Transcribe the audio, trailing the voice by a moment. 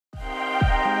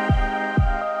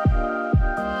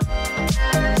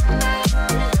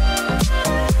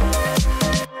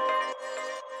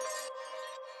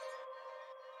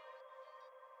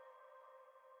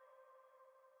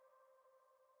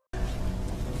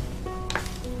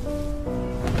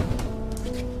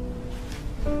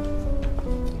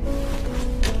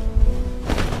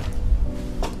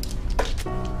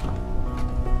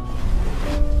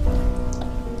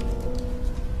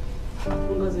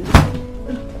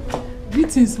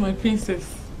Greetings, my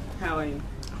princess. How are you?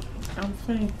 I'm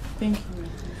fine, thank you, my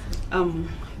princess.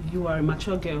 You are a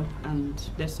mature girl and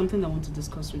there's something I want to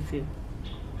discuss with you.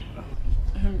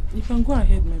 You can go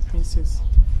ahead, my princess.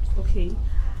 Okay.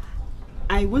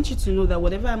 I want you to know that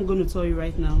whatever I'm going to tell you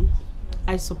right now,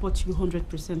 I support you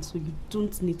 100%, so you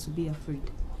don't need to be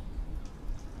afraid.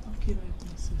 Okay, my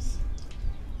princess.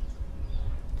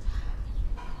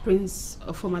 Prince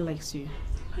Ofoma likes you.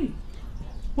 Hey.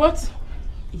 What?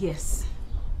 Yes.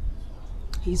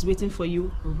 He's waiting for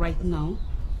you right now.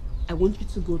 I want you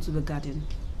to go to the garden.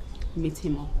 Meet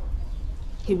him up.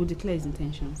 He will declare his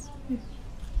intentions.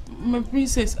 My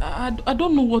princess, I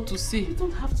don't know what to say. You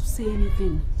don't have to say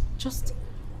anything. Just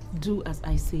do as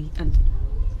I say and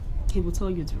he will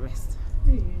tell you the rest.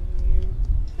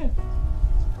 Hey.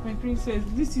 My princess,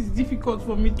 this is difficult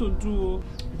for me to do.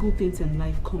 Good things in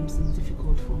life comes in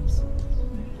difficult forms.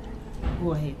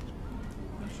 Go ahead.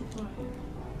 I should go ahead.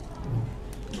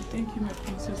 Thank you, my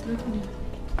princess. Let me...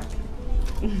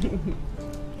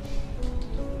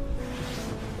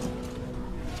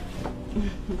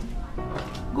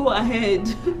 Go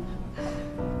ahead.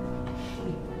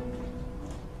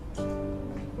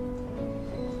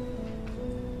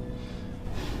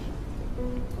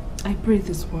 I pray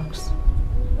this works.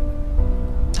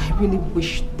 I really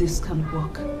wish this can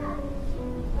work.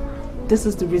 This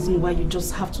is the reason why you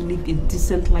just have to live a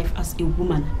decent life as a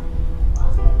woman.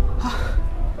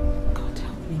 God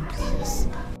help me, please.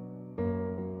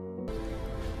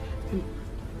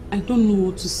 I don't know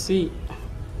what to say.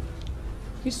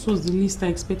 This was the least I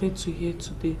expected to hear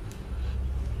today.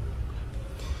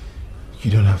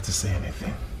 You don't have to say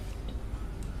anything.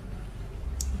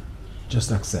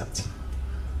 Just accept.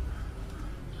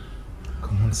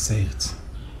 Come on, say it.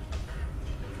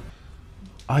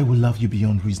 I will love you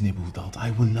beyond reasonable doubt.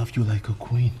 I will love you like a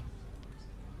queen.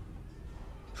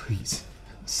 Please,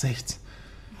 say it.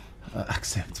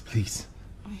 Accept, please.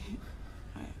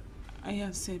 I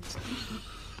accept.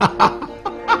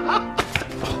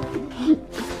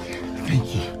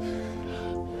 Thank you.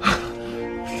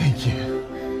 Thank you.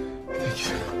 Thank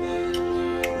you.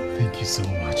 Thank you so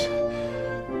much.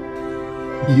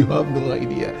 You have no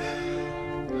idea.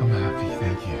 I'm happy,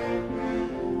 thank you.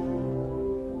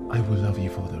 I will love you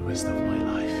for the rest of my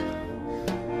life.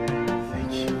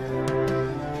 Thank you.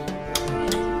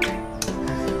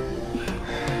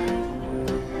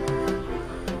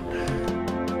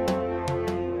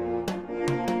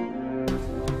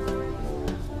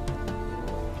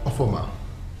 Ofoma.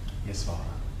 Yes, Father.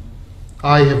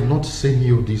 I have not seen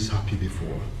you this happy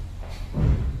before.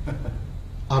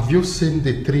 Have you seen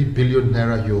the 3 billion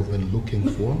naira you've been looking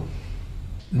for?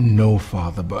 No,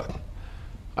 Father, but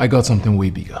I got something way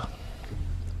bigger.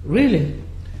 Really?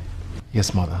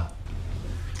 Yes, Mother.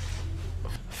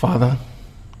 Father,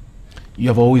 you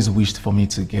have always wished for me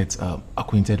to get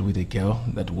acquainted with a girl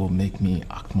that will make me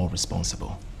act more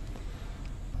responsible.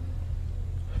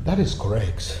 That is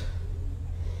correct.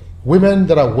 Women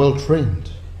that are well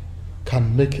trained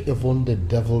can make even the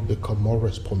devil become more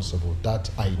responsible.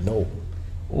 That I know.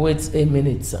 Wait a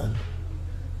minute, son.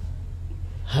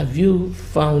 Have you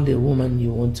found a woman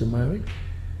you want to marry?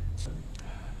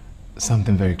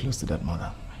 Something very close to that,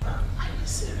 Mother. Are you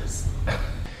serious?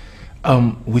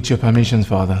 With your permission,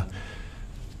 Father,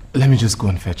 let me just go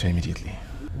and fetch her immediately.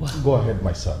 What? Go ahead,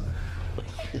 my son.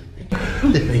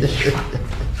 Thank you.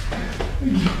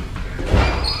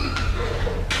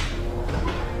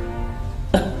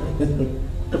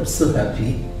 I'm so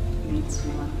happy. Me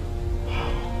too.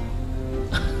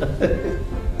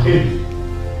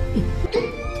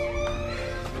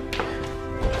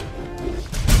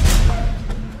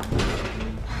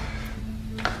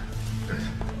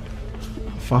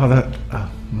 Father,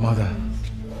 Mother,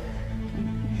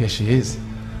 here she is.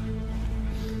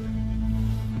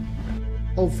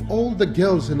 Of all the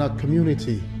girls in our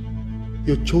community,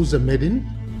 you chose a maiden?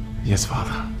 Yes,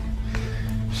 Father.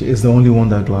 She is the only one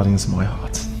that gladdens my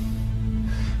heart.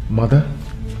 Mother,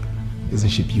 isn't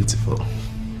she beautiful?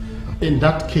 In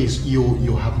that case,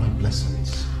 you have my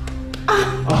blessings.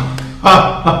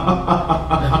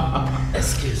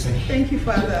 Excuse me. Thank you,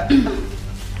 Father.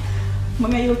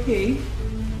 Mom, are you okay?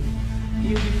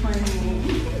 You'll be fine, Mom.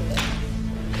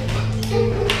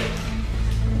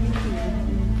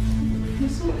 You're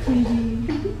so pretty.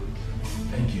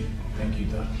 Thank you,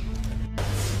 Dad.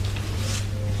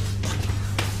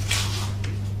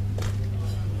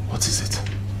 What is it?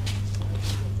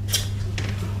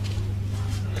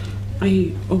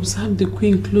 I observed the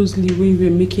queen closely when we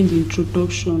were making the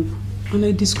introduction, and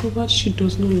I discovered she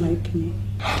does not like me.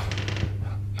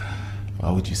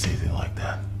 Why would you say anything like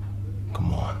that?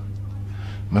 Come on.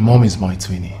 My mom is my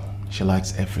twinnie. She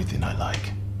likes everything I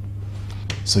like.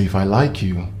 So if I like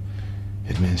you,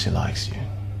 it means she likes you.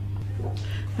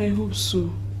 I hope so.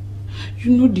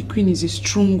 You know the queen is a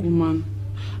strong woman.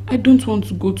 I don't want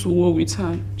to go to war with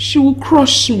her. She will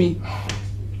crush me.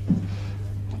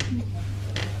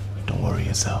 Don't worry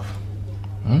yourself.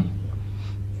 Hmm?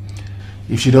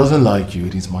 If she doesn't like you,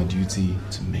 it is my duty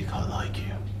to make her like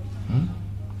you. Hmm?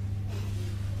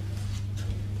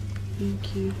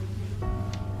 Thank you.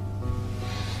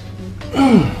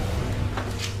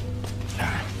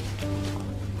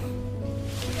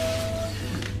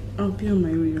 I'll be on my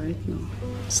way right now.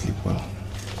 Sleep well.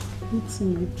 It's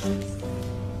in my place.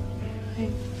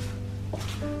 Bye.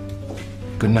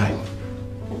 Good night.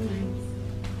 Good night.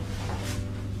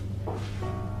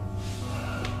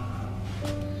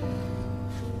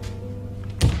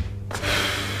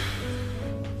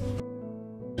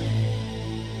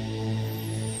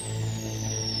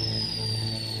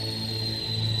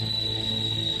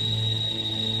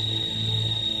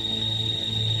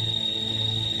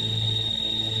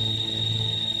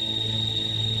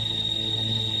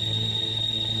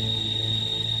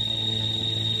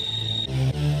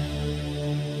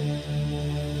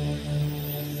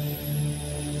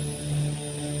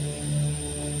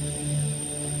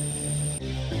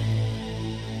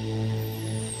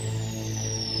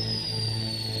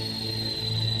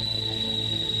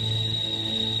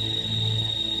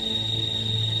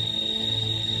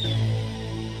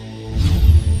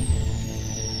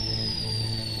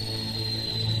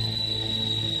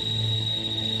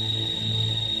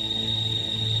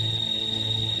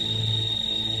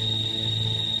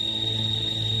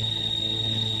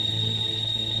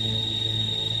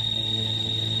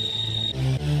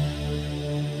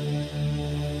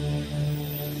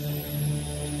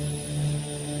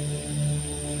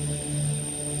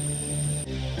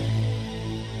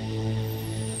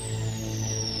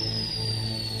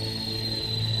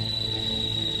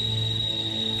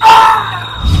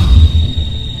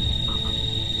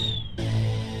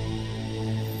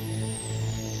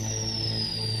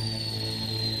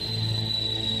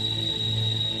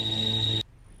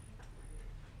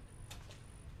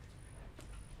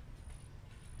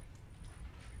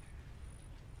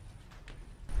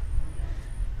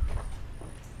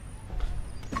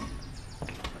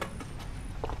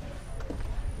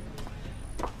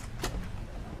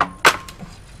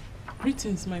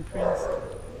 Greetings, my prince.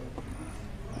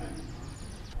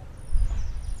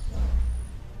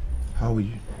 How are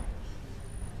you?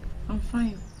 I'm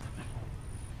fine.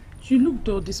 You looked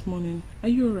dull this morning. Are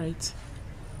you alright?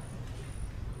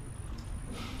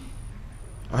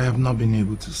 I have not been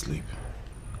able to sleep.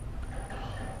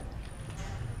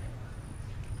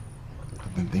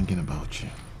 I've been thinking about you.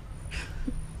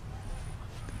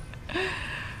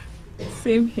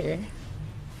 Same here.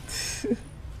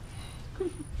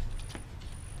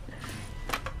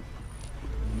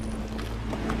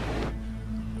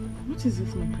 What is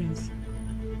this, my prince?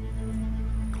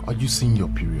 Are you seeing your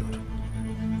period?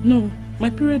 No, my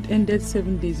period ended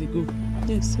 7 days ago.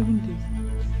 Yes, 7 days.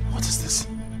 What is this?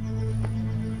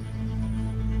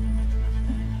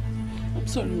 I'm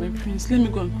sorry, my prince. Let me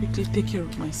go and quickly take care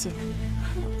of myself.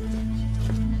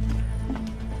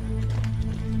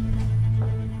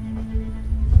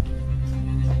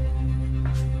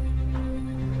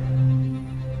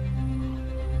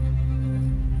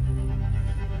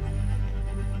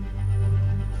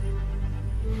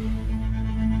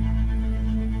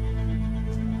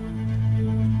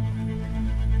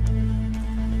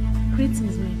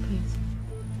 Greetings, my prince.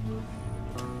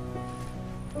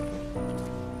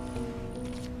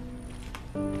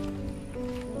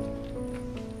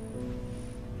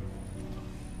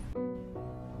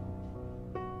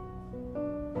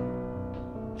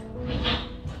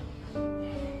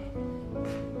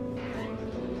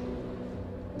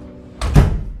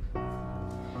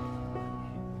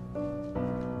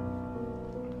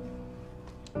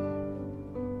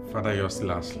 Father, you're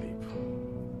still asleep.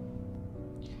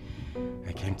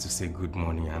 I came to say good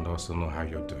morning and also know how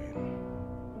you're doing.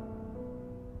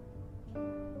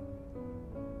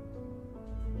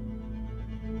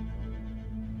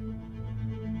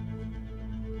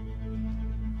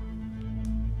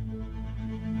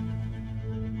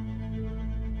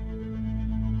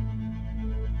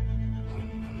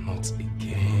 Not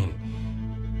again.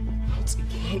 Not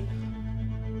again.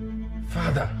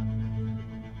 Father.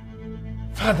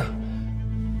 Father.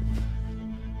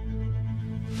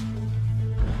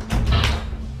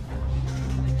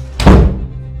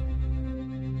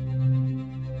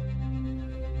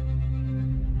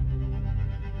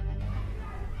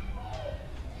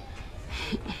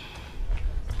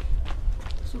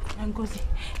 So, Ngozi,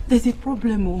 there's a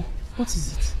problem, oh. What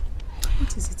is it?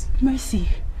 What is it? Mercy,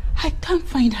 I can't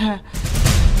find her.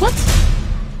 What?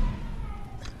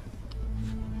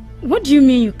 What do you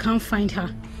mean you can't find her?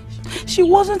 She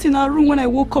wasn't in her room when I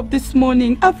woke up this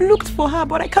morning. I've looked for her,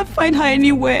 but I can't find her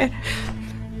anywhere.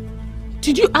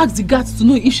 Did you ask the guards to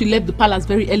know if she left the palace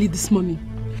very early this morning?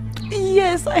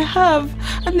 Yes, I have.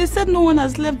 And they said no one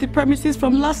has left the premises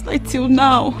from last night till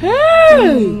now.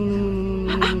 Hey!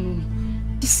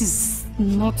 This is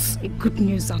not a good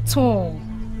news at all.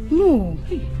 No.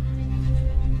 Hey.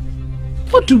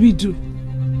 What do we do?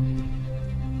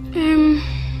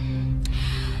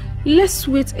 Let's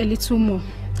wait a little more.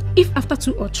 If after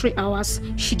 2 or 3 hours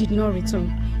she did not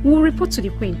return, we'll report to the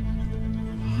queen.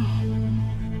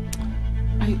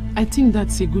 I think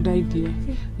that's a good idea.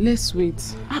 Let's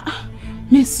wait.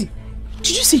 Mercy,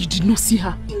 did you say you did not see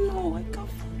her? No, I can't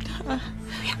find her.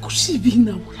 Where could she be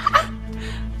now?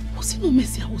 Was it not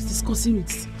Mercy I was discussing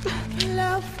with?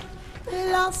 Love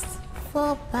lost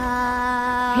for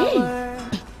power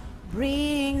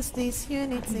brings this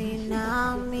unity in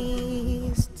our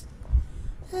midst.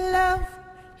 Love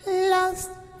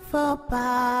lost for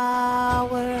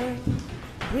power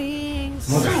brings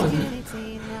this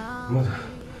unity in our midst.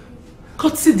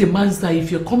 Courtesy demands that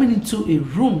if you're coming into a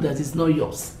room that is not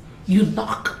yours, you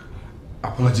knock.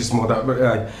 Apologies, Mother,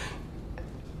 but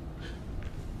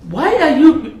Why are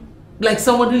you like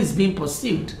someone who is being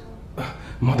pursued?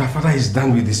 Mother, Father is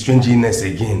done with the strange illness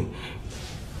again.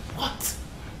 What?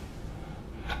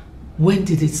 When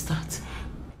did it start?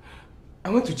 I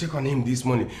went to check on him this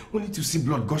morning, only to see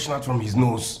blood gushing out from his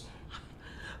nose.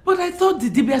 But I thought the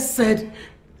Dibia said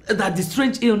that the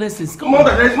strange illness is coming.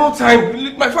 Mother, there's no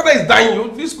time. My father is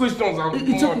dying. These questions are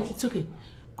It's okay, it's okay.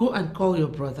 Go and call your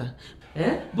brother.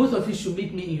 Both of you should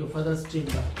meet me in your father's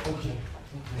chamber. Okay.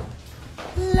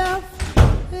 Love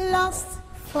lost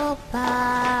for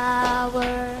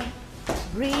power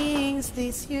brings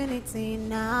this unity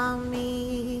in our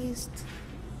midst.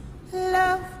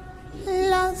 Love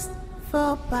lost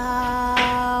for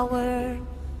power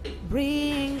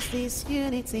brings this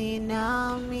unity in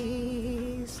our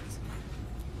midst.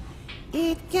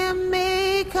 It can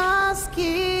make us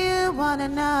kill one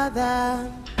another.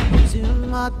 Too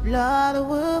much blood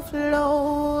will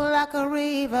flow like a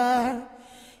river.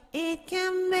 It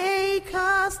can make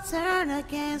us turn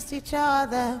against each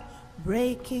other,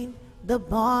 breaking the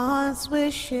bonds we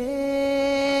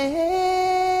share.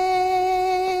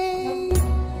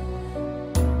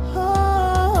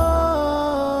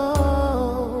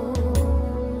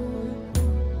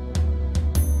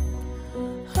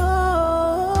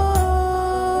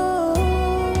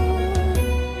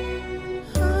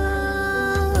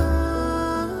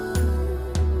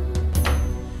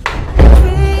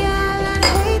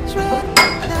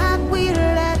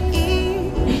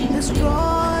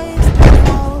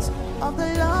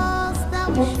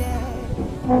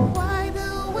 Why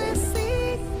do we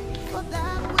seek for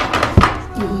that?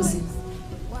 Ngozi,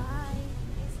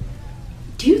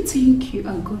 do you think you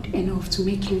are good enough to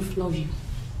make him love you?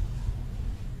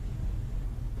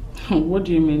 What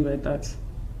do you mean by that?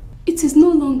 It is no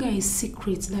longer a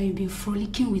secret that you've been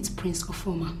frolicking with Prince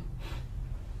Ofoma.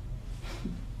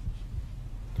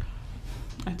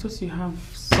 I thought you have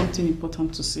something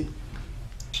important to say.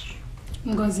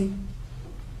 Ngozi.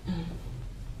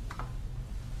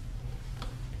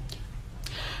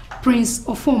 Prince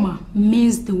Ofoma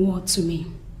means the world to me.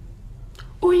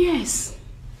 Oh yes.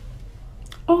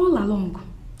 All along,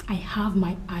 I have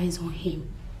my eyes on him.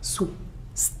 So,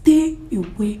 stay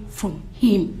away from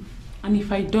him. And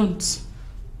if I don't?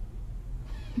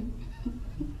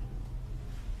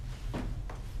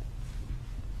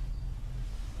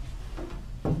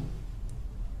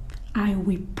 I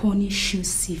will punish you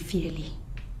severely.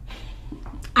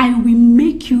 I will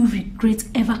make you regret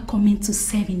ever coming to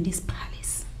serve in this palace.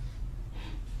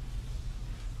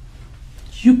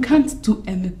 You can't do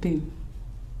anything.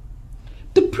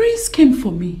 The prince came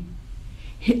for me.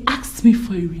 He asked me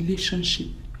for a relationship.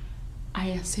 I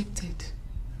accepted.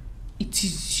 It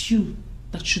is you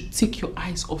that should take your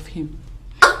eyes off him.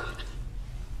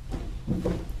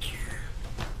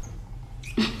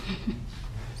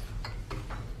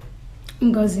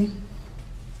 Ngozi,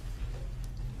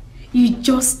 you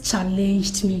just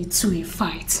challenged me to a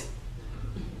fight.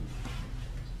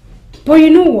 But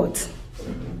you know what?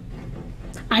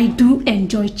 I do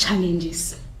enjoy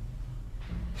challenges.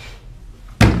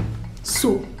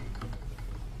 So,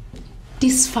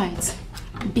 this fight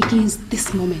begins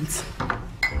this moment.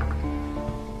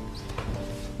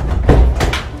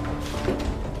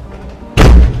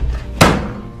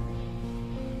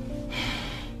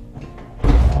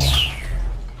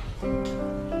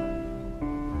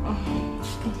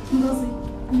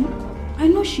 I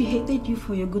know she hated you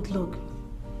for your good luck.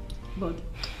 But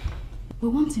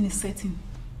one thing is certain.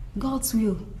 God's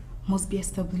will must be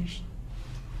established.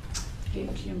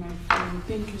 Thank you, my friend.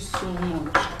 Thank you so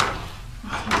much.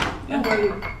 Don't worry.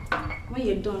 When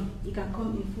you're done, you can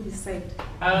come in fully side.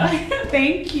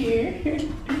 Thank you.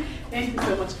 Thank you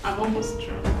so much. I'm almost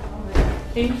through.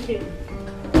 Thank you.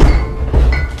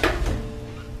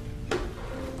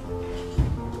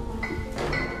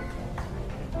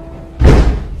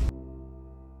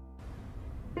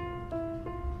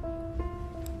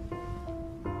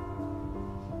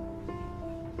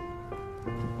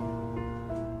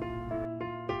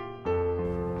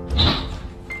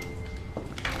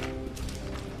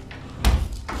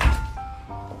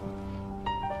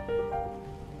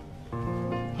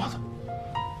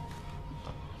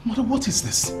 Mother, what is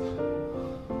this?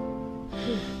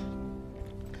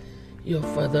 Your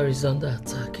father is under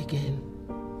attack again.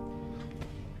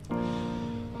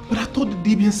 But I thought the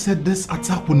Debian said this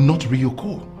attack would not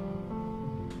reoccur.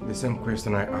 The same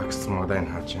question I asked Mother in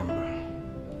her chamber.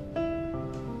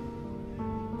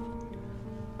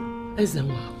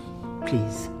 Ezenwa,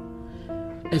 please,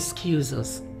 excuse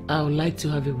us. I would like to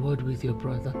have a word with your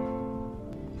brother.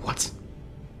 What?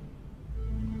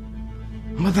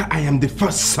 Mother, I am the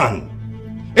first son.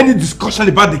 Any discussion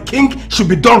about the king should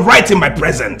be done right in my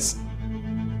presence.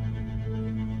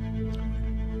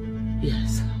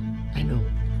 Yes, I know.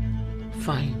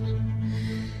 Fine.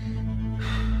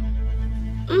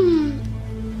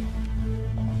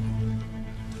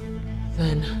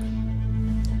 Then,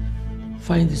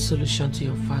 find the solution to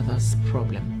your father's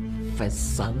problem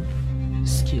first, son.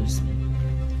 Excuse me.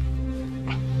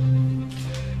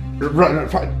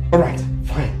 Right, fine. All right,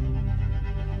 fine.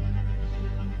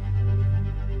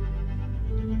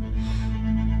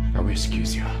 I will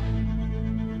excuse you.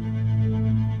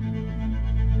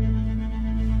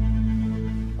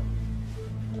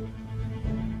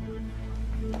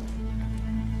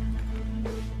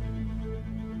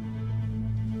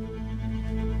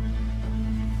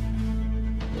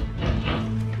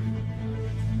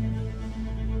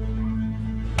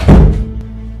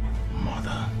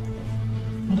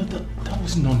 That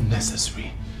was not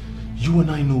necessary. You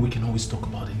and I know we can always talk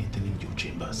about anything in your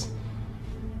chambers.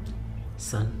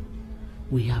 Son,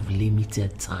 we have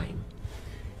limited time.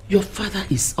 Your father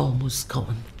is almost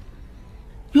gone.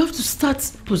 You have to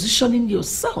start positioning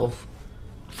yourself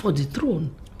for the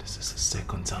throne. This is the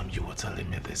second time you were telling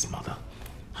me this, Mother.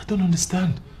 I don't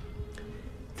understand.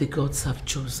 The gods have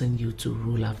chosen you to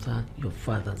rule after your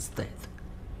father's death.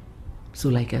 So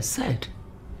like I said,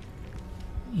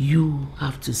 you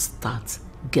have to start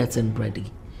getting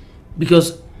ready.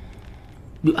 Because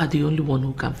you are the only one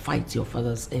who can fight your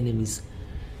father's enemies.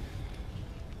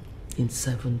 In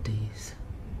 7 days,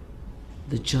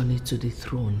 the journey to the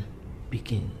throne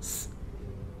begins.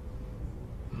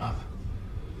 Mother,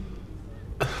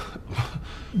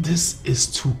 this is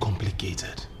too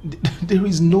complicated. There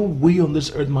is no way on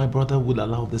this earth my brother would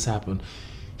allow this happen.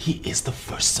 He is the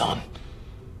first son.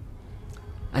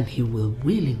 And he will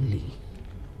willingly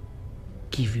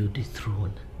give you the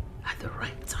throne at the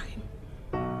right time.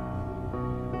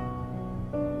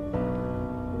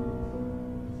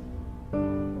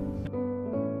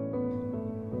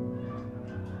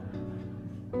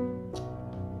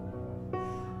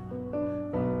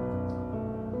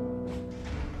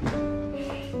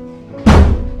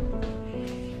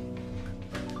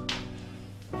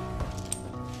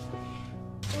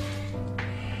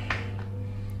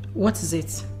 What is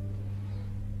it?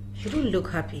 You don't look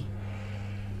happy.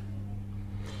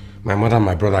 My mother and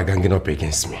my brother are ganging up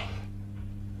against me.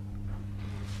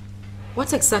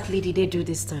 What exactly did they do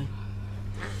this time?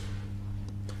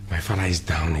 My father is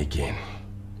down again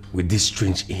with these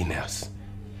strange illness.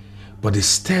 But the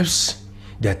steps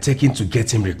they are taking to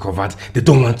get him recovered, they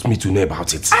don't want me to know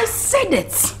about it. I said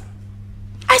it!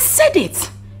 I said it!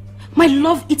 My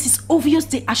love, it is obvious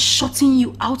they are shutting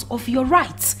you out of your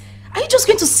rights. Are you just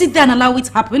going to sit there and allow it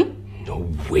to happen?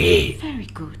 No way. Very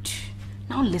good.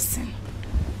 Now listen.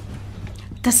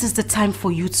 This is the time for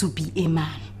you to be a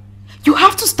man. You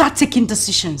have to start taking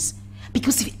decisions.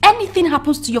 Because if anything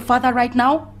happens to your father right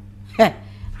now,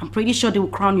 I'm pretty sure they will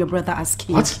crown your brother as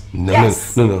king. What? No,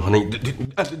 yes. no, honey.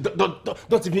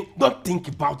 Don't think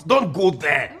about it. Don't go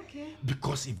there. Okay.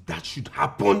 Because if that should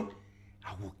happen,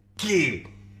 I will kill.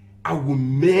 I will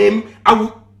maim. I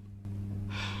will...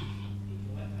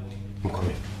 I'm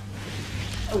coming.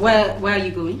 Where are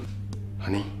you going?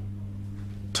 Honey,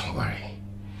 don't worry.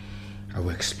 I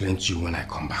will explain to you when I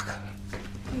come back.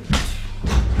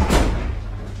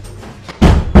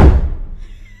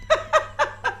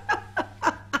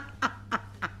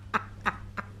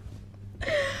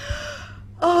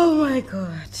 my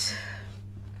God.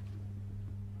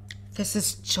 This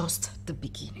is just the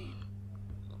beginning.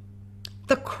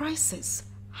 The crisis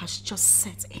has just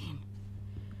set in.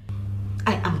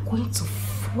 I am going to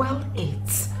fuel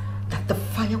it that the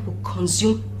fire will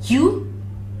consume you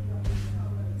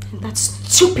and that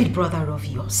stupid brother of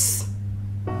yours.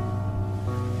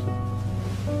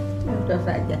 Want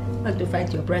to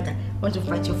fight your brother, want to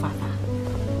fight your father.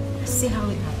 Let's see how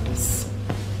it happens.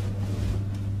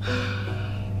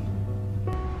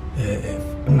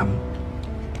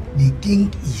 The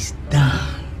king is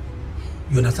done.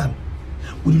 You understand?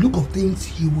 With the look of things,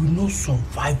 he will not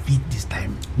survive it this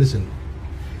time. Listen,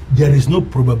 there is no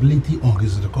probability on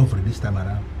his recovery this time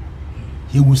around.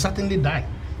 He will certainly die.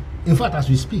 In fact, as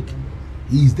we speak,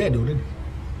 he is dead already.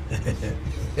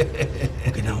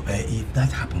 Okay, now, if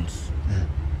that happens,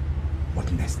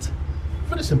 what next?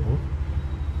 Very simple.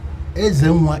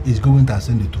 Ezenwa is going to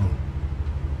ascend the throne.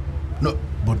 No,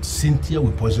 but Cynthia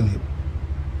will poison him.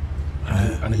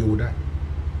 And he will die.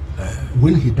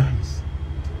 When he dies,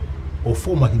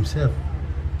 Ofoma himself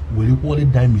will equally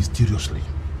die mysteriously.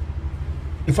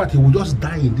 In fact, he will just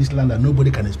die in this land and nobody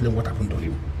can explain what happened to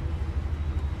him.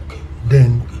 Okay.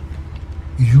 Then,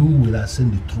 you will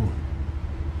ascend the throne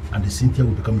and the Cynthia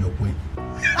will become your queen.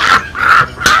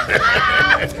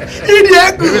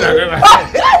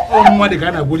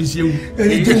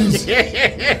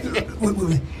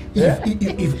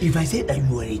 If I say that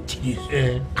you are a genius,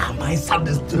 am I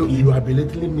sounding stupid? You are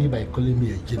belittling me by calling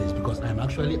me a genius because I am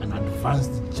actually an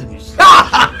advanced genius.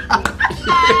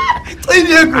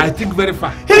 I think very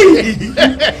far.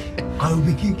 I will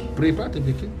be king. Prepare to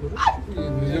be king.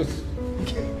 Yes.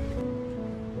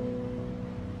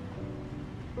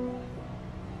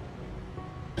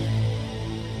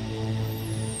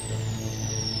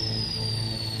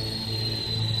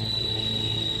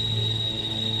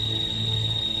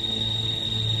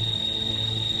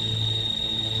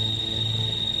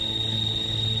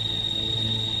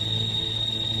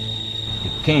 The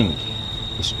king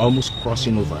is almost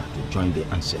crossing over to join the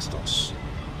ancestors.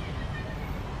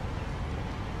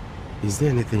 Is there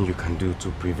anything you can do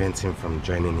to prevent him from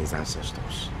joining his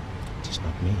ancestors? It is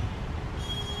not me,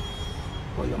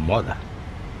 or your mother.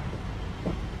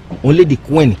 Only the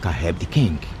queen can help the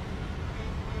king.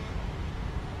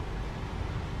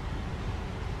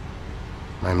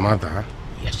 My mother?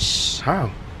 Yes.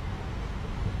 How?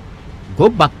 Go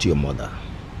back to your mother.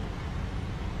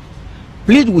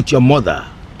 Plead with your mother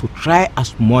to try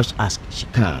as much as she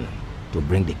can to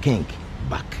bring the king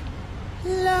back.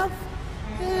 Love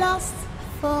lost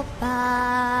for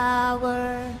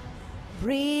power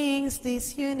brings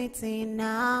this unity in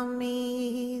our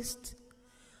midst.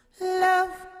 Love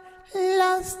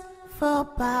lost for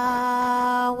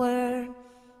power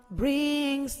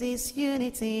brings this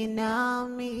unity in our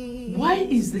midst. Why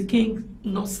is the king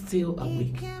not still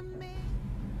awake?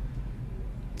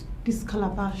 This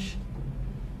calabash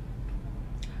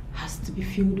has to be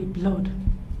filled with blood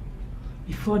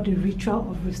before the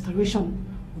ritual of restoration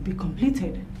will be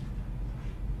completed.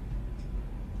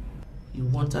 You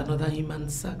want another human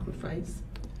sacrifice?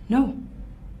 No.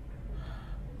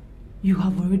 You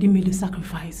have already made a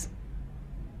sacrifice.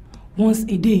 Once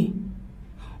a day,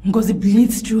 Ngozi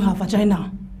bleeds through her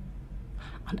vagina,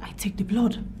 and I take the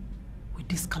blood with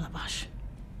this calabash.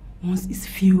 Once it's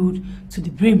filled to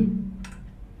the brim,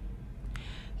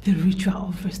 the ritual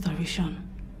of restoration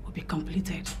will be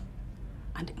completed,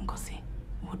 and Ngozi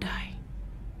will die.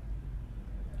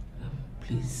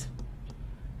 Please.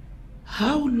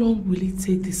 How long will it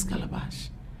take this calabash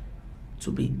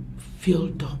to be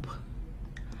filled up?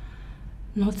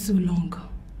 Not too long.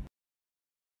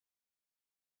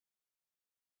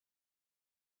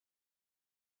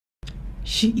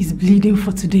 She is bleeding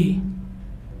for today.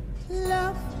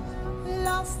 Love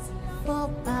lost for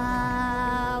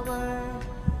power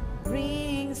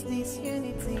brings this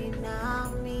unity in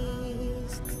our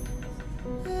midst.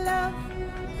 Love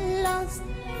lost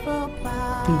for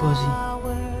power. Ngozi,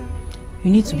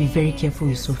 you need to be very careful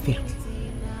with Sophia.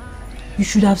 You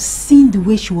should have seen the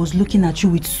way she was looking at you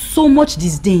with so much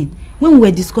disdain when we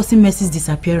were discussing Mercy's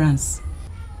disappearance.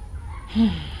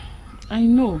 I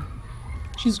know.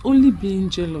 She's only being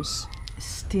jealous.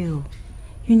 Still,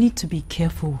 you need to be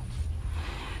careful.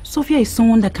 Sophia is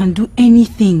someone that can do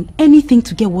anything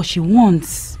to get what she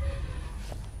wants.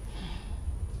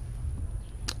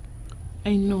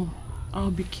 I know.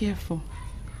 I'll be careful.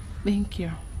 Thank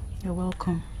you. You're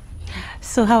welcome.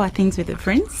 So how are things with the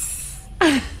prince?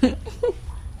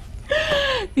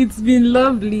 It's been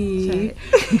lovely.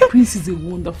 The prince is a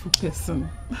wonderful person.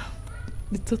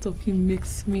 The thought of him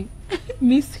makes me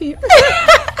miss him.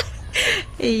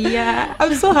 Yeah,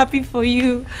 I'm so happy for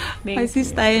you. My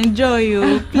sister, enjoy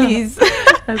you, please.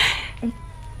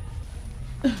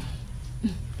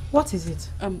 What is it?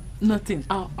 Nothing.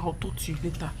 I'll talk to you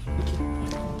later. Okay.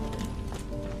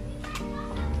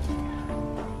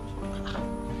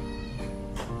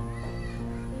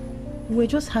 We're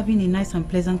just having a nice and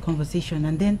pleasant conversation,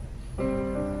 and then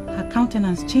her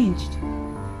countenance changed.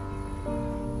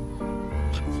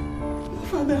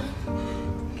 Father,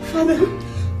 no! Let me!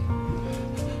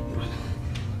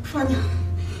 Father!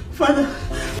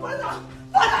 No!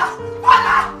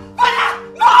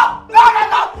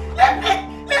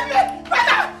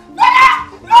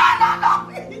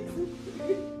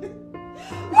 Please!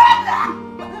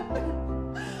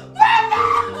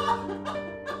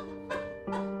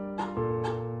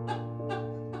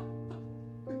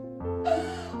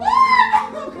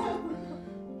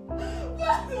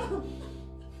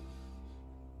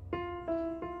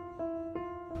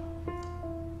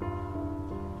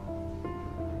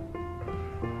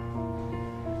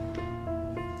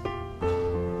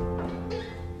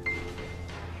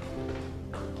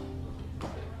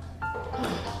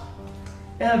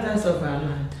 Elders of our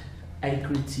land, I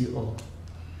greet you all.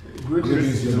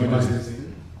 Greetings, Your Majesty.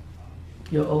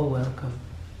 You're all welcome.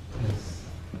 Yes.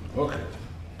 Okay.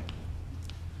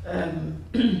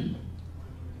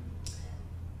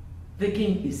 The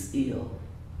king is ill,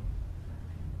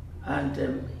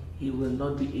 and he will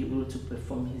not be able to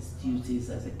perform his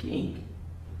duties as a king.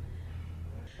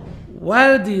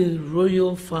 While the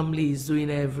royal family is doing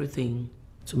everything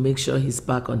to make sure he's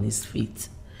back on his feet,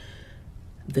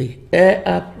 the heir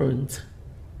apparent,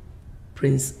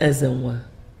 Prince Ezenwa,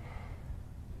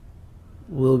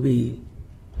 will be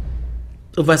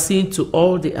overseeing to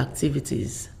all the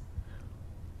activities.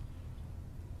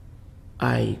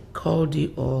 I called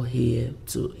you all here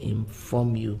to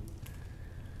inform you.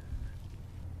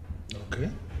 Okay.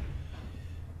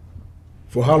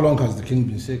 For how long has the king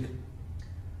been sick?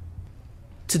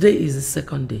 Today is the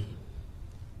second day.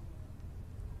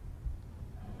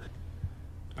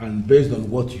 And based on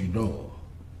what you know,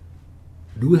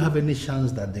 do we have any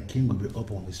chance that the king will be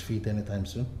up on his feet anytime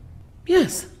soon?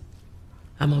 Yes.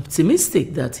 I'm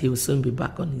optimistic that he will soon be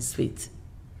back on his feet.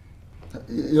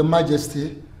 Your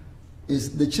Majesty,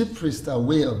 is the chief priest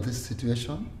aware of this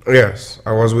situation? Yes,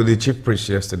 I was with the chief priest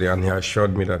yesterday and he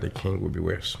assured me that the king will be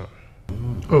well soon.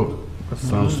 Oh, that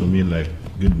sounds to me like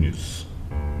good news.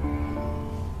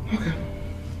 Okay.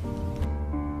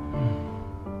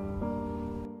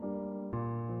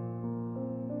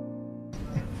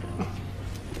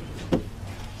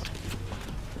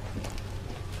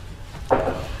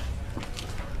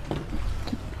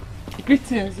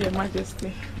 Greetings, Your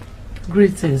Majesty.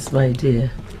 Greetings, my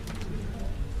dear.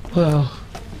 Wow,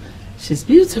 she's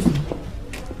beautiful.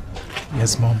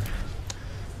 Yes, Mom.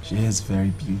 She is very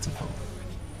beautiful.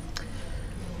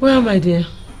 Well, my dear,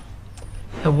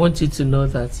 I want you to know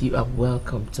that you are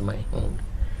welcome to my home.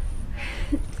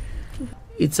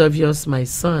 It's obvious my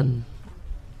son,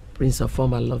 Prince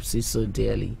Afoma, loves you so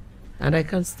dearly, and I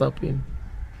can't stop him.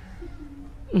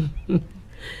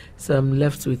 So I'm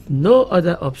left with no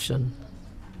other option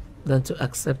than to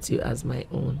accept you as my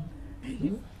own.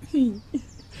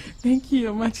 Thank you,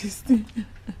 Your Majesty.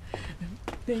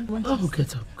 Thank you, Majesty. Oh,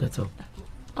 get up.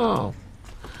 Oh.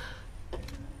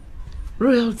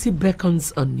 Royalty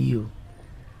beckons on you,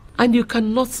 and you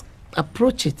cannot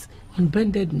approach it on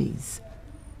bended knees.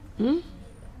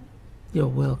 You're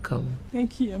welcome.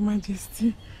 Thank you, Your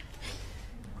Majesty.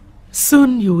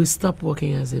 Soon you will stop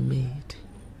working as a maid,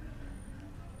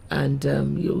 and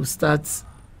you will start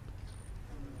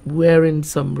wearing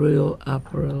some royal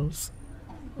apparels.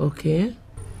 Okay?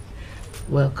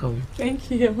 Welcome. Thank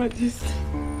you, Your Majesty.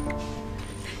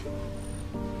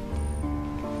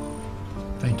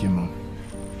 Thank you, Mom.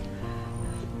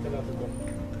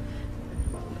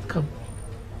 Come.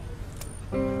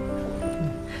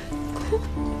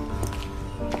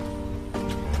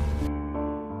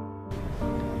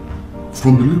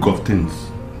 From the look of things,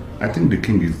 I think the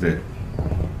king is dead.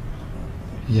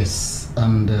 Yes,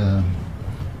 and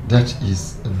that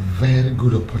is a very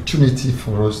good opportunity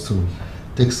for us to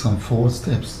take some forward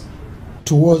steps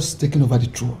towards taking over the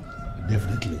throne.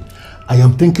 Definitely. I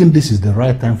am thinking this is the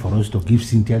right time for us to give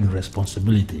Cynthia the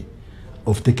responsibility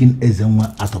of taking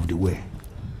Ezenwa out of the way.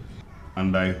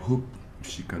 And I hope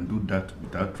she can do that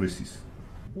without traces.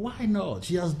 Why not?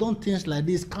 She has done things like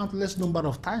this countless number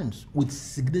of times with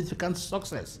significant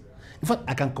success. In fact,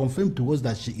 I can confirm to us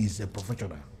that she is a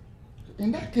professional.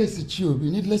 In that case, Chiyo, we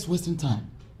need less wasting time.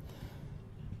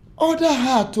 Order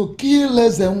her to kill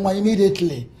Ezenwa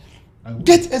immediately.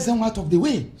 Get Ezenwa out of the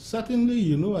way. Certainly,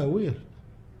 you know I will.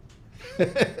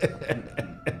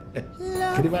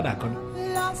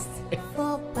 Lost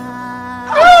for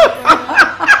power.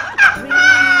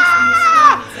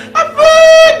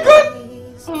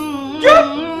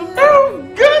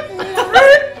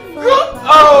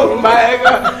 Oh my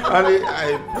God!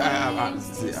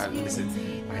 Listen,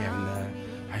 I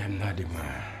am not the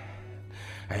man.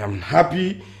 I am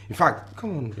happy. In fact,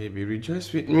 come on, baby,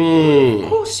 rejoice with me. Of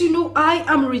course, you know I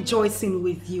am rejoicing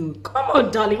with you. Come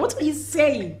on, darling, what are you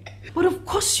saying? But of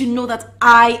course, you know that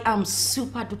I am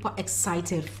super duper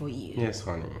excited for you. Yes,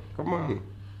 honey. Come on.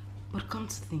 But come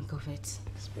to think of it,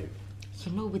 Yes, baby.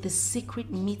 you know, with the secret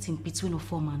meeting between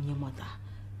Ofoma and your mother,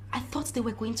 I thought they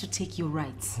were going to take your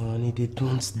rights. Honey, they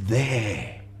don't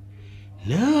dare.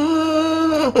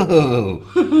 No.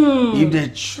 If they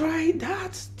try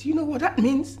that, do you know what that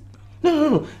means?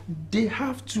 No. They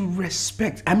have to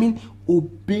respect,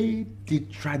 obey the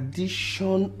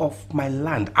tradition of my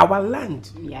land, our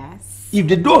land. Yes. If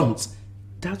they don't,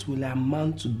 that will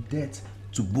amount to death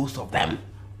to both of them.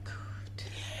 Good.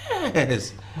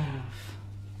 Yes.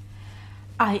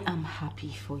 I am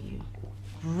happy for you.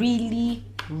 Really,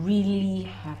 really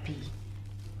happy.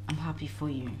 I'm happy for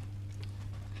you.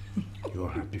 You're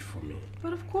happy for me.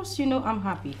 But of course, you know I'm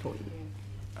happy for you.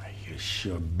 Are you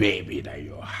sure, baby, that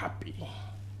you're happy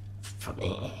for me?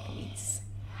 Always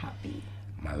happy.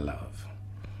 My love,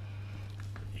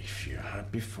 if you're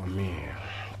happy for me,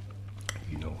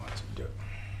 you know what to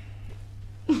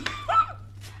do.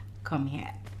 Come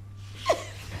here.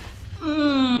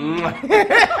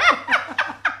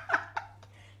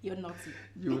 You're naughty.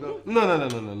 You know? No.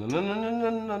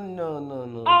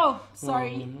 Oh,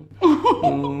 sorry.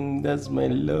 That's my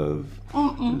love.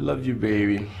 Love you,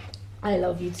 baby. I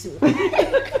love you too.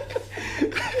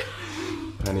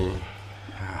 Honey,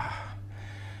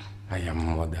 I am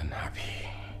more than happy.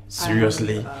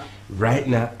 Seriously, right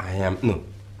now I am. No,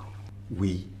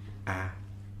 we are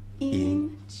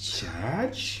in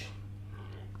charge,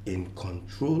 in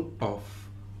control of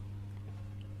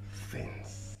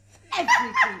things.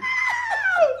 Everything.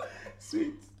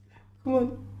 Sweet. Come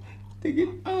on, take it.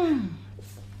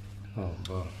 Oh,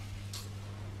 boy.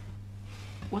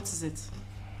 What is it?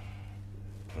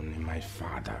 Only my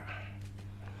father.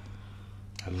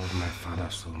 I love my father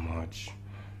so much.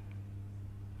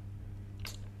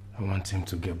 I want him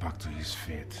to get back to his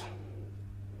faith.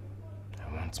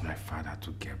 I want my father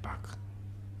to get back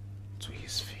to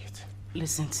his faith.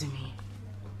 Listen to me.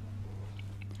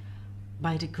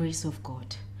 By the grace of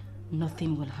God,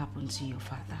 nothing will happen to your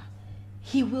father.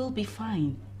 He will be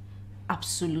fine.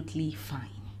 Absolutely fine.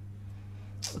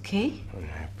 Okay?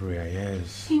 I pray,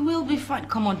 yes. He will be fine.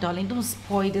 Come on, darling, don't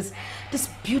spoil this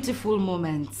beautiful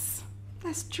moments.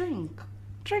 Let's drink.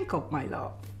 Drink up, my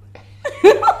love.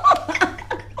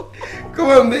 Come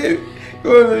on, babe.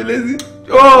 Come on, babe. Let's see.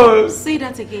 Oh! Say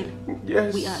that again.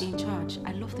 Yes. We are in charge.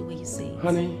 I love the way you say it.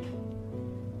 Honey,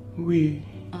 we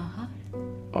are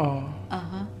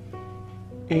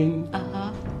in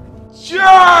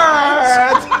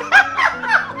charge!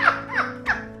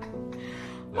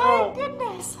 My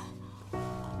goodness.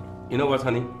 You know what,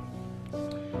 honey?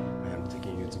 I am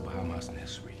taking you to Bahamas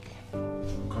next week.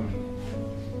 Come in.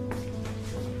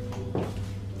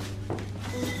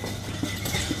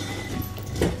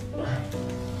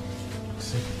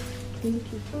 Thank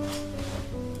you.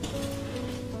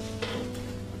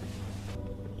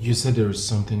 You said there is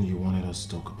something you wanted us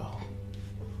to talk about.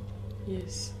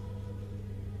 Yes.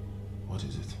 What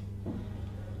is it?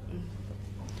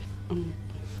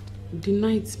 The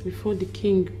night before the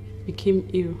king became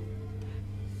ill,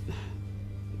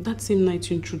 that same night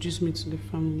you introduced me to the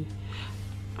family,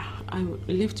 I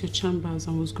left your chambers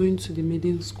and was going to the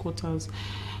Maiden's quarters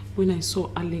when I saw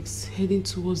Alex heading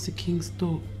towards the king's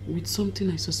door with something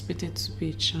I suspected to be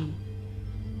a charm.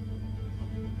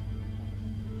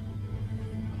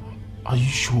 Are you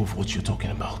sure of what you're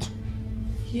talking about?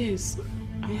 Yes,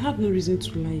 I have no reason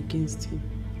to lie against him.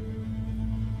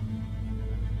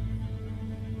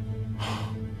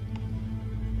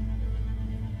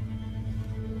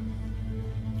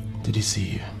 Did he see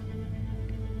you?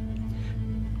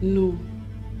 No.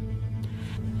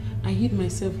 I hid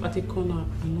myself at a corner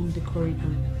along the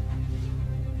corridor.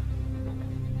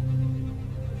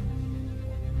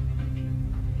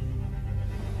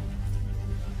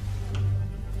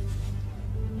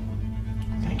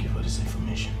 Thank you for this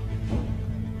information.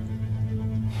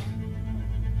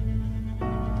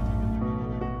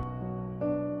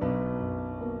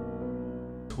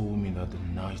 Told me that the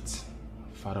night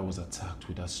Father was attacked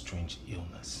with that strange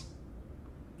illness.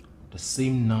 The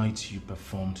same night you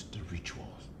performed the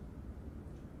ritual,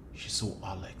 she saw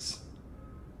Alex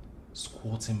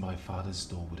squatting by Father's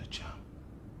door with a charm.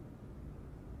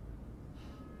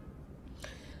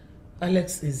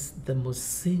 Alex is the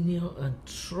most senior and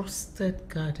trusted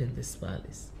guard in this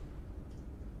palace.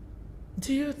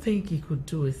 Do you think he could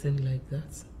do a thing like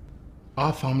that?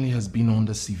 Our family has been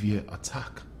under severe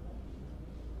attack.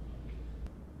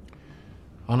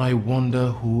 And I wonder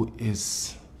who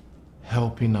is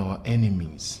helping our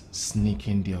enemies sneak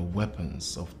in their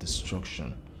weapons of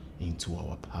destruction into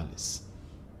our palace.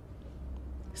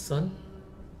 Son,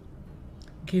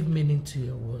 give meaning to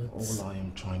your words. All I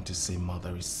am trying to say,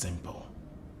 Mother, is simple.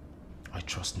 I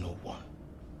trust no one.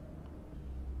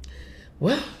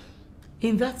 Well,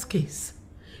 in that case,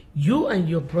 you and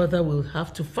your brother will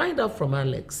have to find out from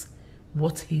Alex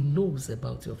what he knows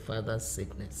about your father's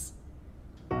sickness.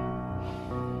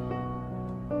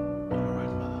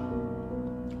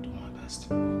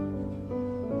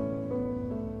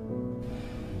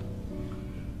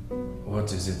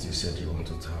 What is it you said you want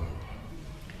to tell me?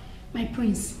 My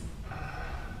prince,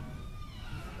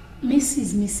 Messi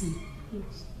is missing.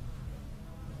 Yes.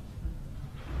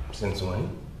 Since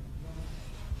when?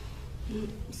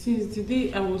 Since the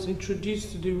day I was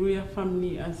introduced to the royal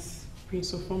family as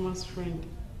Prince Ofoma's friend.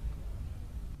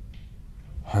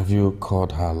 Have you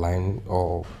called her line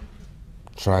or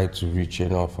tried to reach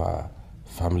any of her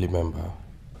family member?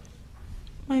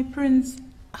 My prince,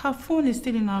 her phone is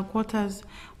still in our quarters.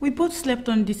 We both slept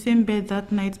on the same bed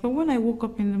that night, but when I woke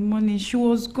up in the morning, she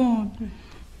was gone.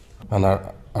 And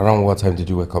around what time did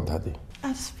you wake up that day?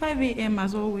 At 5 a.m.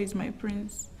 as always, my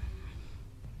prince.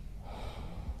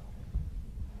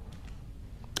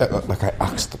 Like I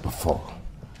asked before,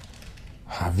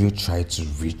 have you tried to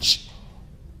reach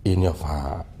any of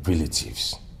her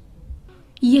relatives?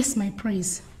 Yes, my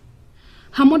prince.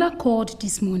 Her mother called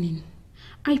this morning.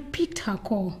 I picked her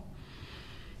call.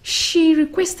 She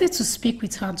requested to speak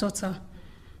with her daughter,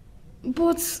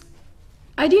 but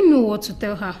I didn't know what to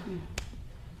tell her.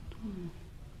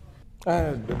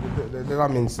 That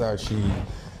means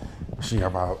she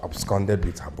have absconded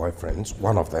with her boyfriends,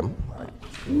 one of them.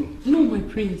 No, my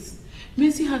prince.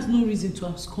 Messi has no reason to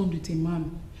abscond with a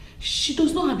man. She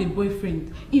does not have a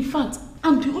boyfriend. In fact,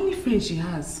 I'm the only friend she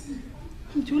has.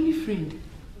 I'm the only friend.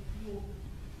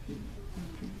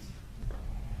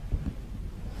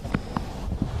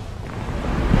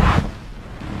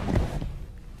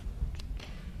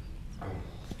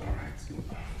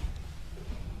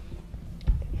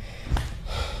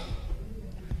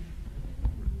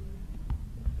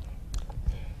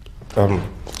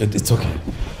 It's okay.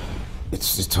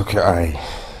 It's okay.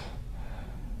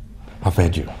 I've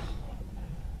heard you.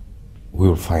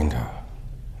 We'll find her.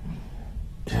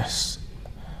 Yes.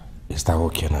 Is that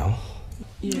okay now?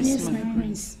 Yes, my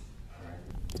prince.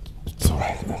 It's all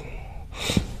right then.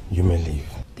 You may leave.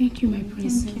 Thank you, my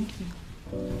prince. Thank you.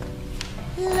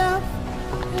 Love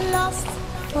lost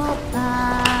for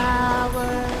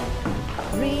power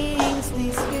brings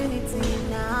this unity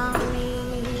in our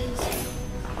midst.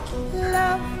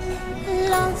 Love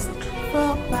lost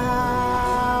for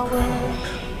power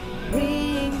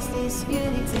brings this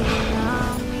unity in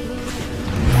our midst.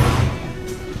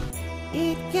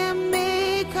 It can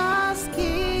make us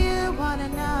kill one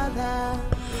another.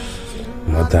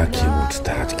 Mother killed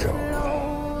that girl.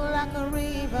 Like a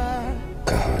river.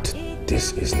 God,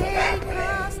 this is not happening.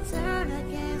 Turn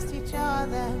against each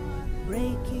other,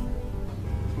 breaking.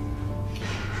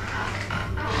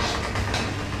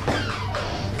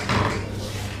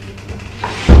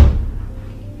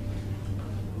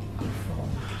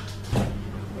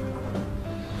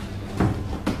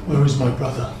 Where is my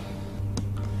brother?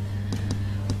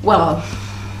 Well,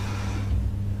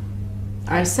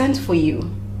 I sent for you,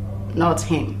 not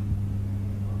him.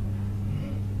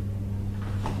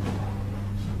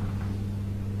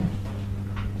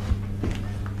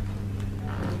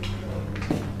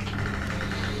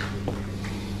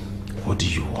 What do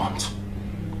you want?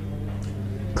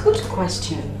 Good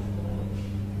question.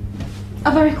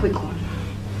 A very quick one.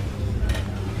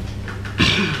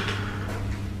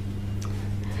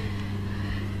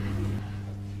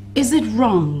 Is it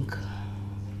wrong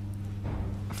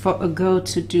for a girl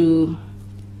to do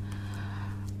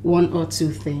one or two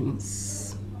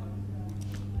things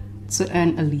to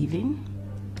earn a living?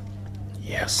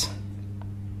 Yes.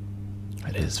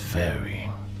 It is very,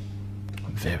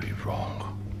 very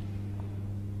wrong.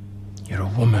 You're a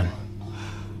woman,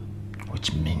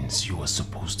 which means you are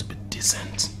supposed to be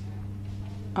decent.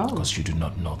 Oh. Because you do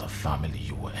not know the family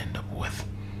you will end up with.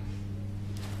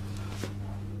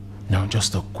 Now,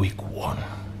 just a quick one.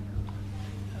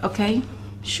 Okay,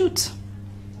 shoot.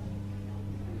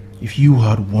 If you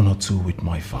had one or two with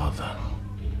my father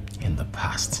in the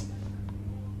past,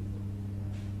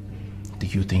 Do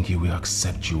you think he will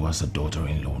accept you as a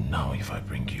daughter-in-law now if I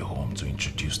bring you home to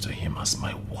introduce to him as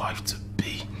my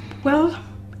wife-to-be? Well,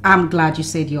 I'm glad you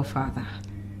said your father.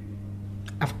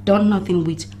 I've done nothing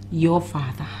with your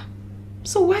father.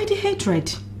 So why the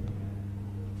hatred?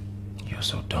 You're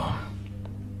so dumb.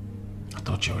 I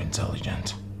thought you were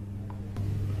intelligent.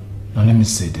 Now let me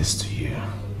say this to you.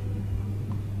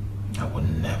 I will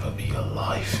never be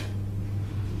alive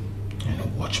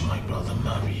and watch my brother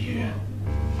marry you.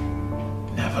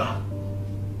 Never.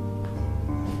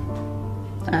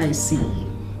 I see.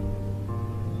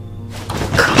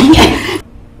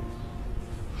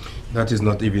 That is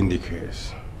not even the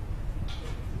case.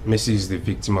 Messi is the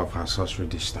victim of her sorcery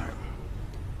this time.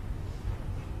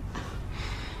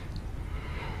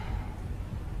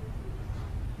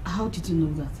 How did you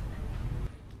know that?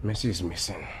 Messi is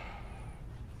missing.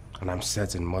 And I'm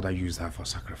certain Mother used her for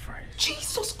sacrifice.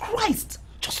 Jesus Christ!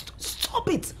 Just stop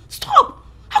it! Stop!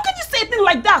 How can you say a thing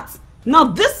like that? Now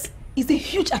this is a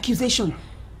huge accusation.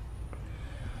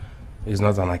 It's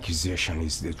not an accusation,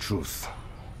 it's the truth.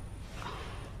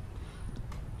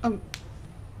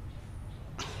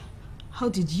 How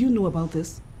did you know about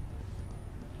this?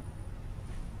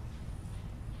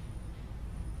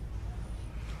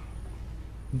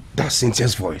 That's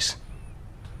Cynthia's voice.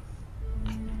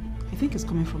 I think it's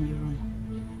coming from your room.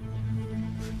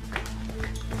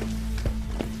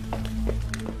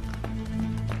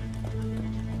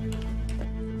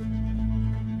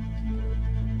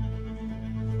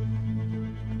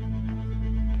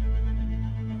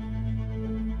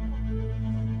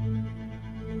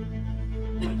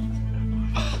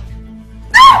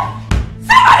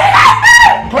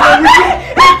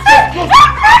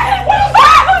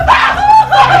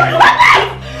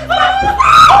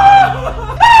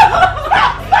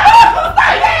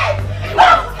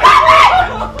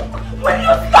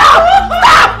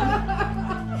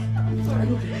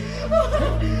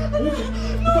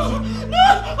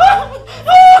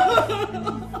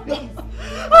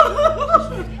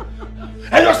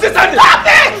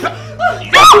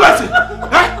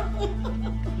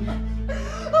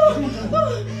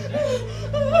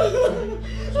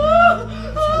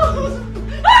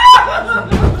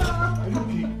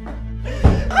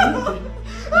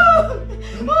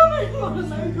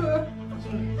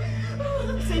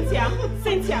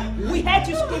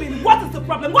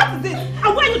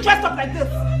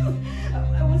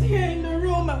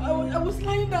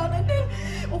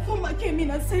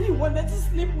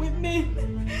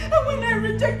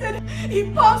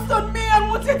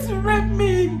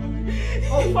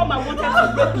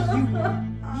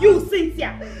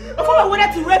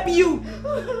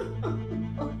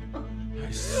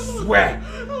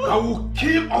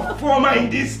 In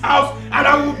this house, and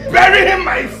I will bury him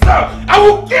myself. I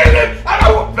will kill him and I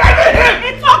will bury him.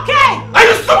 It's okay. Are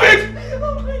you stupid?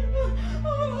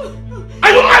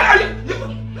 Are you mad?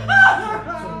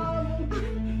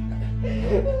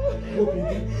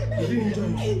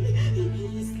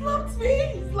 He slapped me.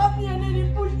 He slapped me and then he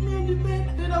pushed me in the bed.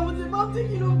 Then I was about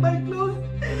taking off my clothes.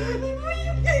 Before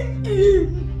you came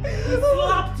in. He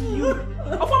slapped you.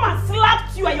 Ofoma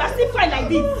slapped you and you are still crying like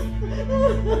this.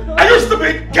 Are you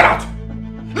stupid? Get out!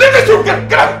 Leave this room!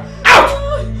 Get out! Out!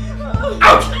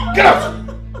 Out! Get out!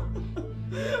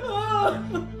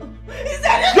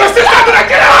 Your sister gonna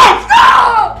get out!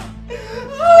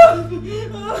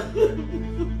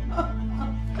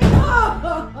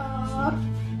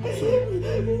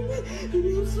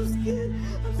 I'm so scared.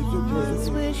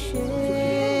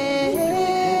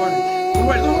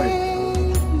 Don't worry.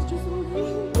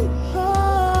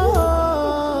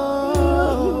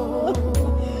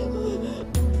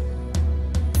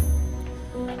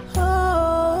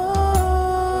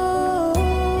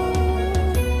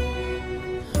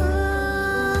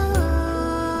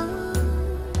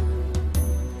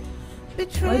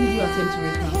 Why did you attempt to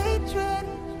rape her?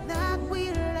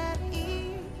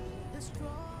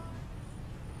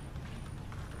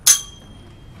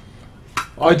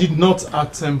 I did not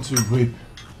attempt to rape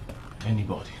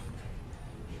anybody.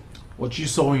 What you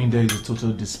saw in there is a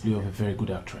total display of a very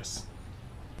good actress.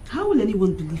 How will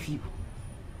anyone believe you?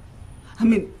 I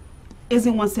mean,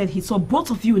 everyone said he saw both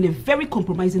of you in a very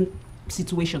compromising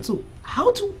situation. So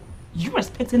how do you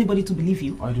expect anybody to believe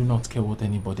you? I do not care what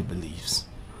anybody believes.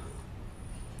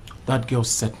 That girl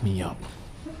set me up.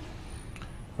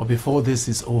 But before this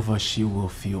is over, she will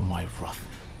feel my wrath.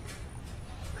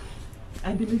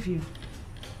 I believe you.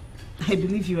 I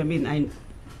believe you. I mean,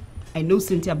 I know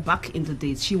Cynthia back in the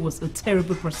days. She was a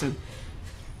terrible person.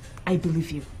 I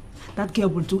believe you. That girl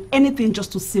will do anything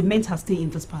just to cement her stay in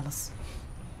this palace.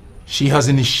 She has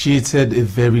initiated a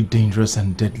very dangerous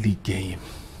and deadly game.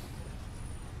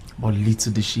 But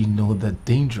little did she know that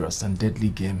dangerous and deadly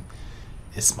game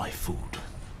is my food.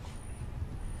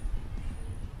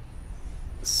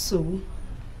 So,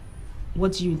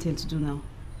 what do you intend to do now?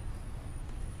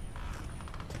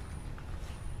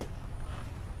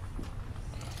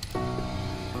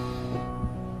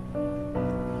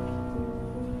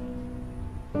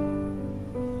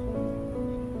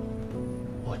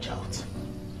 Watch out.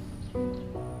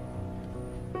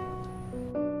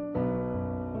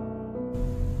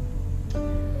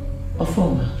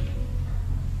 Afoma,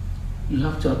 you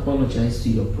have to apologize to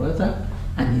your brother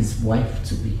and his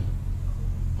wife-to-be.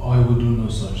 I will do no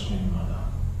such thing, Mother.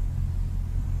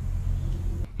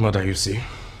 Mother, you see,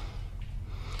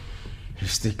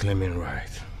 he's still claiming right.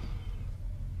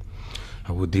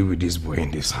 I will deal with this boy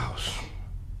in this house.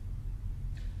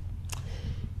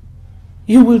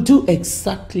 You will do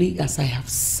exactly as I have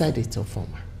said it,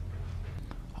 Afoma.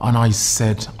 And I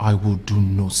said I will do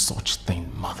no such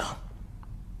thing, Mother.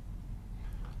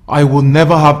 I will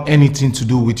never have anything to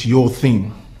do with your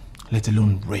thing, let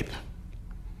alone rape.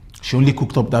 She only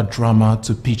cooked up that drama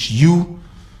to pitch you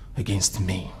against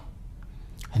me.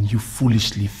 And you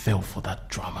foolishly fell for that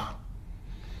drama.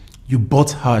 You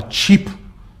bought her a cheap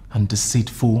and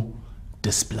deceitful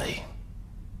display.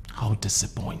 How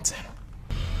disappointing.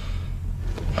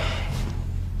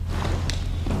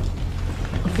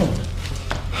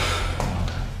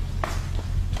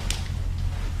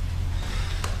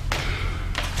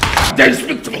 Then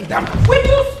speak to me, damn. Will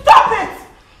you stop it?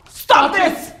 Stop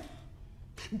this!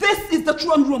 This is the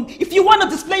throne room. If you want to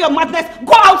display your madness,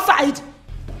 go outside.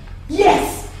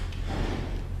 Yes.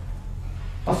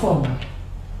 Afoma.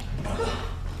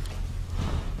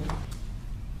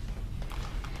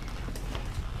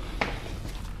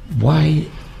 Why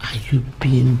are you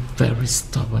being very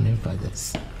stubborn over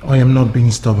this? I am not being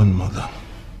stubborn, Mother.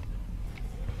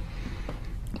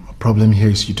 The problem here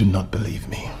is you do not believe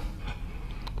me.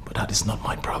 But that is not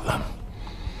my problem.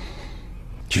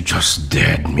 You just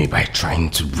dared me by trying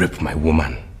to rape my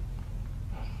woman.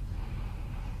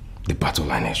 The battle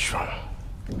line is strong.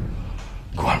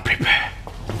 Go and prepare.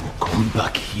 Come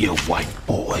back here, white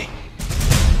boy.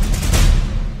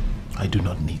 I do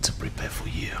not need to prepare for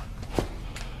you.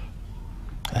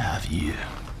 I have you.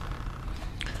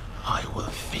 I will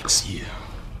fix you.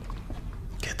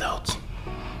 Get out.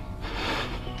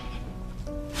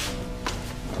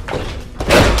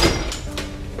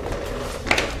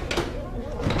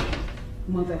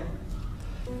 Mother,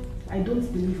 I don't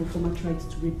believe Afoma tried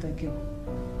to rape that girl.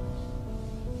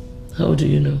 How do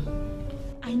you know?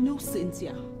 I know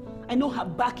Cynthia. I know her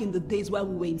back in the days while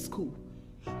we were in school.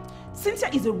 Cynthia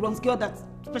is a runs girl that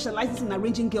specializes in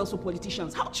arranging girls for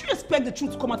politicians. How do you expect the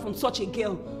truth to come out from such a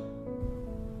girl?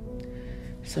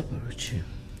 Sabaruchi,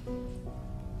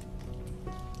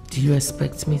 do you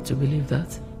expect me to believe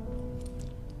that?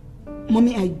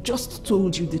 Mommy, I just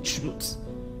told you the truth.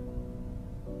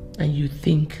 And you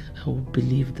think I will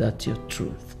believe that your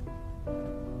truth?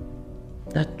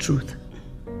 That truth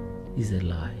is a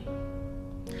lie.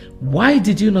 Why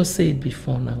did you not say it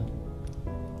before now?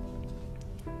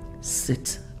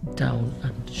 Sit down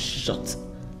and shut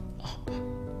up.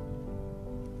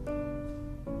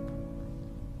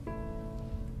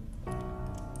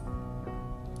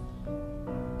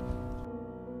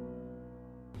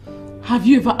 Have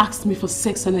you ever asked me for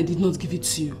sex and I did not give it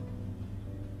to you?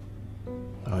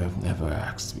 I have never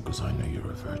asked because I know you're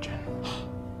a virgin.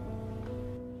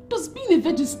 Does being a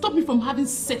virgin stop me from having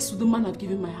sex with the man I've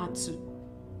given my heart to?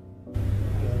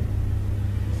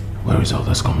 Where is all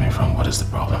this coming from? What is the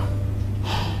problem?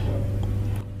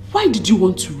 Why did you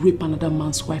want to rape another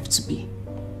man's wife-to-be?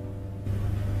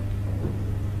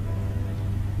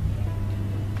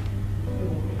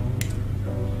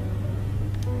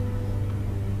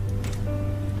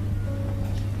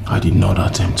 I did not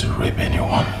attempt to rape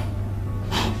anyone.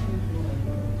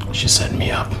 She set me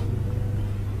up.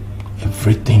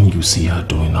 Everything you see her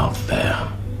doing out there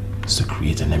is to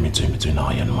create an enmity between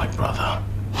I and my brother.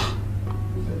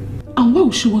 And why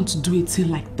would she want to do a thing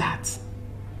like that?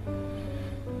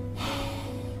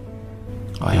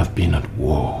 I have been at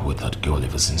war with that girl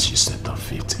ever since she set her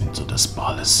feet into this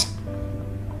palace.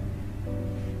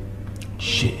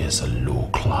 She is a low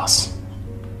class,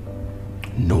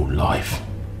 no life,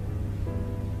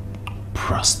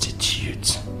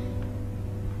 prostitute,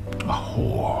 a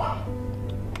whore,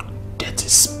 dirty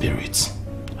spirit,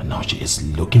 and now she is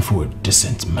looking for a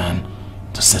decent man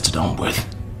to settle down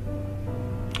with.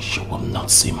 She will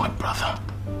not see my brother.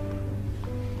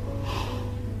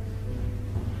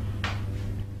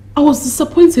 I was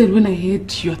disappointed when I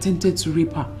heard you attempted to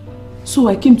rape her, so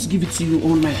I came to give it to you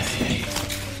all night. Hey.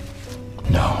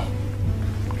 No.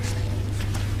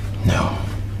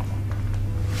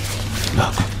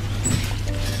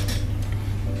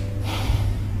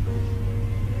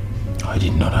 I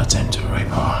did not attempt to rape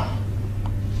her.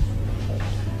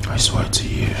 I swear to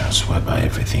you, I swear by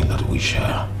everything that we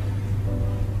share.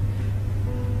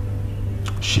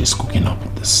 She is cooking up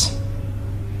this.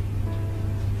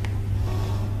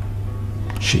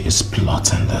 She is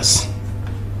plotting this.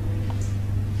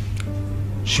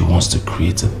 She wants to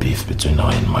create a beef between her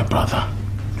and my brother.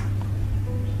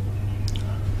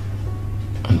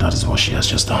 And that is what she has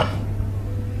just done.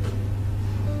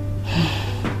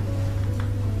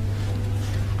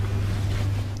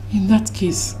 In that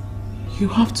case, you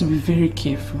have to be very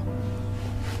careful.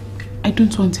 I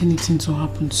don't want anything to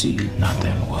happen to you.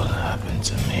 Nothing will happen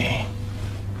to me.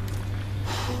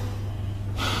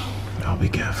 I'll be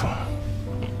careful.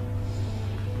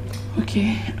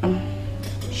 Okay,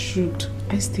 should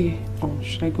I stay or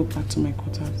should I go back to my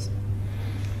quarters?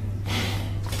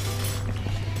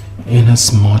 In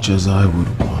as much as I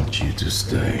would want you to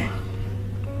stay,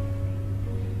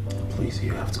 please,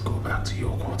 you have to go back to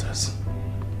your quarters.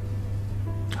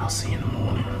 I'll see you in the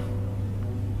morning.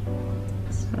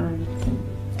 Sorry.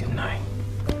 Good night.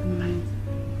 Good night.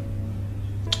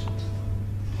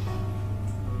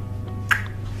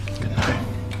 Good night.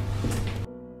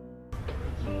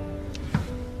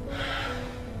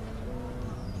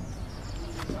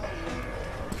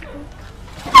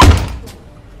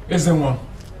 Is there one?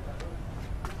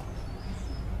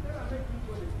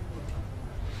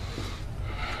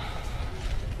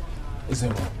 Is there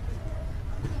one?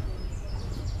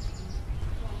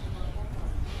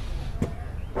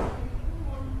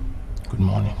 Good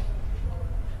morning.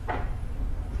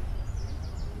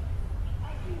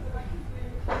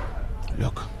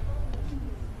 Look,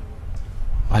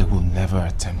 I will never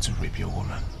attempt to rape your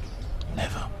woman.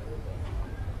 Never.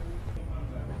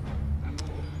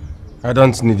 I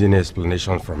don't need any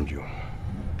explanation from you.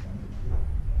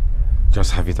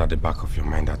 Just have it at the back of your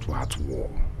mind that we're at war.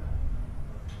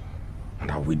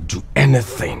 And I will do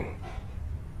anything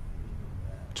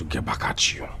to get back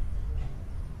at you.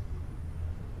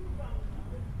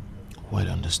 Well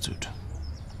understood.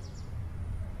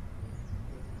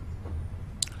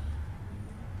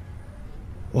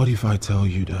 What if I tell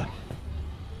you that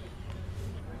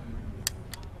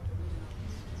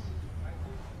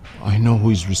I know who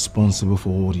is responsible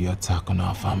for all the attack on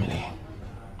our family?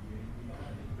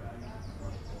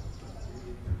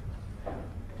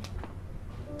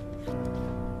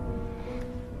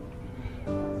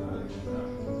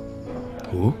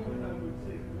 Who?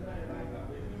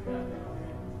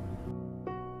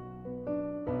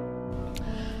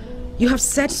 You have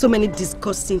said so many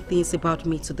disgusting things about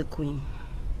me to the Queen.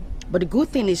 But the good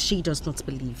thing is she does not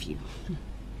believe you.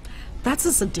 That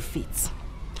is a defeat.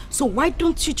 So why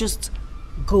don't you just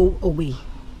go away?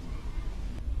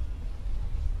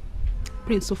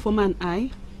 Prince Ofoma and I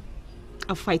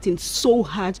are fighting so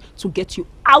hard to get you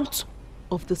out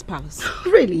of this palace.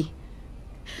 Really?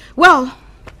 Well,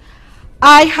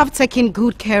 I have taken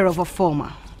good care of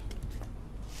Ofoma.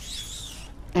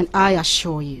 And I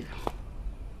assure you,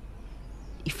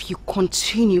 if you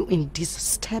continue in this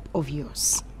step of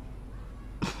yours,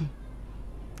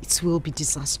 it will be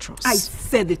disastrous. I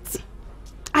said it.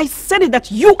 I said it that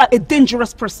you are a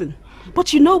dangerous person.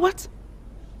 But you know what?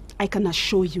 I can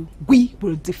assure you, we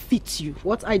will defeat you.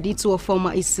 What I did to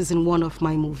Ofoma is season 1 of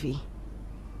my movie.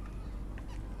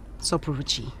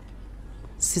 Sopuruchi,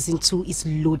 season 2 is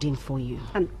loading for you.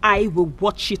 And I will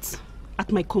watch it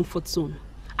at my comfort zone.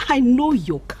 I know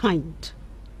your kind.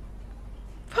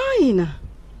 Fine.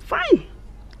 Fine.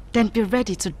 Then be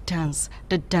ready to dance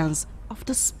the dance of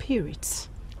the spirit.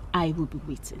 I will be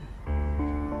waiting.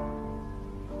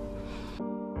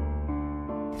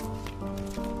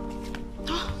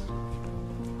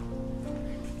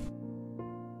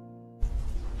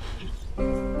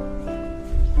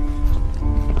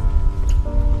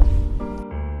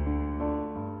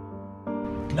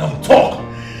 Now talk!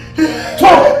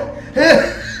 Talk!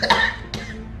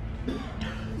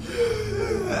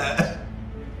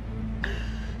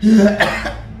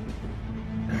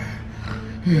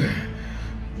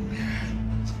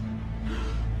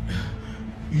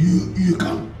 You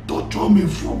can torture me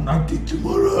from now till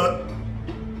tomorrow.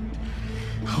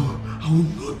 I will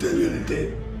not tell you anything.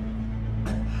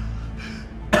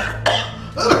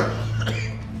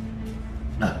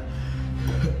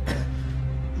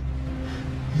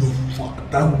 You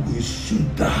fucked up, we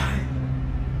should die.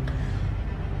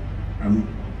 And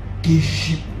this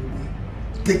ship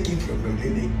will take it from your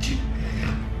lineage.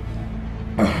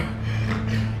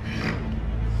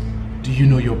 Do you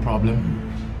know your problem?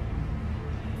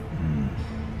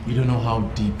 You don't know how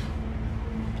deep,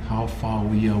 how far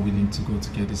we are willing to go to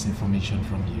get this information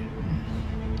from you.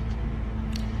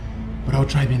 But I'll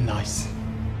try being nice.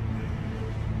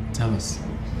 Tell us.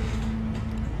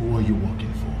 Who are you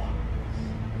working for?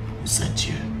 Who sent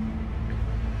you?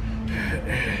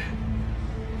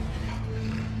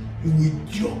 You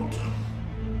idiot!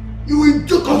 You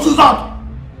idiot, Susan!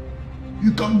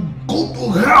 You can go to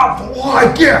hell for all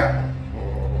I care!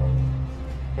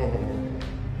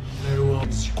 Very well,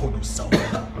 you call yourself.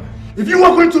 If you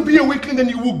are going to be a weakling, then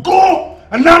you will go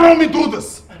and now let me do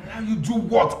this. And now you do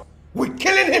what? We're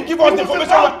killing him, give us the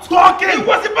information. About talking! It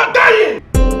was about dying!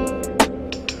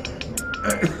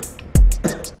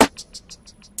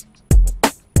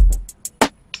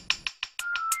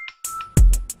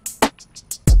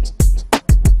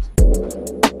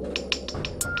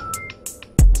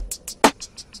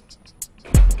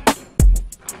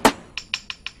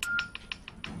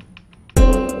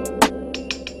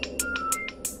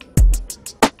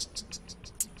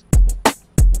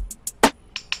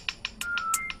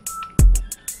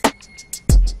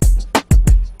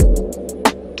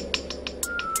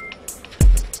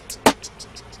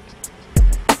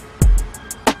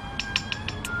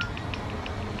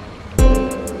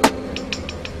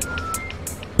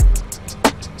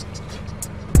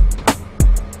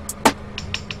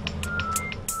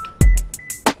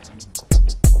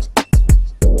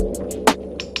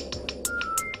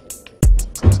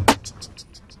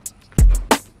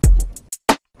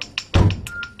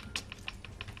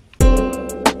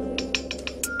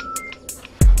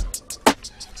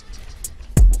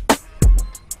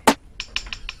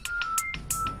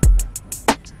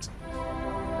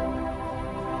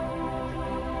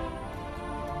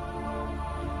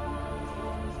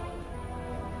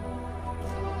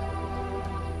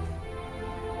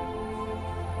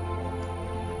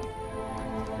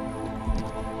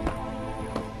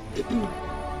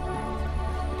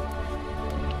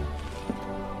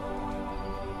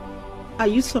 Are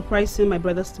you surprised seeing my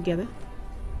brothers together?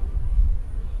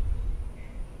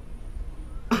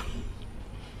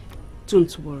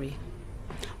 Don't worry.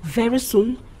 Very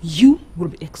soon, you will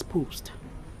be exposed.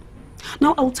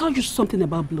 Now, I'll tell you something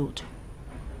about blood.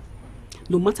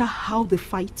 No matter how they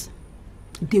fight,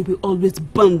 they will always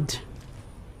bond.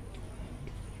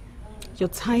 Your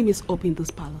time is up in this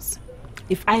palace.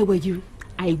 If I were you,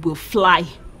 I will fly.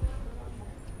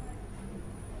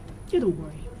 You don't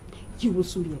worry. You will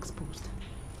soon be exposed.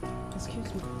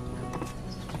 Excuse me.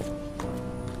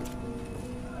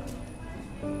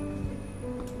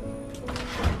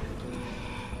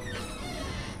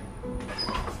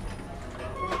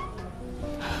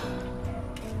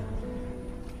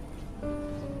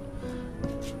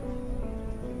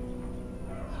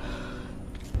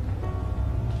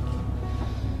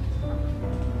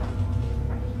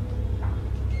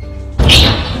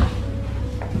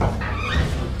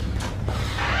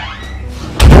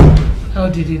 How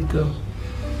did it go?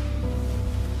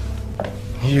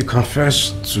 You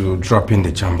confessed to dropping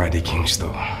the jam by the king's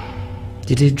door.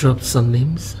 Did he drop some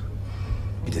names?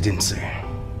 He didn't say.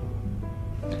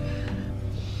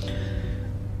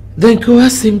 Then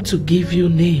coerce him to give you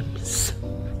names.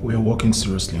 We are working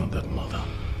seriously on that, mother.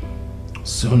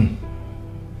 Soon,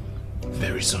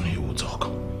 very soon he will talk.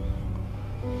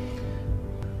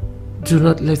 Do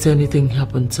not let anything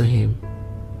happen to him.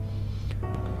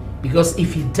 Because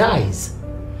if he dies,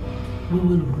 we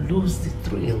will lose the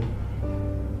thrill.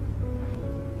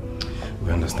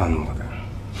 We understand, mother.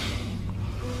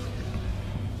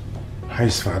 How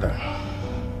is father?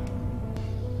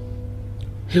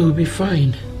 He will be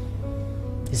fine.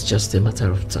 It's just a matter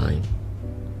of time.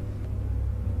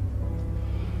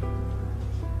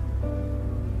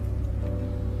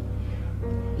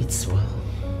 It's well.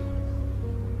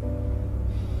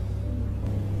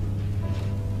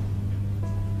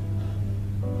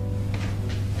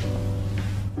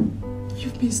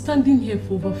 You've been standing here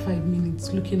for over 5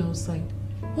 minutes looking outside.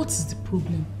 What is the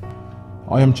problem?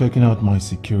 I am checking out my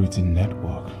security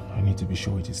network. I need to be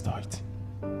sure it is tight.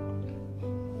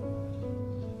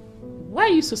 Why are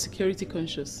you so security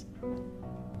conscious?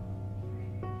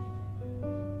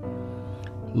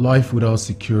 Life without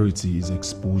security is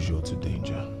exposure to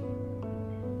danger.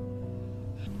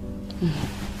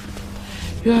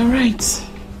 You are right.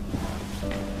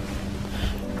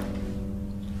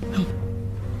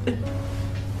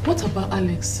 What about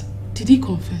Alex? Did he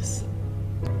confess?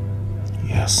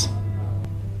 Yes.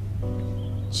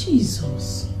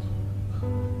 Jesus.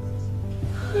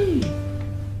 Hey.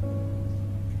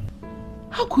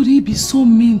 How could he be so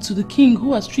mean to the king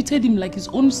who has treated him like his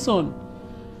own son?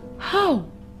 How?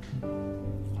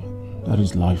 That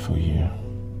is life for you.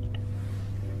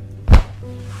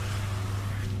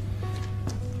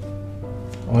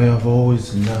 I have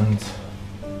always learned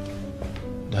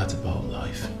that about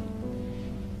life.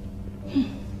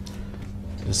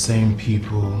 The same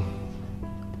people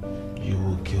you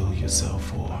will kill yourself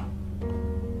for.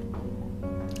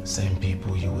 The same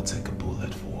people you will take a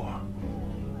bullet for.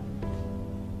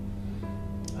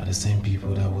 Are the same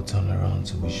people that will turn around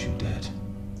to wish you dead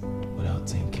without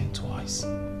thinking twice.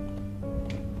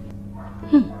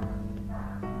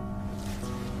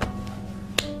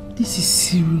 This is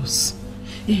serious.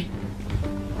 Hey,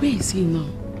 where is he now?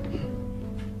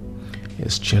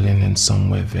 He's chilling in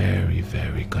somewhere very,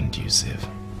 very conducive.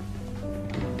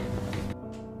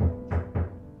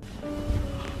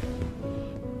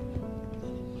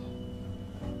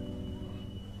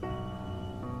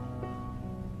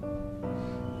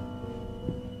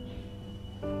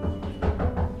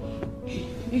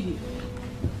 Hey,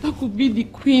 that could be the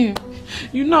queen.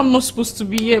 You know I'm not supposed to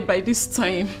be here by this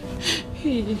time.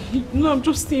 Hey, you know I'm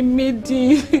just a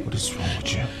maiden. What is wrong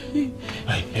with you?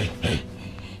 Hey.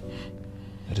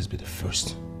 Let this be the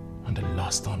first and the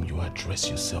last time you address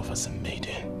yourself as a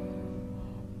maiden.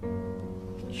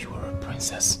 You are a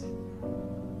princess.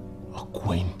 A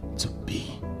queen to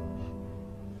be.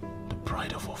 The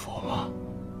bride of AFOREVO.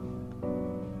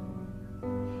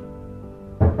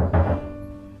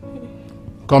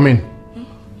 Come in.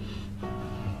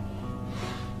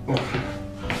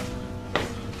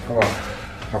 Come on.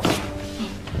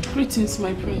 Greetings,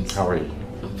 my prince. How are you?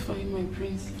 I'm fine, my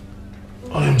prince.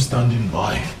 I am standing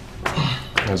by.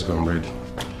 Let's go, I'm ready.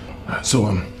 So,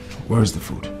 where is the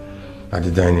food? At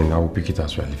the dining, I will pick it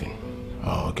as we're leaving.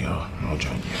 Oh, okay, I'll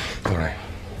join you. All right.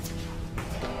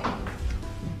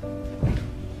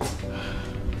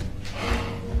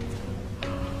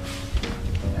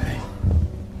 Hey.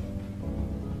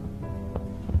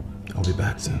 I'll be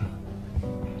back soon.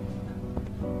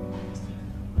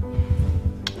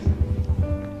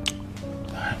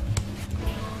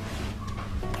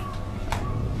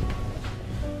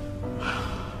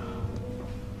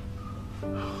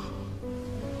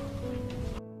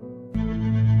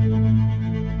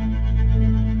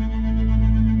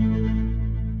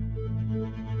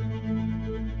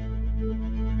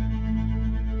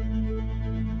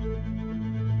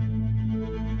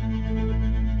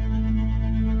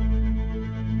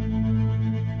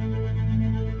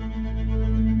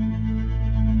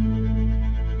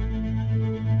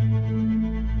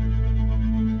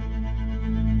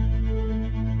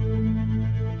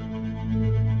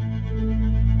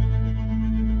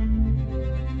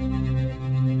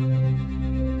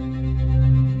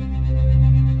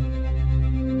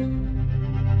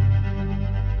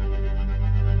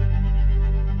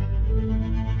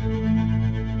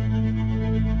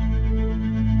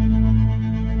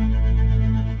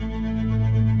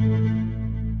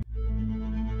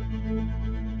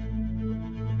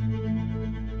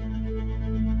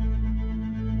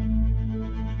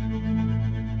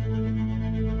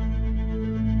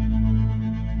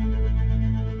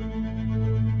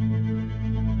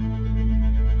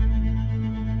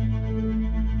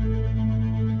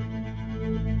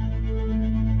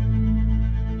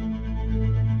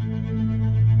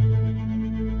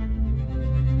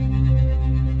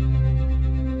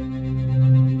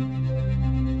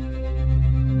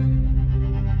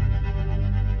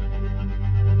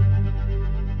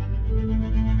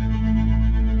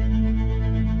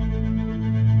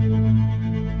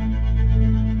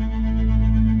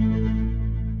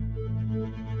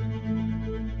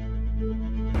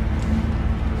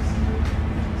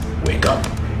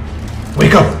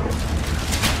 Wake up!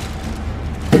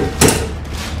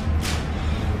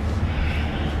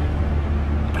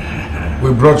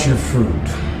 We brought you food.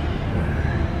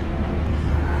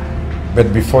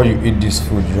 But before you eat this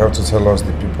food, you have to tell us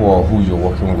the people or who you're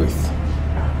working with.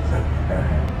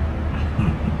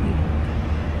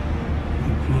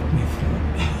 You brought me food.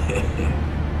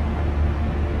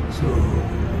 So,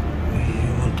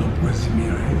 you want to poison me,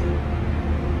 right?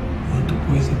 You want to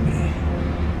poison me?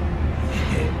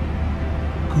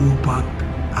 Go back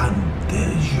and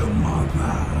tell your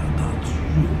mother that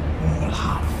you all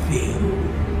have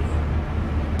failed.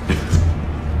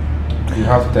 You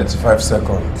have 35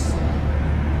 seconds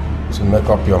to make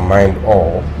up your mind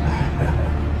or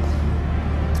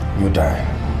you die.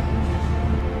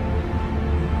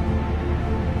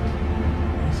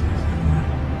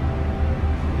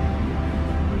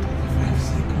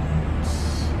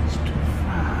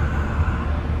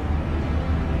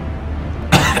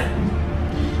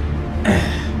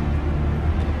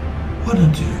 Why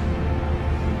don't you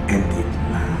end it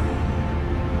now?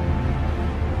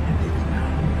 End it now.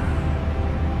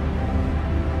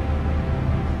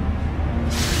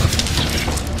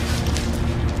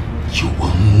 You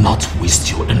will not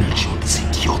waste your energy on this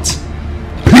idiot.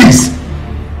 Please!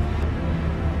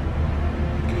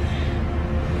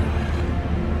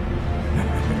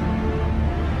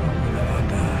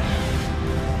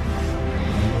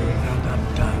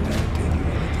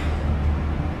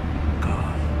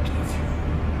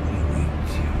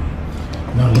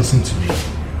 Now listen to me.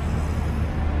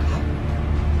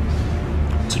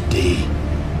 Today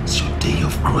is your day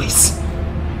of grace.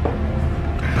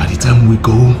 By the time we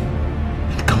go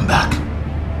and come back,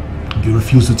 you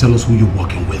refuse to tell us who you're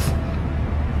working with.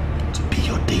 To be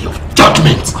your day of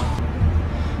judgment. I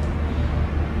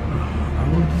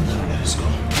won't do that. Let us go.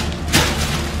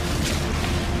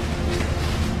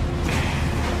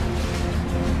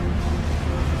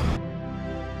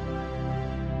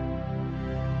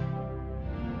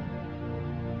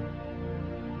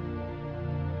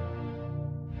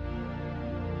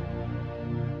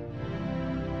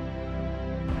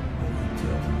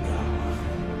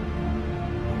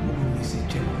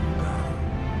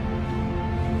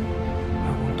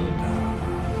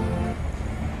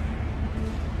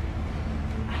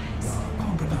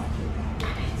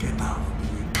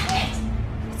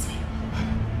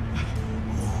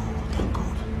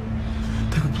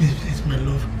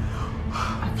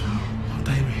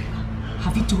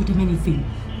 Have you told him anything?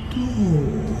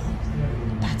 No.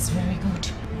 That's very good.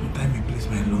 Untie me, please,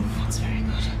 my love. That's very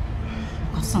good.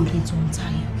 I've got something to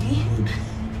untie you, okay?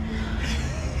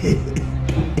 Good.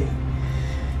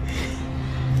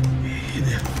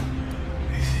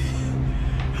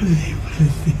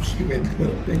 Thank you, my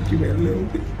love. Thank you, my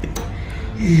love.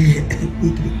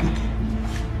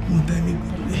 Untie me,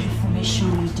 the information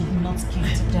you did not give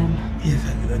to them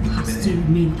has to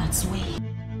remain that way.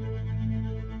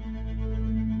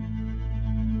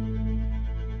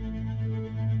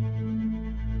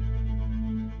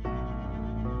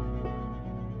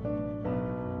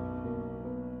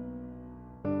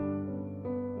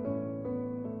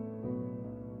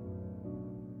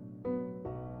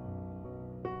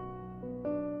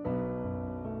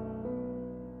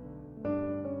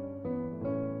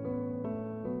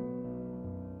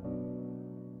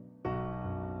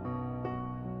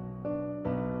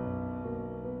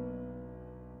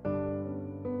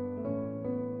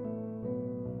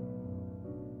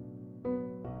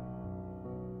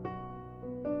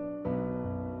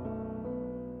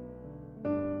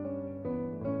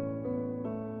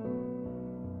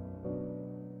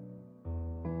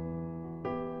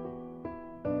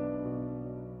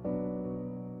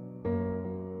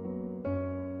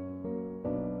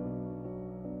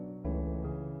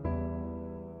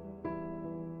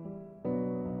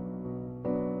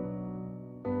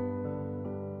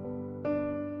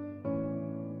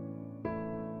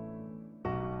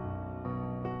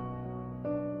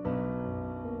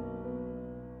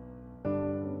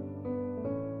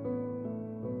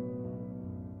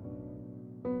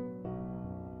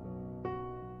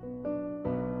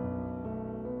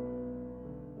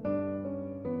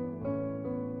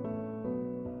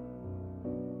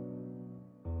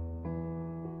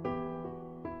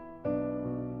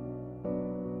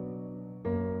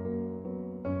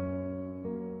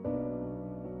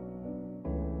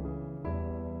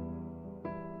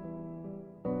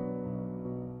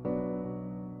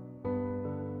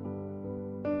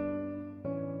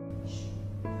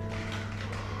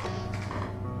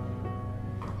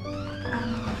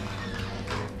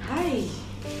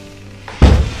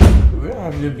 Where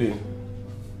have you been?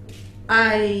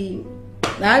 I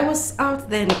was out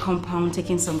there in the compound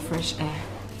taking some fresh air.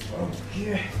 Oh,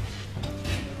 yeah.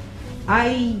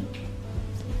 I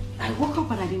woke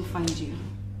up and I didn't find you.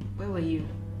 Where were you?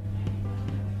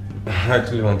 I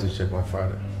actually want to check my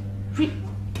father.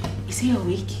 Is he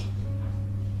awake?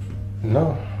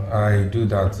 No, I do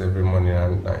that every morning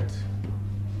and night.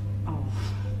 Oh,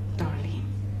 darling.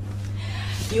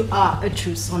 You are a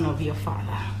true son of your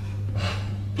father.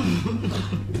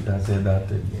 You can say that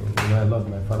again. You know, I love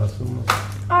my father so much.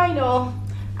 I know.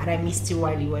 And I missed you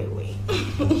while you were away.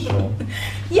 Sure.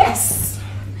 Yes.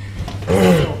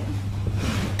 So,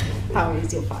 how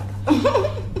is your father?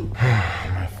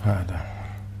 My father.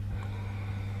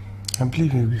 I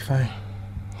believe he'll be fine.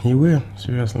 He will,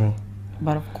 seriously.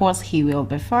 But of course he will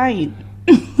be fine.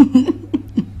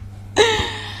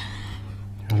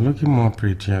 You're looking more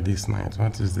prettier this night.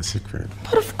 What is the secret?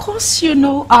 But of course you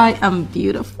know I am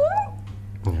beautiful.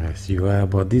 Yes, you are,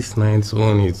 but this night's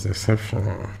one is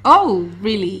exceptional. Oh,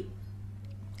 really?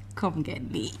 Come get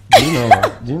me. Do you know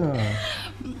what? Do you know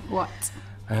what?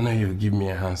 I know you give me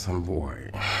a handsome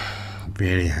boy.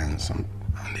 Very handsome.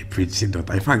 And a pretty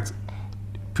daughter. In fact,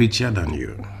 prettier than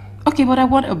you. Okay, but I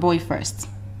want a boy first.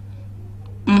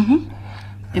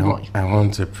 A boy. I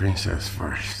want a princess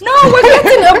first. No, we're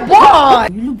getting a boy!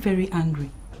 You look very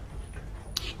angry.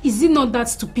 Is it not that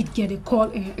stupid girl they call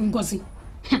Ngozi?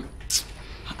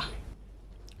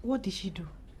 What did she do?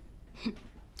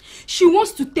 She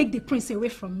wants to take the prince away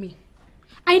from me.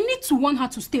 I need to warn her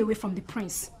to stay away from the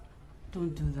prince.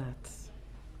 Don't do that.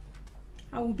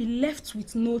 I will be left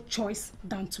with no choice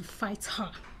than to fight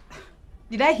her.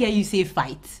 Did I hear you say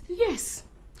fight? Yes.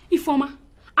 Ifeoma,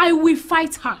 I will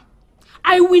fight her.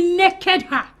 I will naked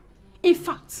her. In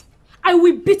fact, I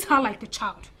will beat her like a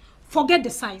child. Forget the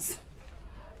size.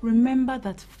 Remember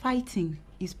that fighting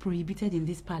is prohibited in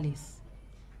this palace.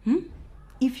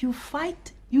 If you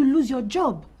fight, you lose your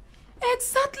job.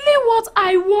 Exactly what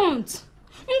I want.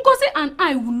 Ngozi and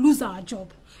I will lose our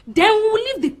job. Then we will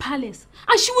leave the palace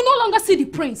and she will no longer see the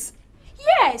prince.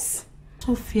 Yes.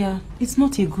 Sophia, it's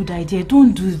not a good idea.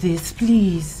 Don't do this,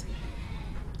 please.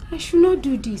 I should not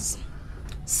do this.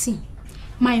 See,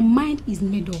 my mind is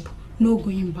made up. No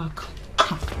going back.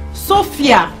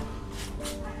 Sophia!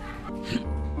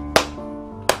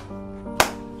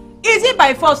 Is it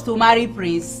by force to marry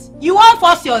Prince? You won't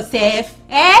force yourself,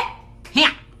 eh?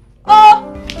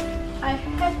 Oh! I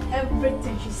heard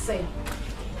everything she said.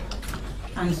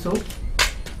 And so?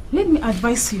 Let me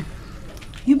advise you.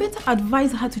 You better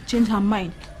advise her to change her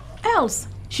mind. Else,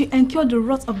 she incurred the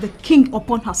wrath of the king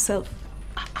upon herself.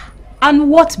 And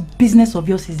what business of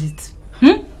yours is it?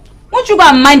 Won't you go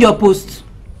and mind your post?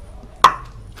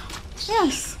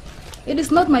 Yes, it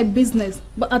is not my business,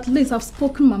 but at least I've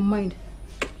spoken my mind.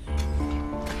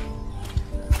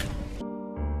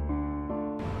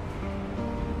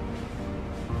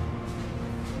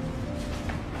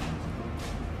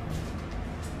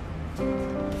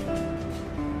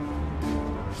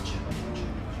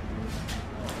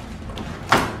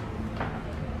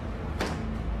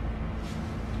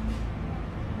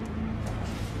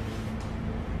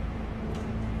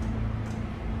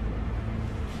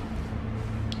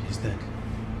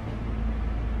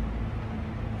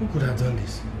 Who could have done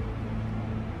this?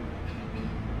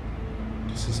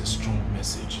 This is a strong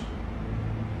message.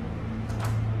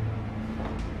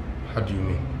 How do you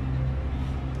mean?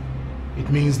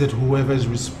 It means that whoever is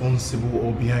responsible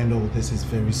or behind all this is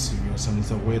very serious and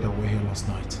is aware that we're here last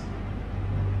night.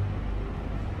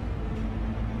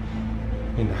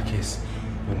 In that case,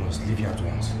 we must leave here at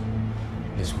once.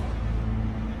 Let's go.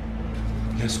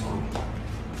 Let's go.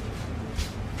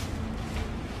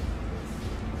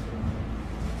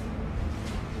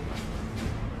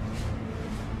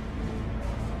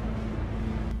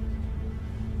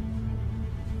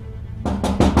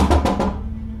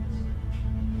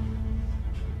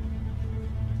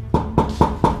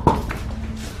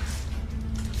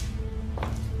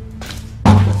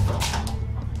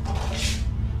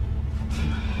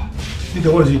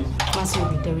 What is it?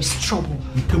 Masiobi, there is trouble.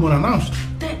 You came unannounced.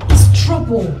 There is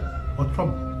trouble. What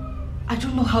trouble? I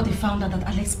don't know how they found out that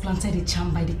Alex planted a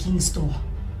charm by the king's door.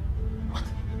 What?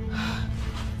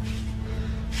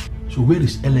 So where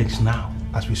is Alex now,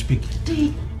 as we speak?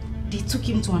 They took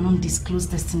him to an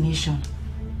undisclosed destination.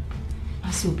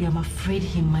 Masiobi, I'm afraid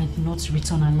he might not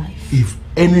return alive. If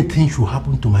anything should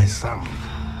happen to my son,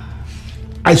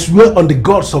 I swear on the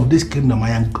gods of this kingdom,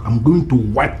 I'm going to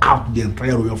wipe out the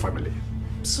entire royal family.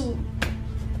 So,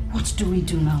 what do we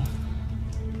do now?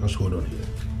 Just hold on here.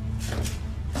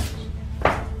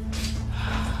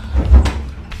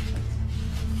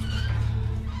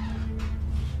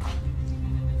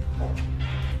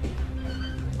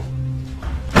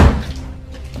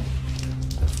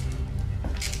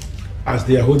 As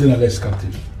they are holding Alex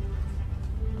captive,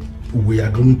 we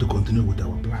are going to continue with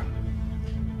our plan.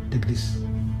 Take this.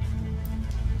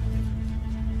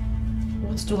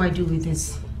 What do I do with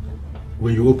this?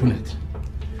 When you open it,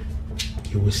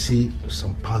 you will see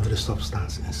some powdery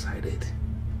substance inside it.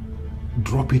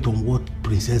 Drop it on what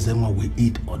Princess Emma will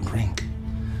eat or drink,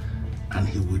 and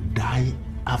he will die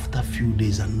after a few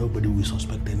days and nobody will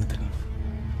suspect anything.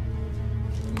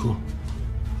 Go.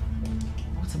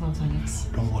 What about Alex?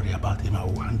 Don't worry about him, I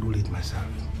will handle it myself.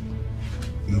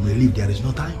 You may leave, there is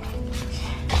no time.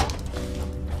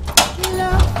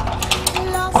 Love,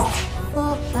 lost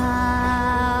for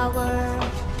power,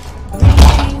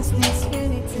 brings this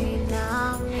unity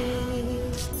now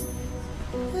midst.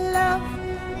 Love,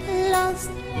 lost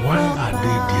Why are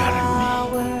they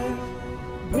daring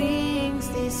me? Brings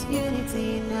this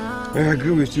unity now. I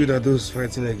agree with you that those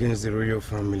fighting against the royal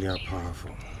family are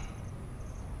powerful.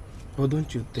 But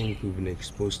don't you think we've been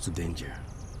exposed to danger?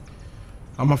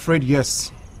 I'm afraid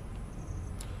yes.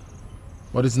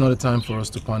 But it's not a time for us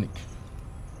to panic.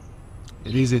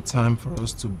 It is a time for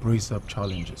us to brace up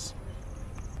challenges.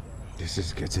 This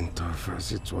is getting tougher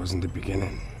as it was in the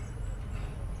beginning.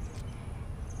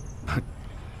 But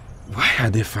why are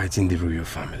they fighting the royal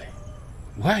family?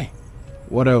 Why?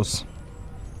 What else?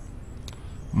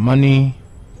 Money,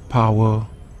 power,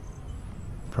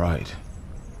 pride.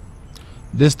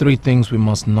 These three things we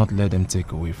must not let them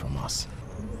take away from us.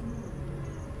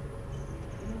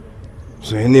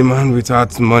 So any man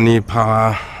without money,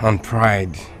 power, and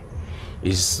pride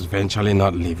is eventually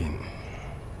not living.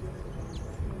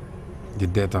 The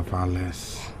death of our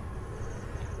less.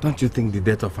 Don't you think the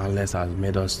death of our less has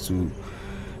made us to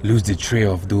lose the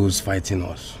trail of those fighting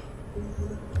us?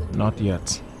 Not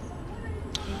yet.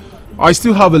 I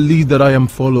still have a lead that I am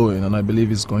following, and I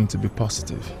believe it's going to be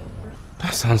positive.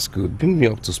 That sounds good. Bring me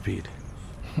up to speed.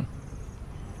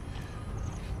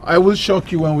 I will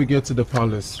shock you when we get to the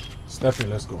palace. Step in,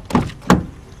 let's go.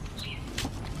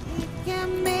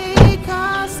 Can make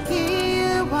us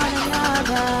kill one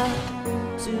another.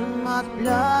 Too much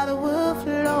blood will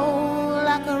flow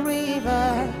like a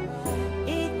river.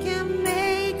 It can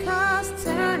make us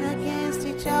turn against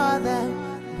each other,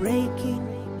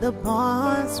 breaking the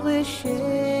bonds we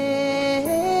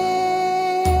share.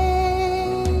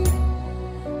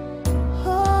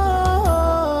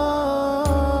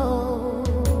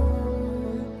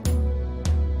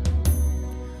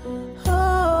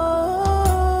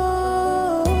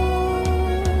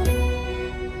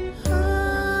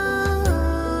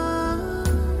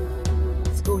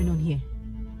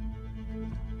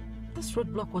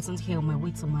 Roadblock wasn't here on my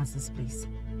way to Master's place.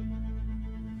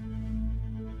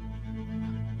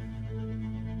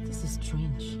 This is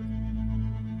strange.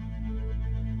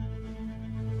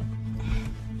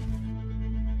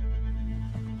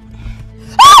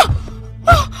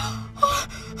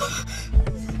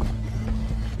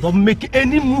 Don't make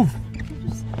any move.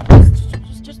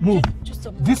 Move.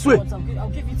 This way. I'll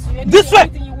give it to you. This way.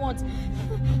 Anything you want.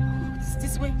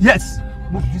 This way. Yes.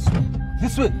 Move this way.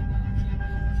 This way.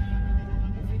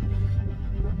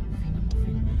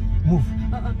 Move.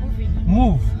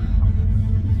 Move.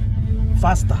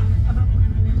 Faster.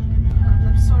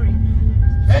 I'm sorry.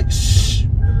 Hey, shh.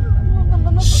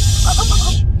 Shh.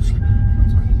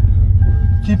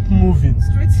 Keep moving.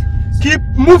 Straight. Keep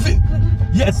moving.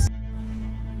 Yes.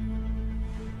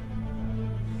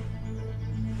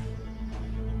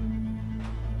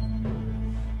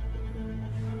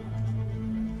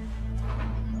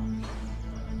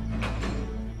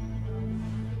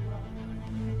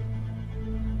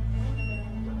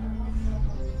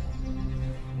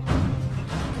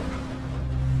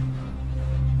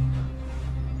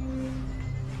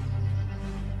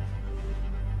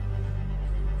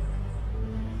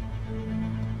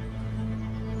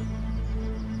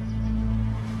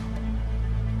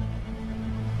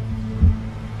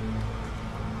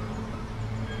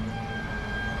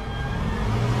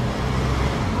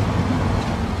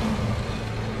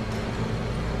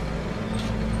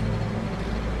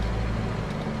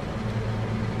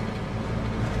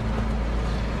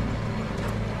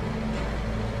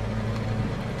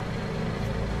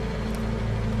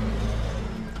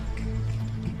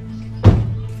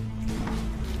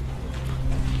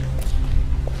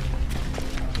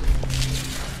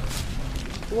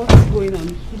 What's going on?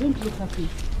 You don't look happy.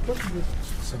 What is it?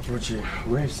 Saprochi,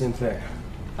 where is Cynthia?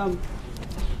 The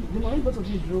morning both of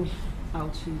you drove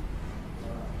out.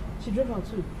 She drove out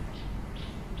too.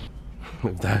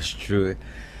 If that's true,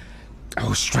 I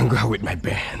will strangle her with my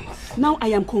bare hands. Now I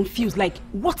am confused. Like,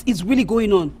 what is really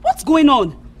going on? What's going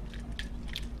on?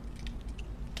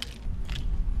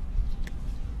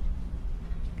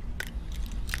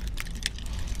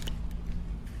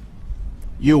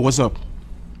 Yo, what's up?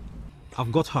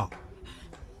 I've got her.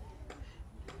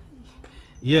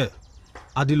 Yeah,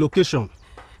 at the location.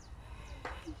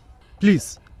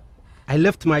 Please, I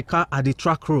left my car at the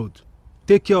track road.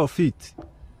 Take care of it.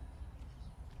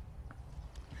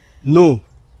 No,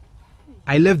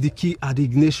 I left the key at the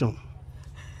ignition.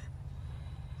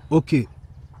 Okay.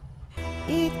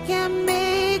 It can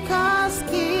make us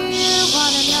kill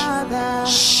one another.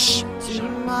 Too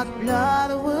much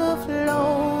blood will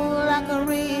flow like a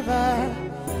river.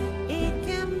 It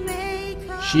can make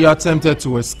us... She attempted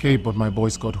to escape, but my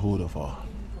boys got hold of her.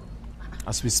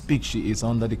 As we speak, she is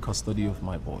under the custody of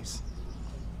my boys.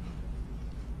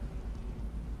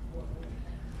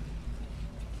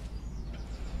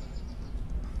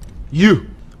 You!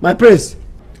 My prince!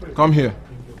 Come here.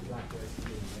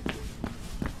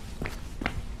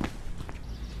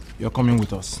 You're coming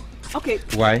with us. Okay.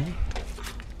 Why?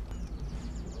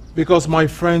 Because my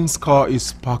friend's car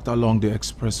is parked along the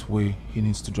expressway. He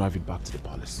needs to drive it back to the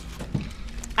palace.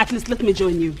 At least let me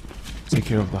join you. Take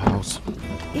care of the house.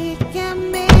 It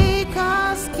can make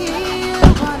us kill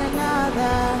one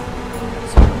another.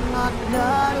 Too much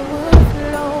blood will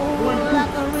flow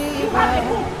like a river.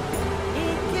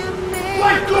 It can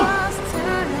make us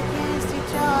turn against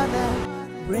each other,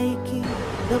 breaking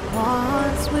the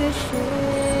bonds we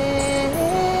share.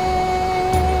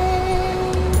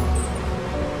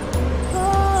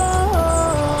 Oh.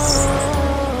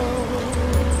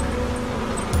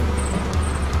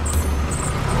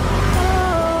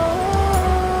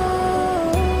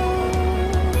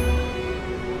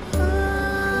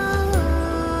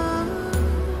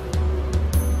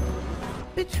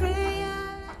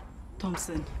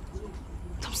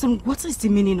 Thompson, what is the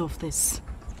meaning of this?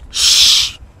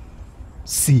 Shh!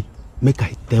 See, make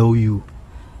I tell you.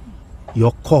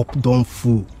 Your cup don't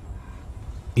full.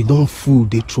 It don't full,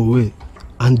 they throw it.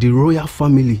 And the royal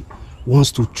family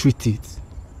wants to treat it.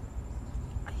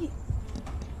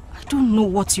 I don't know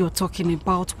what you're talking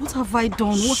about. What have I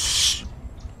done? What? Shh!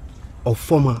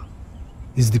 Ofoma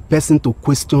is the person to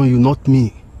question you, not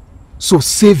me. So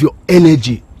save your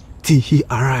energy till he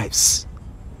arrives.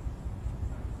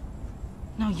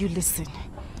 Now you listen.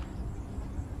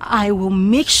 I will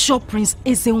make sure Prince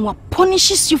Ezenwa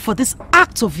punishes you for this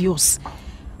act of yours.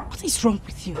 What is wrong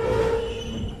with you?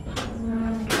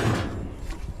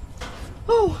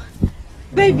 Oh,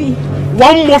 baby.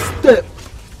 One more step.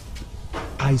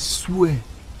 I swear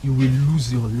you will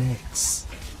lose your legs.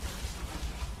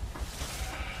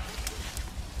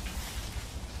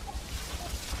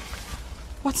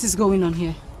 What is going on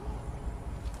here?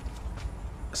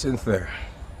 Cynthia,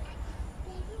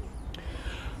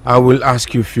 I will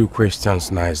ask you a few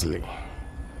questions nicely.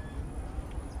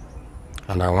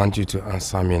 And I want you to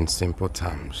answer me in simple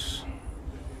terms.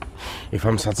 If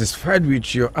I'm satisfied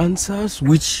with your answers,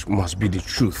 which must be the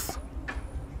truth,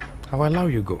 I'll allow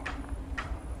you go.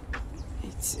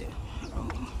 It's...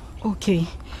 okay.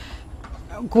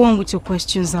 Go on with your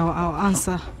questions, I'll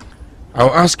answer.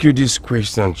 I'll ask you this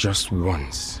question just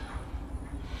once.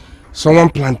 Someone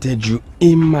planted you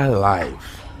in my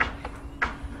life.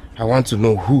 I want to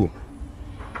know who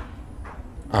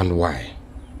and why.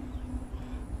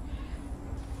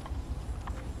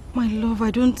 My love,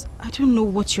 I don't know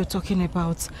what you're talking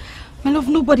about. My love,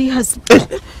 nobody has...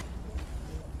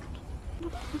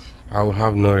 I will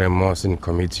have no remorse in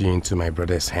committing you into my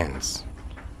brother's hands.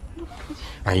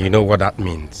 And you know what that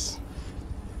means.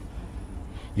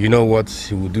 You know what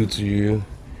he will do to you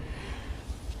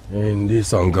in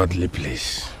this ungodly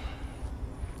place.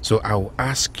 So I will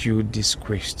ask you this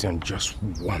question just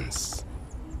once.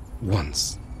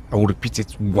 Once. I will repeat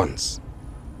it once.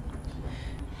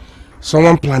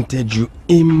 Someone planted you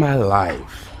in my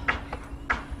life.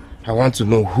 I want to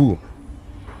know who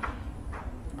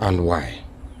and why.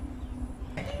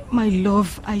 My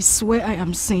love, I swear I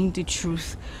am saying the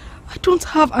truth. I don't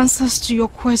have answers to your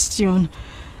question.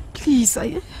 Please,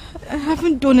 I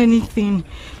haven't done anything.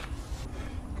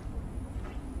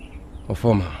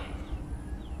 Ofoma,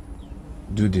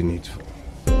 do the needful.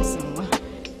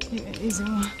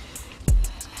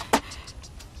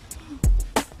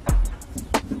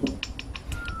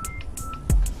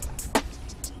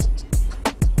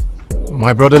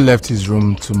 My brother left his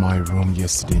room to my room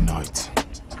yesterday night.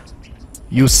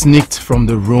 You sneaked from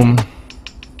the room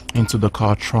into the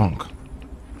car trunk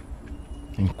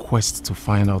in quest to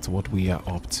find out what we are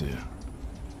up to.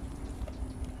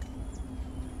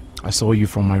 I saw you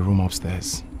from my room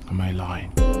upstairs. Am I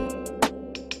lying?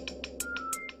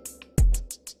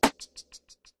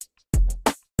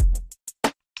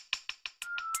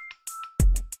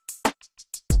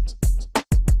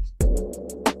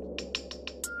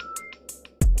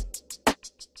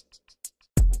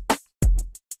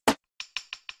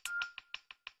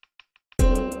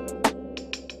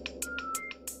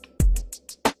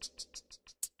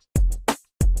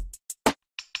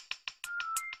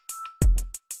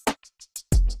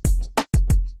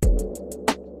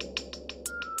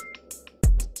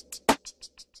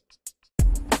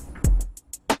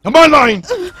 Am I lying?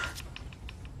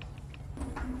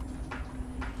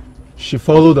 She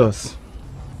followed us.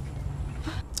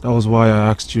 That was why I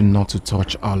asked you not to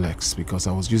touch Alex, because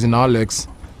I was using Alex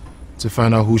to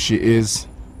find out who she is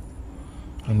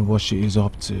and what she is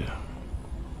up to.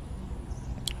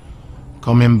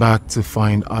 Coming back to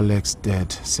find Alex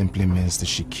dead simply means that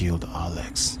she killed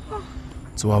Alex.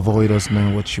 To avoid us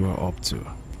knowing what you are up to,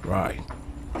 right?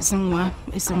 Ezenwa,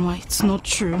 it's not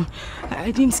true.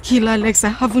 I didn't kill Alex. I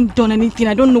haven't done anything.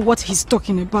 I don't know what he's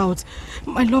talking about.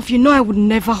 My love, you know I would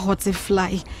never hurt a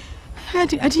fly. I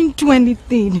didn't do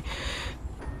anything.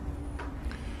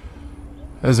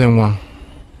 Ezenwa,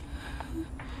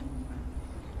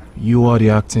 you are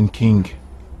the acting king.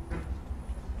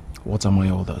 What are my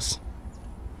orders?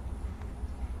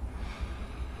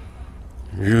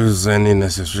 Use any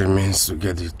necessary means to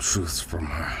get the truth from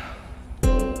her.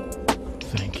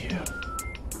 Thank you.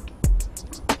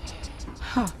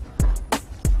 Huh.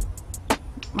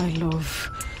 My love,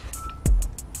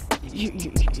 you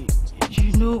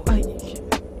know,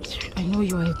 I know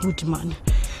you are a good man.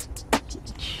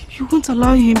 You won't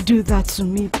allow him to do that to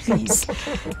me, please.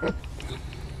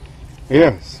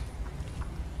 Yes.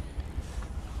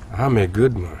 I'm a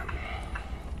good man.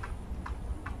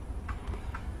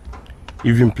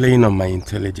 You've been playing on my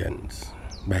intelligence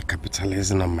by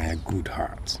capitalizing on my good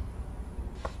heart.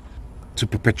 to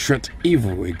perpetrate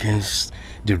evil against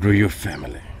the royal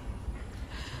family.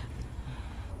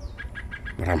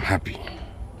 But I'm happy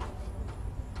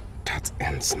that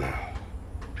ends now.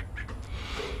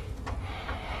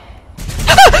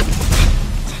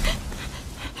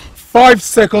 Five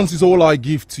seconds is all I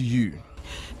give to you.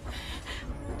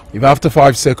 If after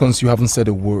 5 seconds you haven't said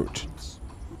a word,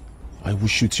 I will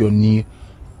shoot your knee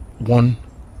one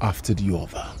after the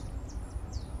other.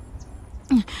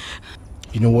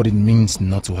 You know what it means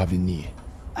not to have a knee?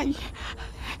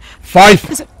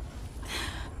 5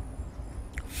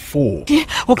 4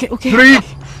 Okay. 3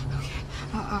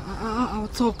 I'll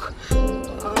talk.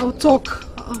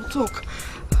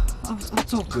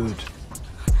 Good.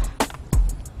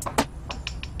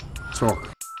 Talk.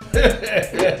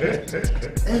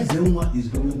 Everyone is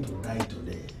going to die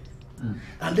today.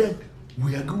 And then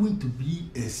we are going to be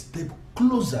a step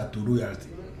closer to royalty.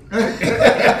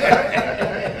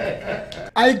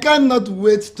 I cannot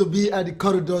wait to be at the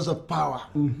corridors of power.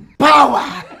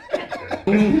 Power!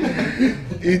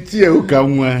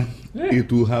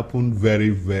 It will happen very,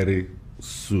 very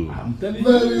soon. I'm telling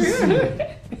Very soon.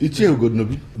 It's here, good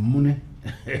Nobi. Money.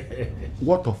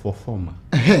 What of a farmer?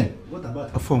 What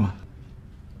about a farmer?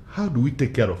 How do we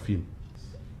take care of him?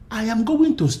 I am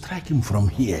going to strike him from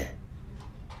here.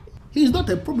 He is not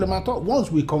a problem at all. Once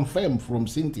we confirm from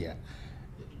Cynthia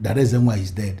the reason why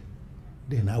he's dead,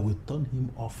 then I will turn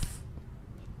him off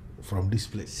from this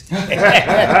place.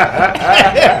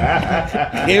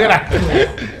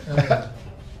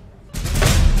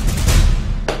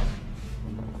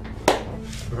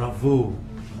 Bravo.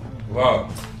 Wow.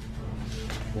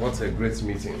 What a great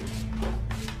meeting.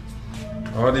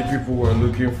 All the people were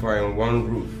looking for in one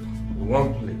roof,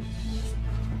 one place.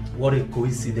 What a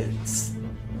coincidence.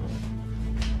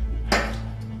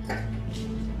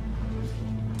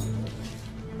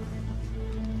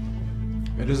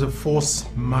 It is a force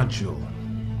majeure,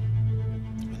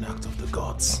 an act of the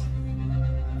gods,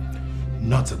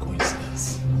 not a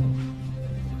coincidence.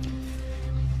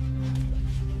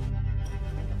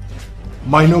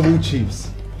 My noble chiefs.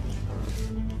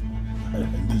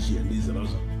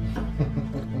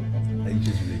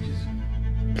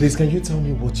 Please, can you tell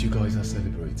me what you guys are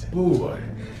celebrating? Oh,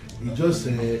 it's just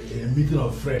a meeting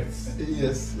of friends.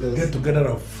 Yes. Get together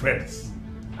of friends.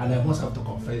 And I must have to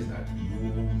confess that you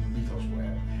meet us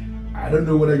well. I don't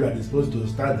know whether you are disposed to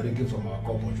start drinking from our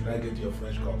cup or should I get you a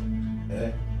fresh cup?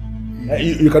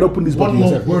 You can open this bottle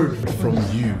yourself. One more word from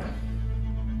you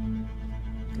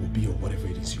will be, or whatever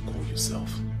it is you call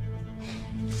yourself,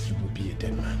 you will be a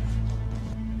dead man.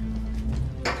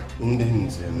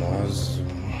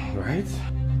 Right?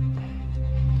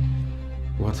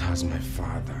 What has my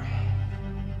father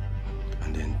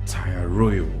and the entire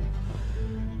royal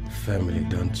family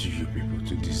done to you people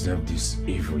to deserve this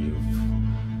evil you've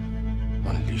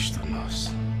unleashed on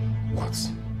us? What?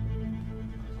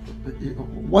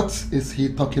 What is he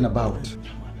talking about?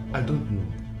 I don't know.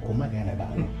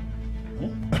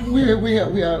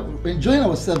 We are enjoying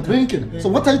ourselves drinking. So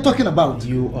what are you talking about?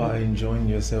 You are enjoying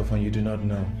yourself and you do not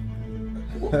know.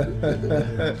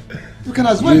 You can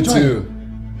as well you join. Too.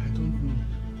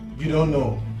 You don't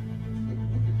know.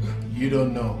 You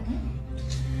don't know.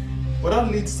 But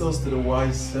that leads us to the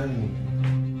wise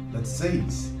saying that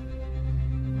says,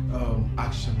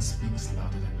 action speaks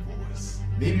louder than voice.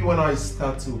 Maybe when I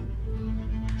start to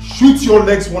shoot your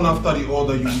legs one after the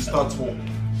other, you will start talking.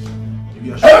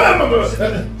 Maybe I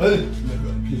should.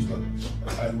 Please, God.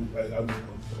 I will.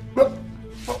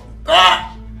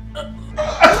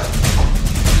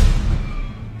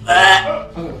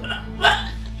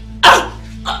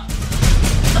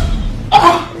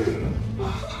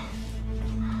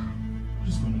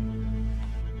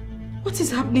 What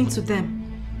is happening to them?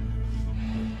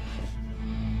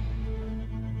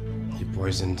 He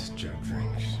poisoned Jack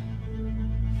drinks.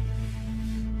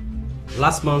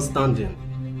 Last man standing.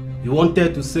 You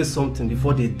wanted to say something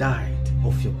before they died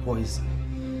of your poison.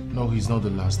 No, he's not the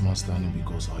last man standing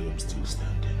because I am still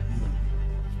standing.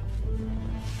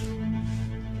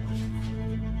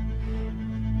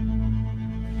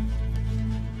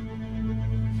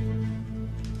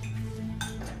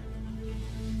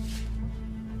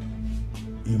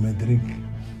 You may drink.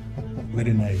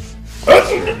 Very nice.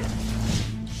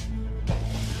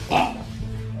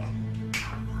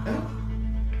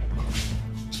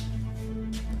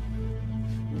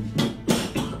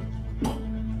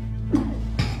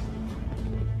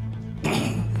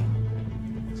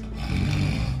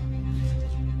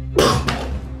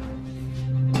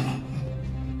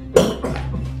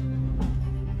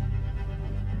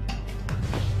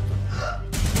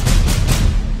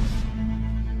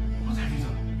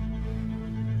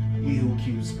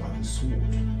 by the sword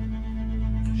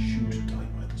should die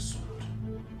by the sword.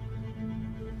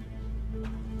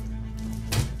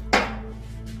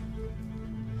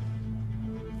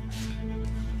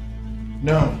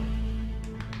 Now,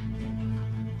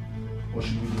 what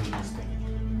should we do with this thing?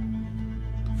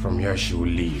 From here she will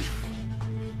leave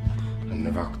and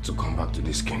never to come back to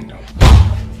this kingdom.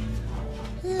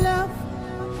 Love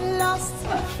lost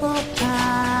for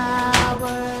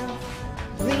power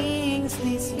brings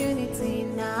this unity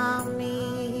in our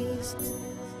midst.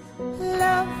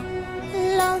 Love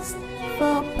lost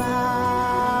for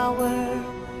power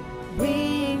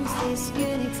brings this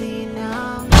unity in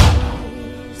our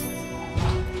midst.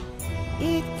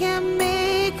 It can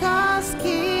make us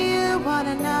kill one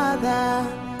another.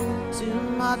 Too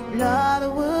much blood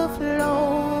will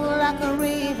flow like a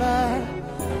river.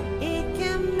 It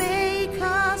can make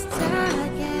us turn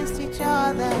against each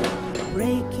other,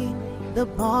 breaking the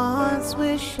bonds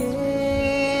we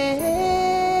share.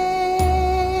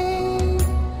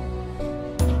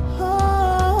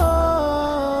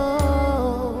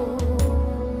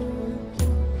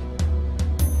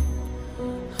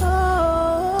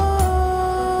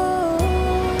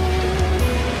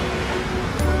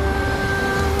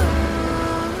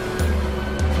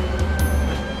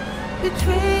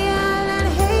 Betrayal and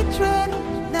hatred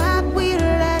that we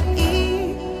let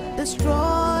in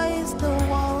destroys the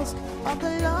walls of the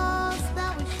lost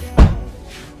that we share.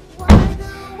 Why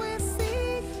do we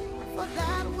seek for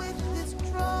that which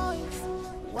destroys?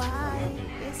 Why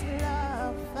is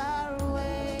love far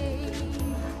away?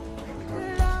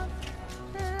 Love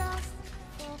lost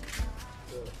for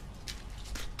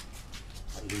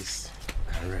At least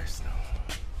I can rest now.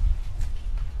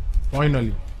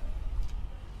 Finally,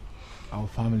 our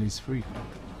family is free.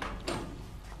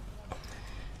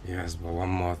 Yes, but one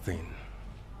more thing.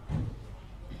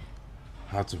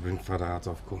 How to bring father out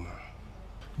of coma.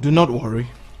 Do not worry.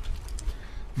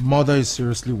 Mother is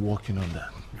seriously working on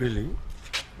that. Really?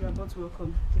 You are both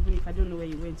welcome, even if I don't know where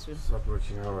you went to. Stop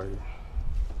working, how are you?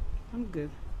 I'm good.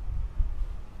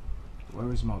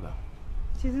 Where is mother?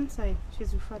 She's inside.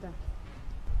 She's with father.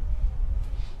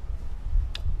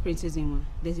 Princess Inwa,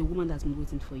 there's a woman that's been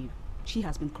waiting for you. She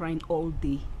has been crying all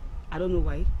day. I don't know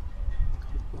why.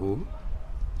 Who?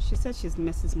 She said she's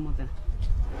Mercy's mother.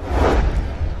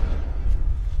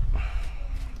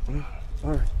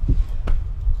 Alright.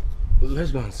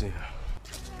 Let's go and see her.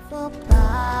 for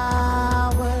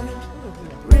power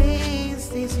brings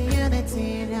this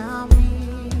unity in our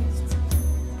midst.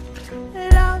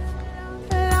 Love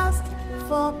lost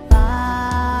for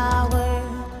power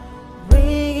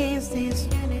brings this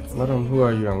unity. Madam, who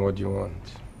are you and what do you want?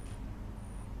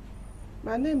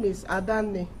 My name is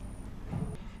Adane.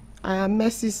 I am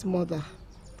Mercy's mother.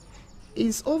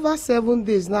 It's over 7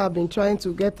 days now I've been trying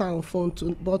to get her on phone,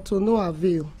 but to no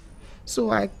avail.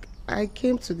 So I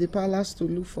came to the palace to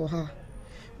look for her.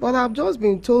 But I've just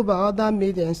been told by other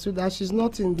maidens too that she's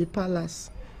not in the palace.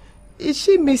 Is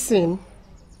she missing?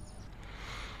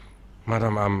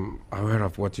 Madam, I'm aware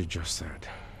of what you just said.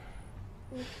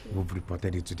 Okay. We've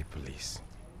reported it to the police.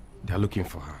 They're looking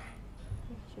for her.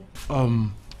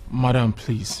 Okay. Madam,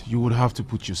 please, you would have to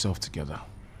put yourself together.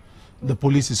 The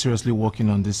police is seriously working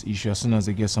on this issue. As soon as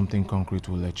they get something concrete,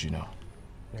 we'll let you know.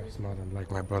 Yes, madam. Like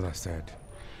my brother said,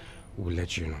 we'll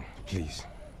let you know. Please.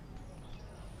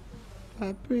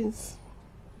 My prince,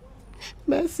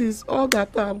 Mercy is all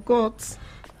that I've got.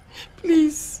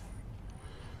 Please.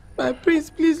 My prince,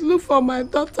 please look for my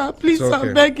daughter. Please, okay.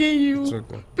 I'm begging you. It's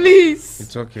okay. Please.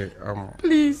 It's okay.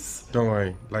 Please. Don't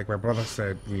worry. Like my brother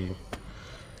said, we'll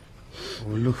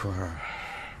look for her.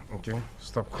 Okay?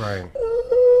 Stop crying.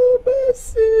 Oh,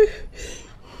 Mercy.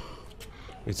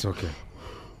 It's okay.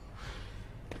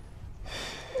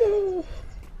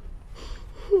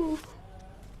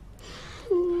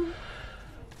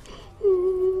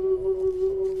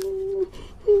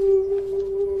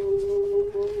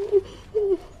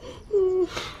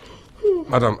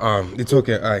 Madam, it's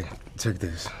okay. Take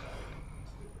this.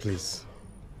 Please.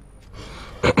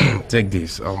 Take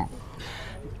this.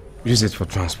 Use it for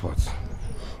transport.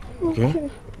 Okay?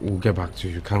 We'll get back to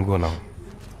you. You can't go now.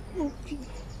 Okay.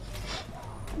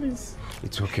 Please.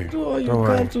 It's okay. Do all you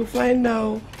can to find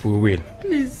now. We will.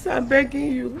 Please, I'm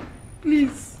begging you.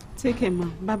 Please. Take care, ma.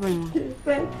 Bye-bye, ma. Okay,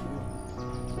 thank you.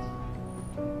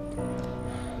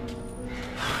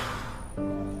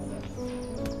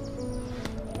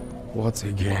 What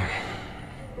again?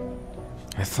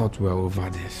 I thought we were over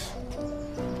this.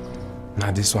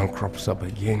 Now this one crops up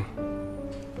again.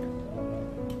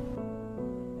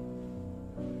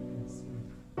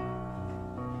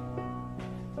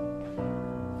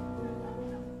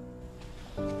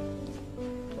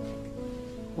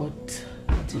 What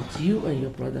did you and your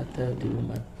brother tell the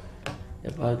woman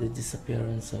about the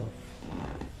disappearance of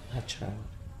her child?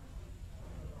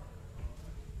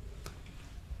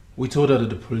 We told her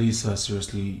that the police are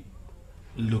seriously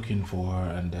looking for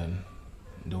her and then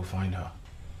they'll find her.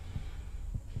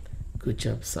 Good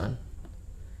job, son.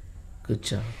 Good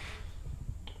job.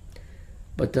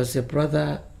 But does your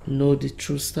brother know the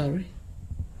true story?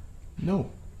 No.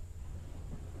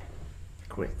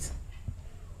 Great.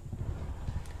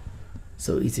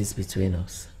 So it is between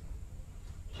us.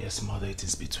 Yes, Mother, it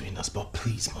is between us. But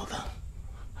please, Mother,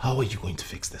 how are you going to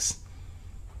fix this?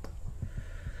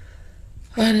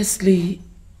 Honestly,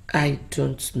 I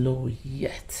don't know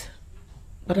yet.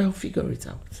 But I'll figure it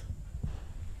out.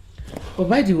 But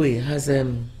by the way, has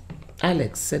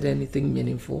Alex said anything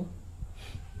meaningful?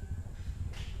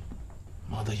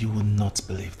 Mother, you will not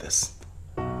believe this.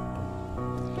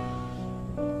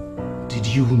 Did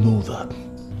you know that?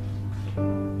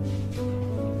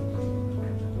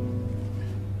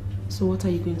 So what are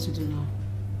you going to do now?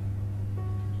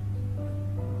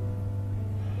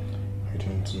 I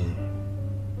don't know.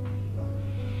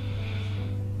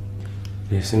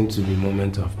 There seems to be a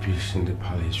moment of peace in the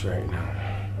palace right now.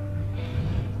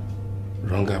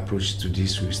 Wrong approach to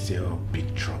this will stir up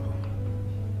big trouble.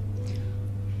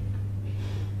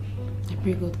 I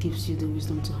pray God gives you the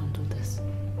wisdom to handle this.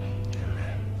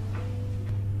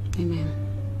 Amen.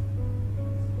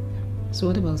 So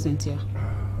what about Cynthia?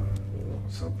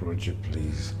 Approach you,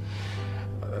 please.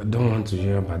 I don't want to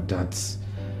hear about that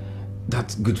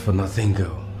good for nothing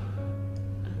girl.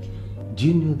 Okay. Do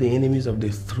you know the enemies of the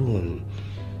throne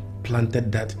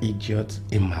planted that idiot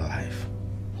in my life?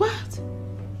 What?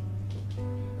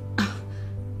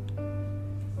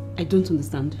 I don't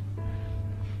understand.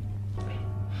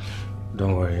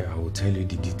 Don't worry, I will tell you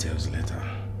the details later.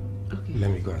 Okay.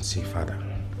 Let me go and see Father.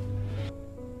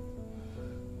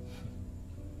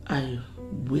 I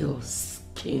will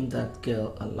skin that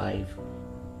girl alive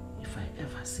if I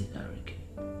ever see her again.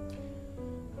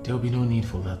 There'll be no need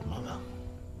for that, Mother.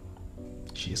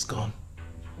 She is gone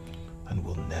and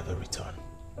will never return.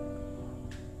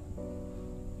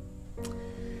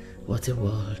 What a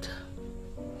world.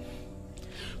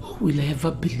 Who will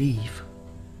ever believe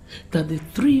that the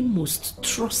three most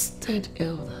trusted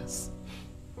elders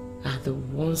are the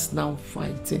ones now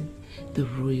fighting the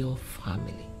royal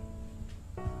family?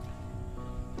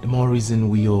 The more reason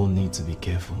we all need to be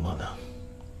careful, Mother.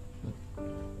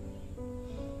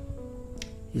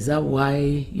 Is that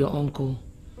why your uncle,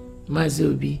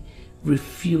 Mazobi,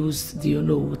 refused the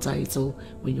Onowu title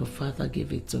when your father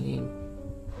gave it to him?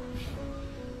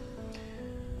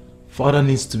 Father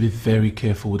needs to be very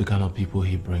careful with the kind of people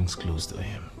he brings close to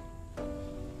him.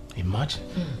 Imagine.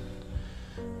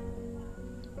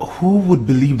 Who would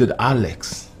believe that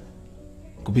Alex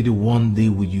could be the one they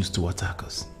would use to attack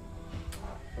us?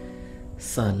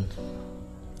 Son,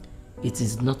 it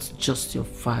is not just your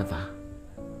father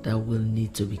that will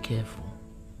need to be careful.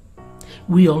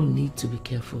 We all need to be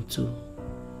careful too.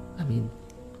 I mean,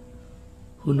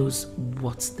 who knows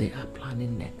what they are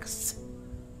planning next?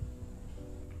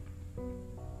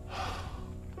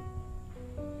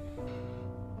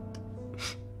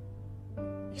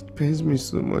 It pains me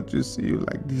so much to see you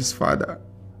like this, Father.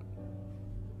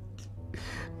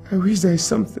 I wish there is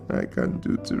something I can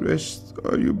do to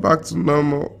restore you back to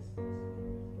normal.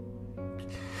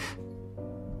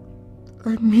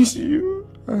 I miss you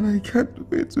and I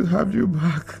can't wait to have you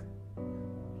back.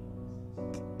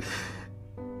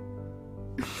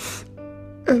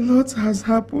 A lot has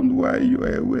happened while you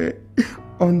were away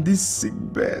on this sick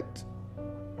bed.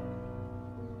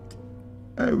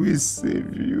 I will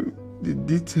save you the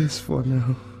details for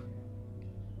now.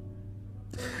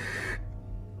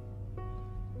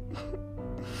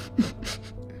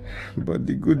 But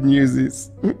the good news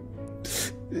is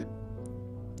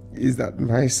that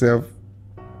myself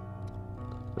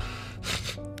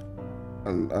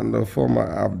and the former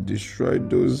have destroyed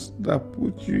those that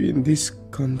put you in this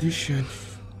condition.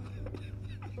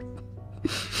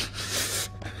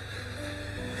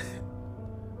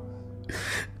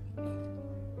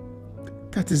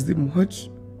 That is the much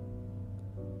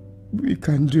we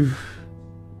can do.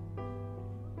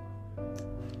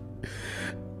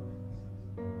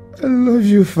 I love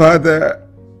you, Father.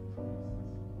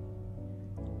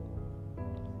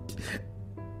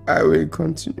 I will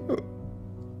continue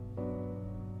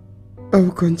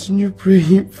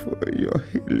praying for your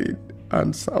healing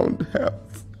and sound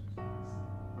health.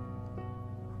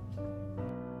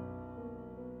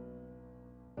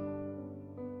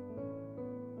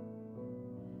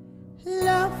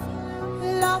 Love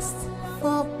lost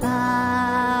for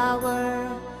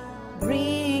power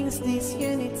brings this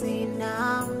unity. unity in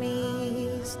our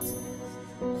midst.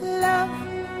 Love,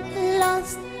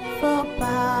 lust for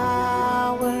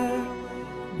power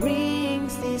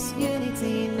brings this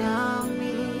unity in our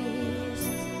midst.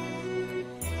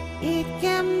 It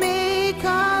can make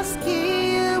us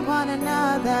kill one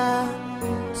another.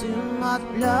 Too much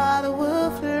blood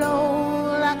will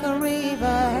flow like a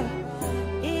river.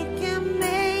 It can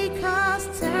make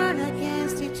us turn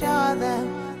against each other,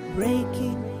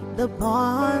 breaking the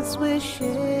bonds we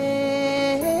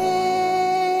share.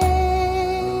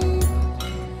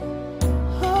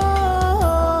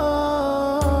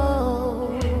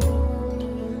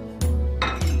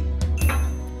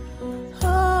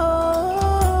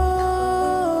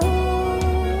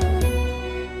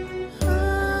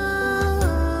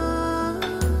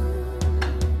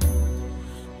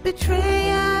 Betrayal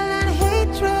and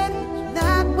hatred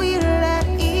that we let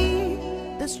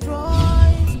in destroys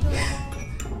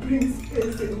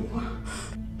the...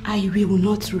 I will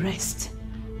not rest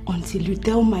until you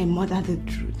tell my mother the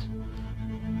truth.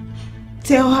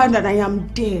 Tell her that I am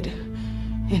dead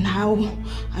and how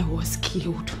I was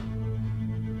killed.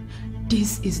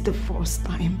 This is the first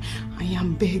time I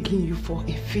am begging you for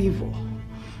a favor.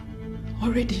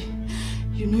 Already,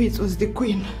 you know it was the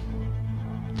queen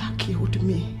that killed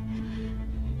me.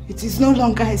 It is no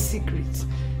longer a secret.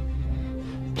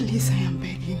 Please, I am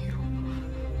begging you.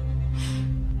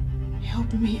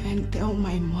 Help me and tell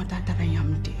my mother that I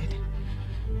am dead.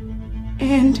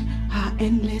 And her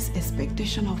endless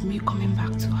expectation of me coming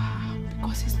back to her,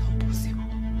 because it's not possible.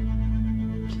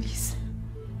 Please,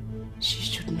 she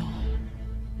should know.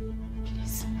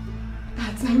 Please.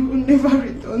 That I will never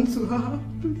return to her.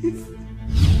 Please.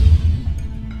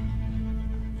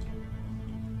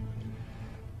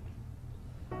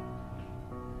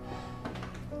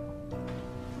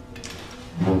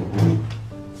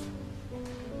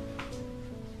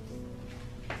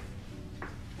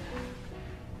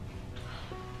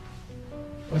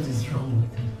 What is wrong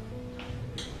with him?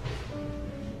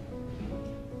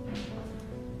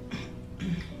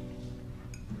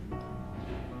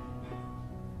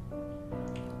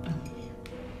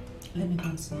 Let me go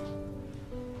and see.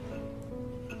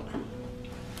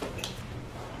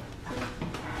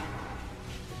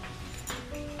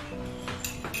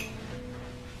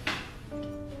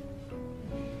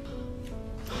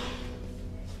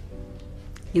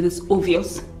 It is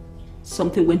obvious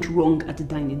something went wrong at the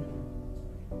dining.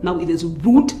 Now it is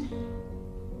rude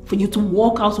for you to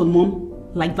walk out on Mom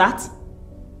like that.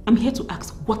 I'm here to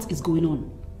ask what is going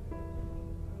on.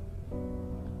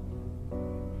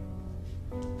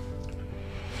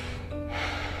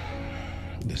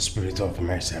 The spirit of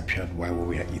mercy appeared while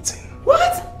we were eating.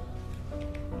 What?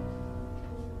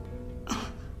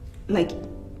 Like,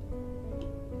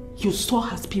 you saw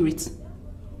her spirit.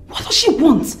 What does she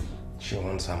want? She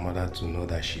wants her mother to know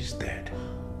that she's dead.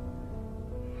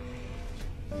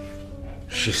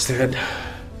 She said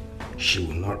she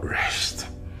will not rest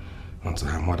until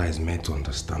her mother is made to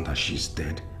understand that she's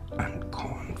dead and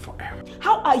gone forever.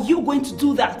 How are you going to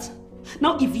do that?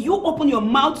 Now, if you open your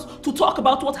mouth to talk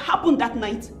about what happened that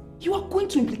night, you are going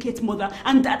to implicate Mother,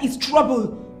 and that is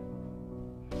trouble.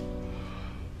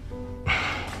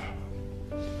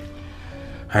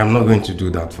 I am not going to do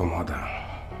that for Mother.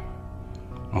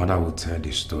 Mother will tell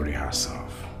the story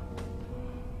herself.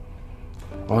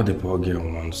 All the poor girl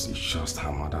wants is just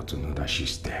her mother to know that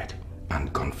she's dead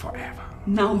and gone forever.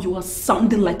 Now you are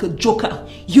sounding like a joker.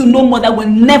 You know Mother will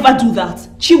never do that.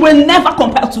 She will never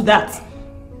compel to that.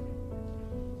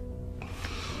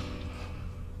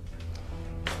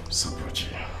 Saprochi,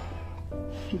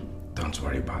 don't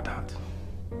worry about that.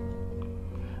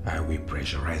 I will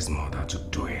pressurize Mother to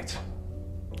do it.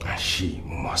 And she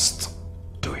must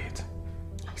do it.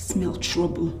 I smell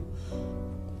trouble.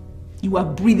 You are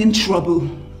breathing trouble.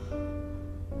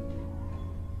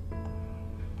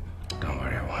 Don't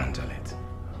worry, I will handle it.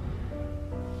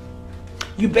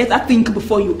 You better think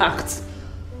before you act.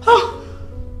 Oh.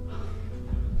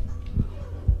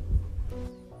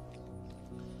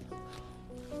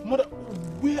 Mother,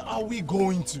 where are we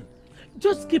going to?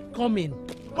 Just keep coming.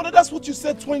 Mother, that's what you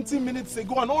said 20 minutes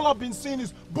ago, and all I've been seeing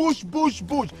is bush, bush,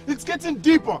 bush. It's getting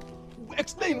deeper.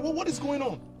 Explain, what is going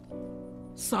on?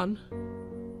 Son,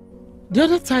 the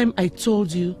other time I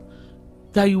told you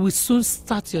that you will soon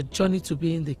start your journey to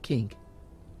being the king,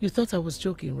 you thought I was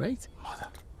joking, right? Mother,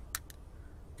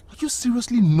 are you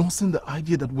seriously nursing the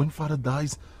idea that when father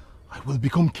dies, I will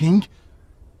become king?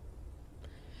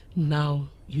 Now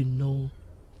you know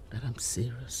that I'm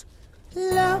serious.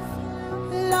 Love,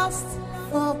 lust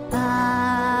for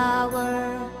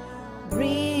power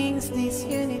brings this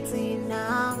unity in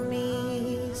our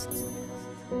midst.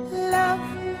 Love,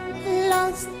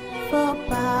 lust for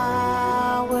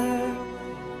power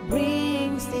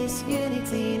brings this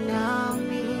unity in our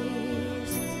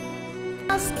midst.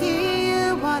 Let's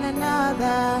kill one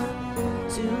another,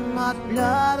 too much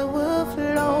blood will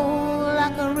flow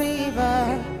like a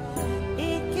river.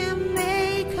 It can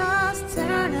make us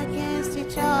turn against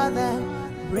each other,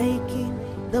 breaking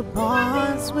the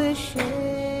bonds we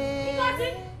share.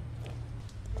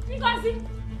 Ngozi!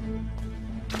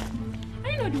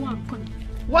 I know the one I'm calling.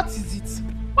 What is it?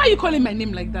 Why are you calling my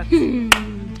name like that?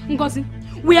 Ngozi,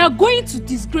 we are going to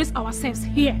disgrace ourselves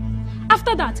here.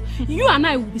 After that, you and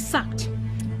I will be sacked.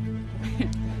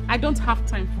 I don't have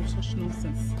time for such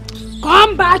nonsense.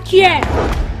 Come back here!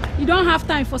 You don't have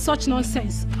time for such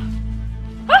nonsense.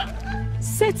 Huh?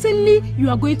 Certainly, you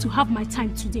are going to have my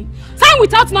time today. Time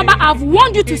without number, I've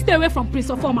warned you to stay away from Prince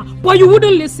Ofoma, but you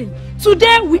wouldn't listen.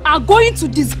 Today, we are going to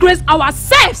disgrace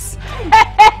ourselves.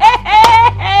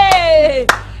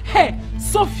 Hey,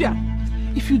 Sophia,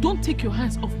 if you don't take your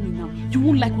hands off me now, you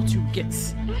won't like what you get.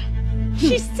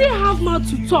 She still have mouth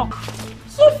to talk.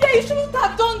 Sophia, you shouldn't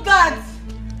have done that.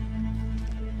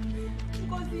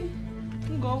 Ngozi,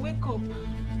 Ngo, wake up.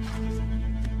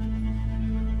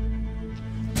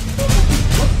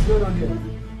 What's going on here?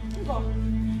 Ngo,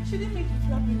 she didn't make you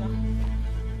slap me now.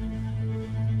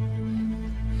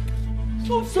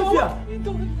 Sophia,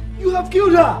 you have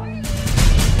killed her.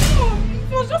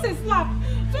 It was just a slap.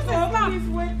 Just a slap. Please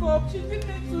wake up. She didn't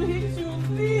mean to hit you.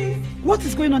 Please. What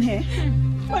is going on here?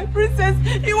 My princess,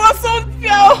 it was so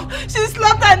unfair. She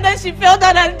slapped her and then she fell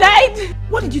down and died.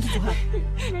 What did you do to her?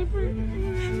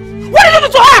 What did you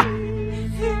do to her?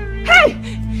 Hey!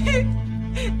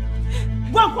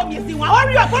 Go and come here, Siwa.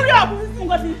 Hurry up, hurry up.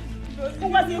 Ngozi.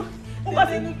 Ngozi.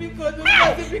 Ngozi.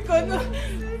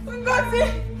 Ngozi.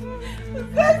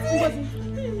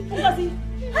 Ngozi.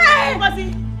 Hey! Ngozi.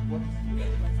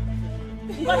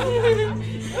 Hey!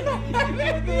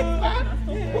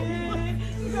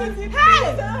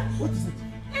 What is it?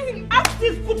 Ask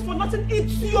this food for nothing,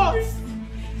 it's yours.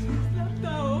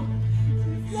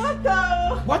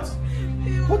 What?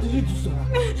 What did you do to her?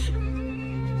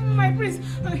 My prince,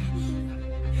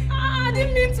 I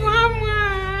didn't mean to harm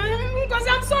her. Because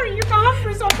I'm sorry, you can have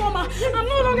Prince Ofoma. I'm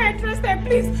no longer interested,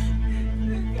 please.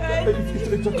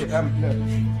 It's okay.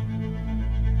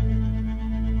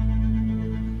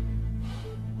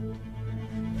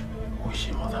 Who is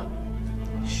she, mother?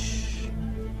 Shh.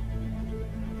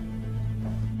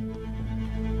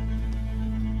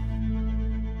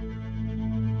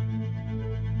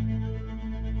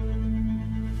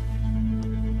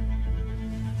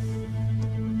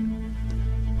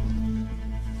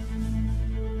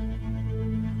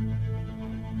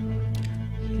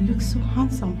 He looks so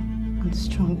handsome and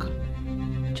strong,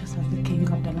 just as the king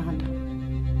of the land.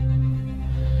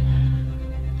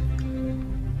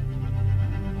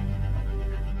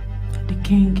 The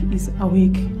king is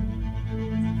awake.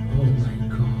 Oh my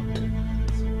God.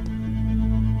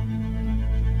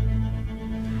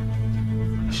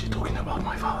 Is she talking about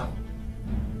my father?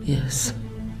 Yes.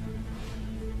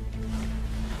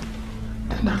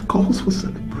 Then that calls for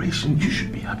celebration. You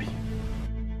should be happy.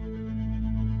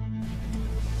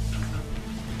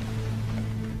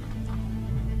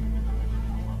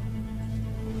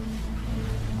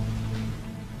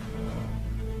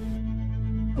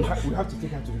 We have to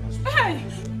take her to the hospital.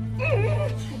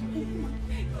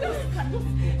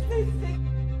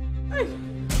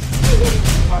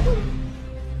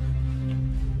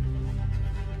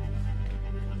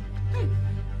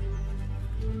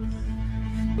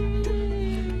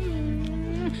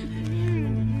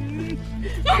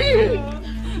 Hey!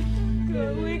 Go,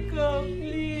 wake up,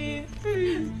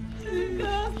 please.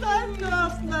 Go, stand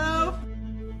up now.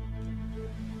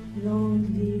 Long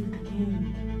live the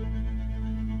king.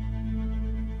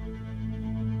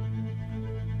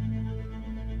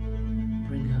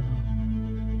 Bring her up.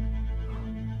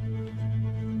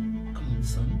 Come on,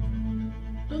 son.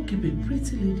 Don't keep a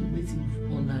pretty lady waiting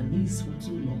on her knees for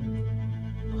too long.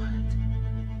 Quiet.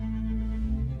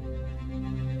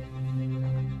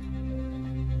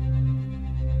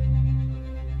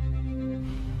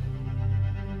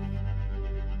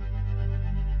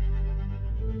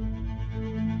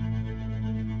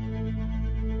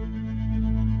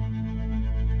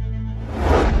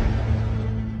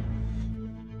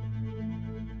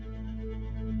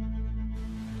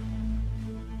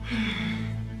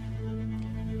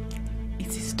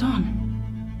 It is done.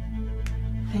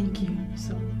 Thank you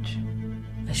so much.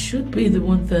 I should be the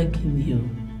one thanking you.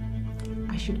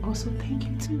 I should also thank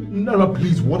you too. Nana,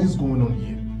 please, what is going on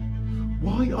here?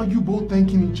 Why are you both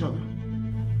thanking each other?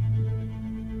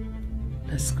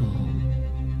 Let's go home.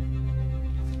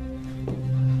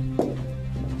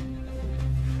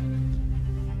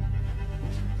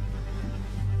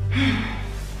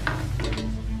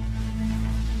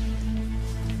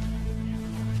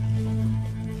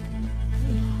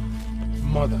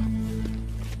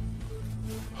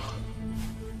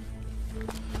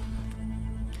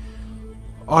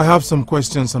 I have some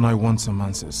questions and I want some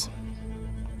answers.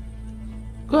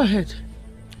 Go ahead.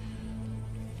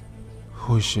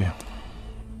 Who is she?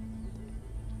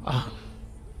 Ah,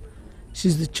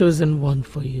 she's the chosen one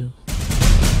for you.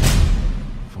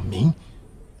 For me?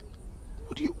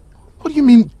 What do you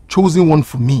mean, chosen one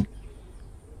for me?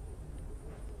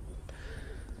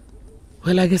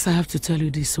 Well, I guess I have to tell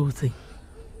you this whole thing.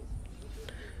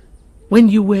 When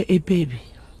you were a baby,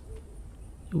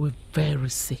 you were very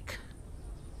sick.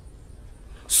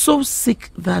 So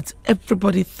sick that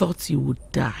everybody thought you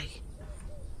would die.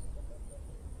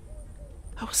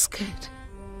 I was scared.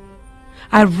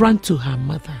 I ran to her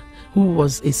mother, who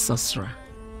was a sorcerer.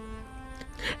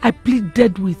 I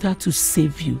pleaded with her to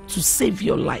save you, to save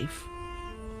your life.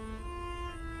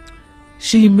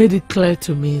 She made it clear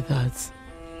to me that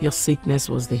your sickness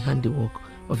was the handiwork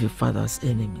of your father's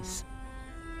enemies.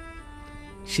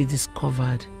 She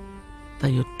discovered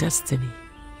that your destiny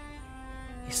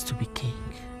is to be king.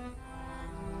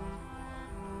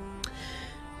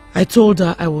 I told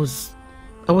her I was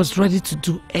ready to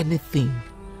do anything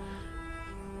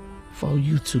for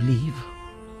you to live.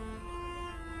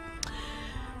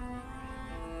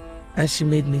 And she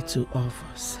made me two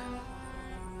offers.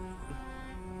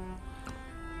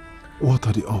 What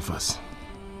are the offers?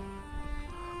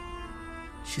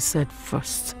 She said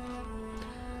first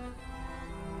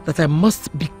that I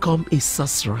must become a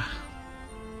sorcerer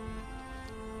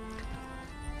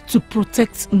to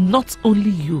protect not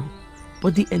only you,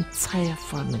 but the entire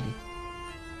family.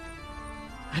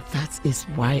 And that is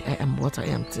why I am what I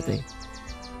am today.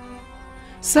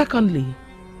 Secondly,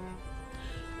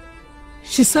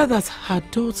 she said that her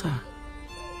daughter,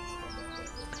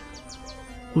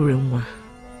 Urenwa,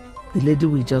 the lady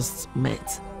we just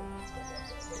met,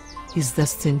 is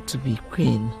destined to be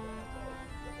queen.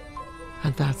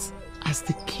 And that as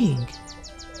the king,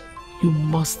 you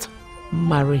must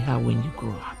marry her when you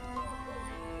grow up.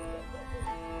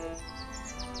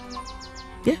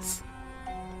 Yes.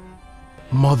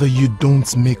 Mother, you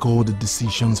don't make all the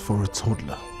decisions for a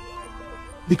toddler.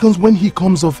 Because when he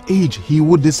comes of age, he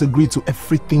would disagree to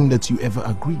everything that you ever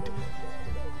agreed.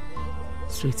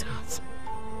 Sweetheart,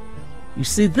 you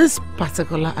see, this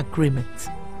particular agreement,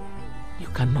 you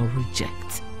cannot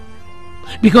reject.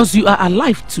 Because you are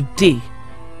alive today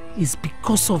is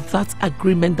because of that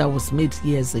agreement that was made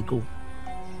years ago.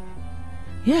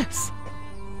 Yes.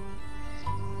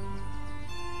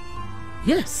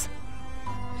 Yes.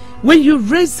 When you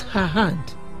raised her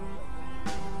hand,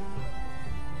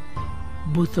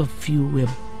 both of you were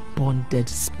bonded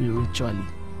spiritually.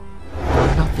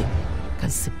 Nothing can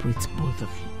separate both of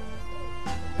you.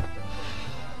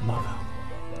 Mother,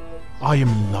 I am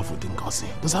in love with Ngozi.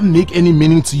 Does that make any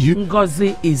meaning to you?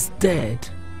 Ngozi is dead.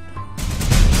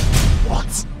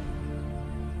 What?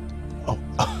 Oh,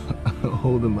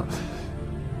 hold on,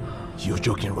 you're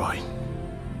joking, right?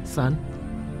 Son,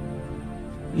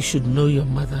 you should know your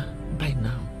mother by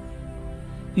now.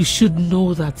 You should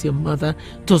know that your mother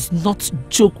does not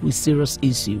joke with serious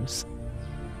issues.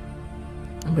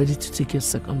 I'm ready to take your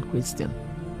second question.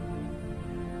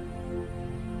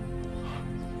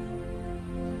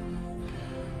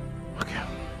 Okay.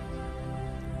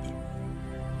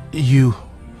 You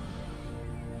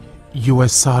were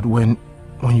sad when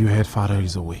you heard Father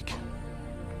is awake.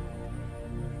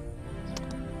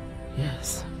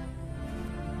 Yes.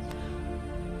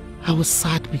 I was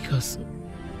sad because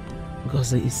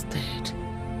Ngozi is dead.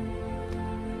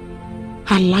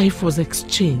 Her life was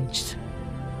exchanged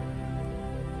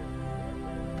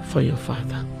for your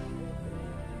father.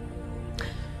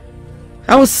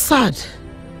 I was sad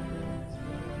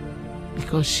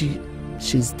because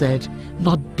she's dead,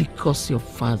 not because your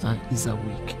father is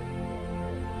awake.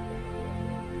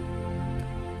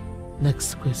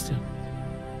 Next question.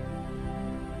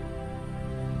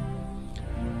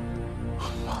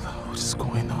 Mother, what is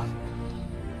going on?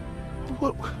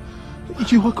 What?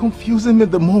 You are confusing me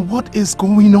the more. What is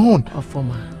going on?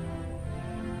 Afoma,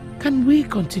 can we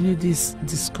continue this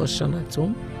discussion at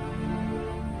home?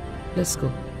 Let's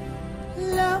go.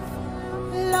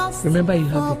 Remember, you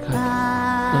have the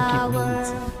card. Don't keep me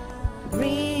waiting.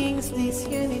 Brings this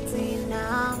unity in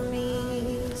our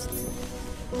midst.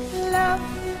 Love,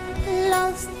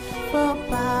 lust for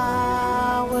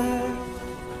power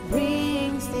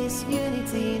brings this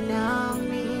unity in our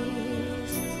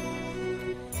midst.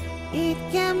 It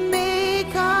can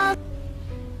make us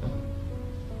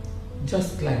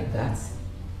just like that.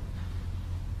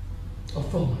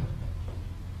 Afoma,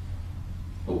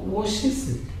 was she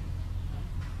sick?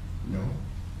 No.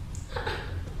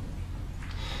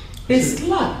 A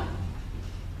slap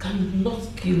cannot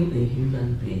kill a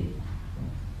human being.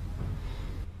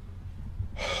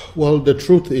 Well, the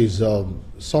truth is,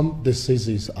 some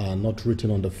diseases are not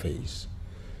written on the face.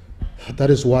 That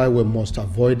is why we must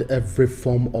avoid every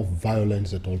form of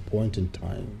violence at all point in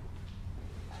time.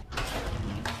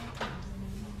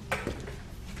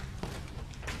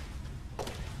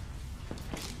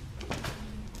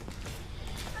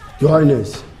 Your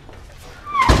Highness,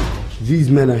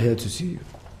 these men are here to see you.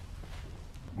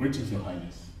 Greetings, Your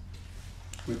Highness.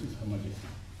 Greetings, Her Majesty.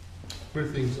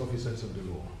 Greetings, officers of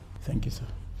the law. Thank you, sir.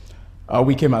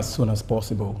 We came as soon as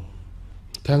possible.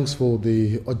 Thanks for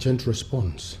the urgent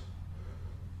response.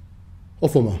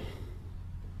 Ofoma,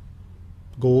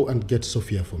 go and get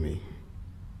Sophia for me.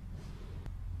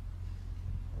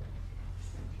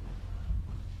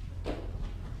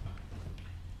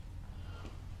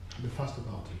 Be fast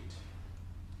about it.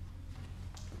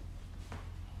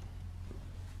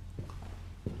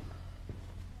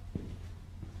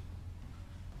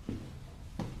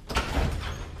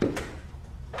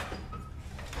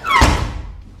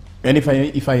 And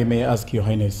if I may ask, Your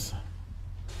Highness,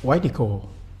 why the call?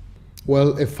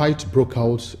 Well, a fight broke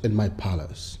out in my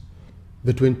palace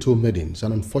between two maidens,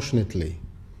 and unfortunately,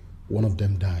 one of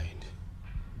them died.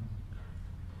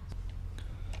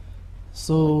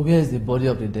 So, where is the body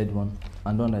of the dead one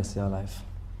and one that is still alive?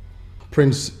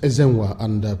 Prince Ezenwa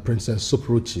and Princess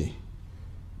Supruchi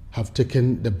have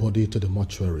taken the body to the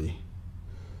mortuary,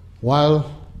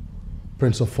 while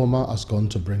Prince Ofoma has gone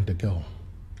to bring the girl.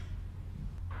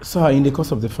 Sir, in the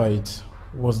course of the fight,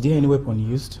 was there any weapon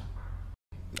used?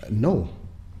 No.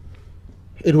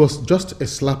 It was just a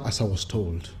slap, as I was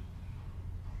told.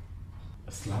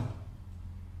 A slap?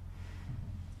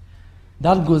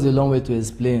 That goes a long way to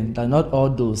explain that not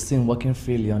all those seen walking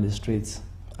freely on the streets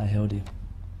are healthy.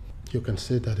 You can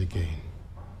say that again.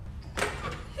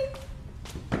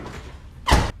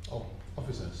 Oh,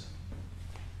 officers.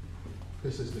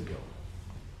 This is the girl.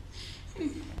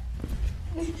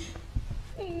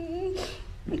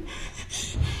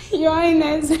 Your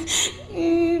Highness,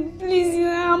 please,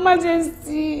 Your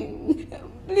Majesty,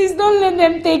 please don't let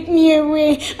them take me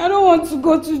away. I don't want to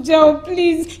go to jail,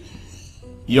 please.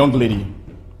 Young lady,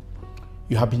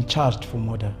 you have been charged for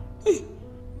murder.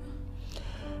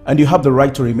 And you have the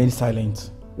right to remain silent.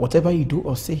 Whatever you do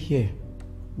or say here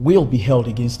will be held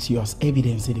against you as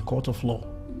evidence in the court of law.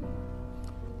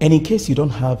 And in case you don't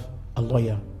have a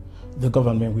lawyer, the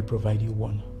government will provide you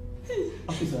one.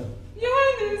 Officer. Your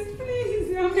Highness,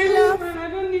 please. I'm very fine. I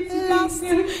don't need to be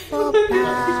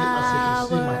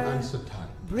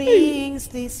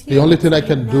The only thing I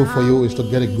can do for you is to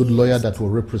get a good lawyer that will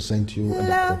represent you in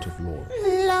the court of law.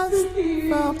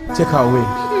 Take her away.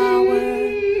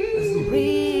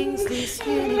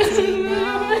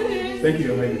 Thank you,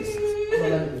 Your Highness.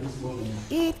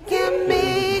 It can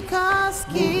make us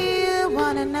kill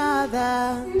one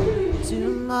another.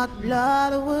 Too much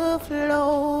blood will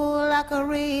flow like a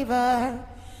river.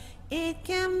 It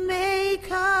can make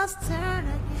us turn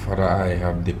again. Father, I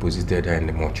have deposited her in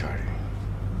the mortuary.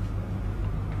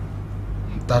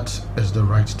 That is the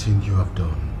right thing you have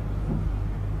done.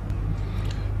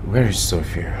 Where is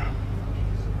Sophia?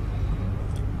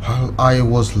 Well, I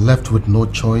was left with no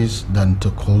choice than to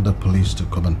call the police to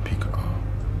come and pick her.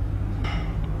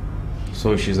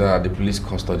 So she's at the police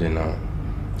custody now?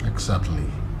 Exactly.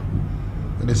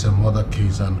 It is a murder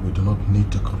case and we do not need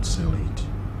to conceal it.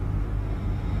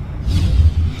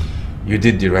 You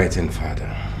did the right thing, Father.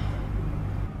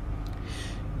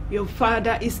 Your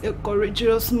father is a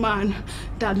courageous man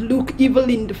that look evil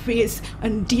in the face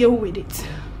and deal with it.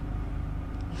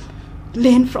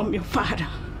 Learn from your father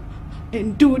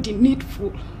and do the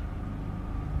needful.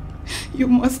 You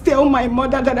must tell my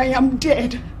mother that I am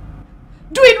dead.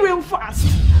 Do it real fast.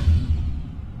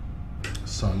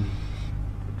 Son,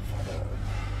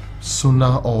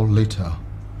 sooner or later,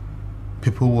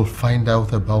 people will find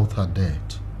out about her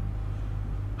death.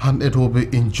 And it will be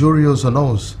injurious on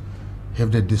us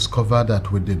if they discover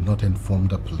that we did not inform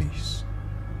the police.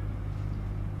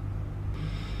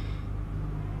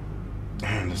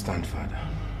 I understand, Father.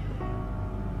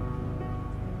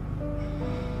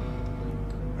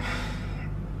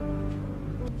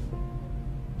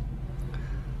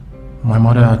 My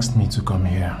mother asked me to come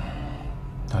here.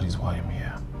 That is why I'm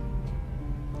here.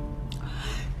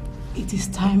 It is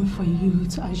time for you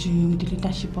to assume the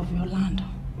leadership of your land.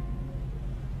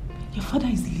 Your father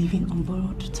is living on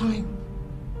borrowed time,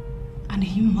 and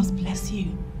he must bless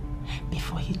you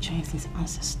before he joins his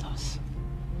ancestors.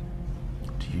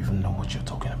 Do you even know what you're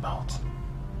talking about?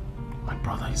 My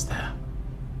brother is there.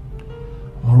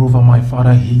 Moreover, my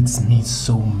father hates me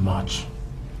so much.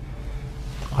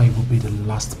 I will be the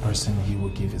last person he will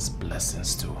give his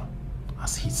blessings to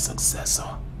as his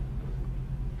successor.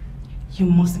 you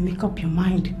must make up your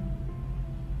mind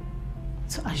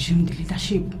to assume the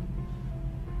leadership.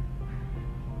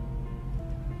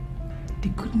 The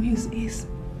good news is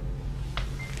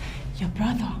your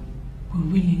brother will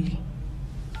willingly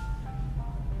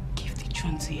give the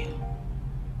throne to you.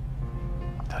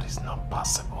 That is not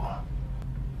possible.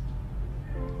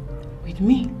 With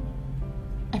me,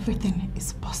 everything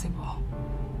is possible.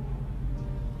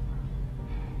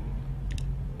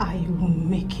 I will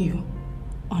make you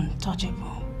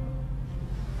untouchable.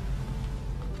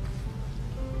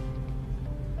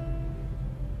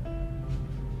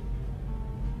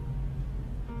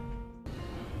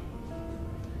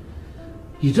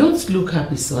 You don't look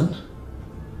happy, son.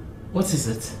 What is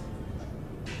it?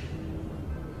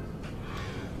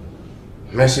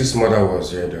 Mercy's mother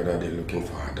was here the other day looking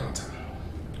for her daughter.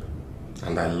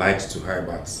 And I lied to her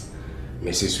about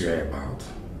Mercy's whereabouts.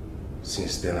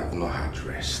 Since then, I've not had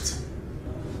rest.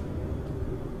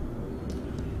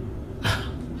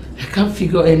 I can't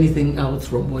figure anything out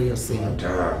from what you're saying.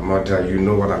 Mother, you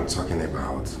know what I'm talking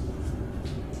about.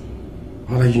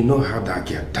 Mother, you know how that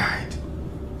girl died.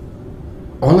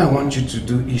 All I want you to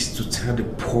do is to tell the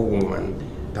poor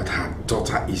woman that her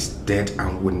daughter is dead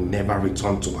and will never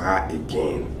return to her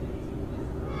again.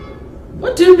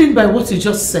 What do you mean by what you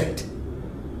just said?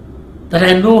 That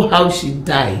I know how she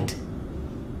died?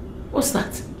 What's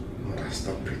that? Mother,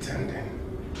 stop pretending.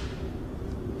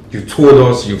 You told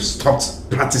us you've stopped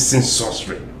practicing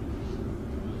sorcery.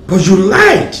 But you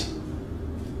lied!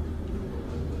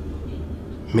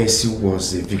 Mercy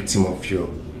was a victim of your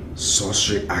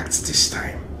sorcery act this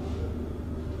time.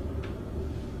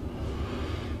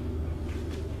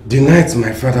 The night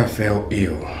my father fell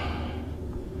ill,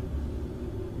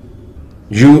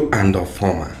 you and the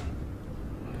farmer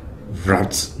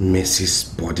wrapped Mercy's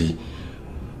body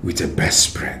with a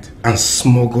bedspread and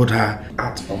smuggled her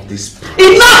out of this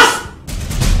place. Enough!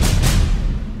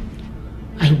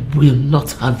 I will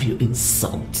not have you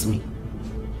insult me.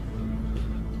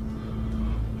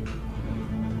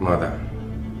 Mother,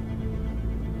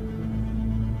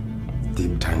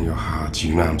 deep down your heart,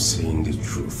 you know I'm saying the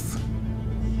truth.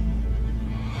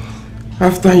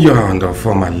 After you and the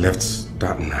farmer left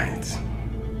that night,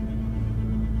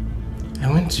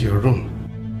 I went to your room.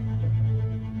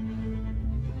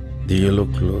 The yellow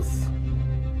cloth,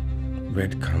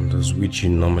 red candles which you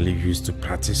normally use to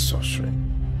practice sorcery,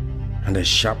 and a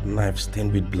sharp knife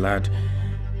stained with blood,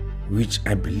 which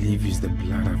I believe is the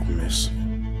blood of Mercy.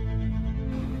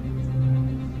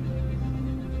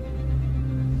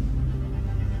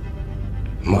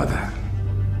 Mother,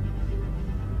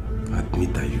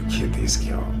 admit that you killed this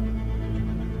girl.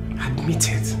 Admit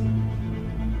it.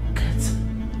 Get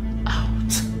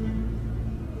out.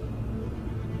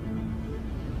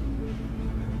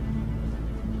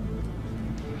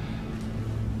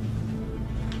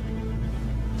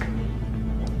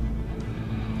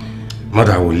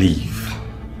 Mother will leave.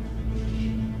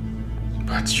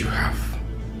 But you have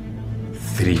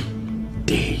 3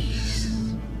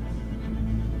 days.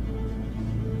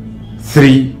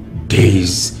 3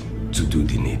 days to do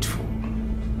the needful.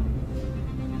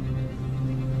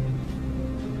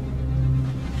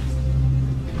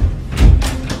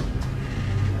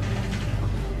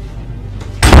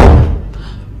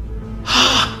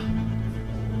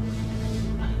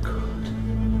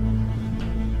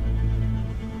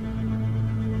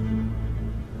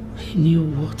 I knew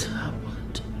what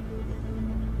happened.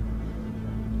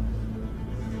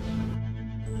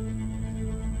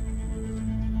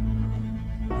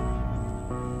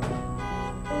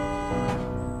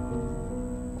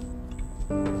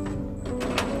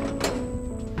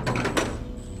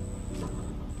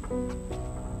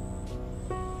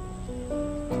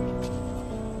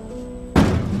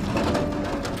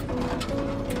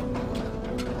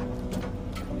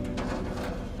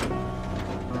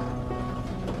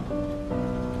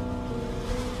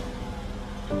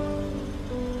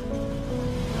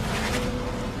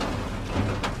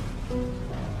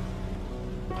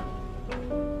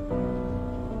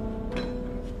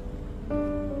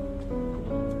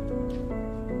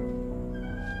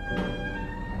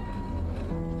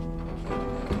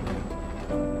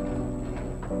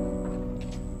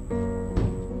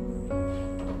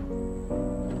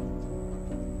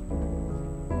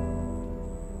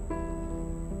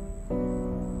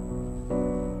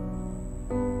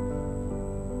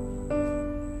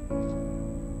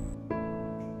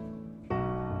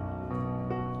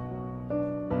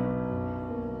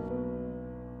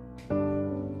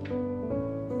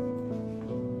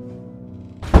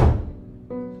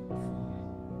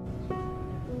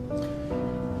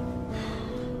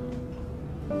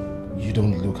 You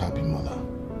don't look happy, Mother.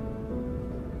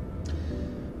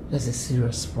 There's a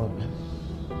serious problem.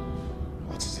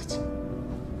 What is it?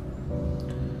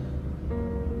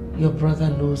 Your brother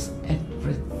knows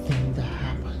everything that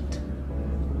happened.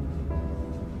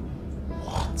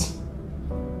 What?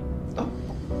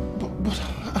 But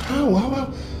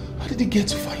how did he get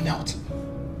to find out?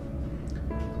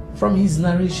 From his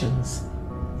narrations,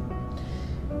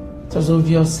 it was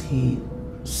obvious he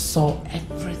saw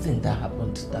everything that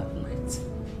happened that night.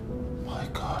 My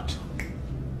God.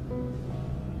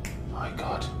 My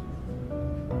God.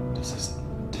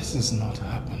 This is not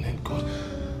happening, God.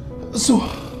 So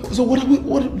what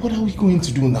are we going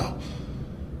to do now?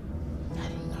 I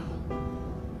don't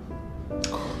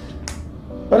know.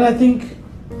 But I think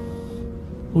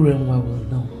Urenwa will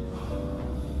know.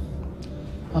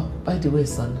 Oh, by the way,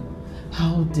 son,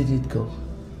 how did it go?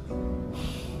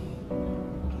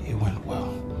 It went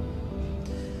well.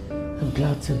 I'm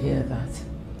glad to hear that.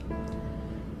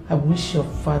 I wish your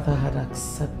father had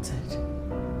accepted.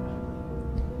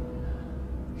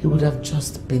 He would have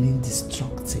just been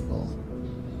indestructible.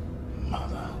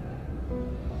 Mother,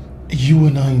 you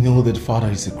and I know that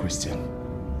father is a Christian.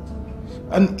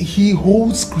 And he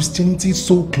holds Christianity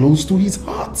so close to his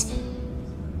heart.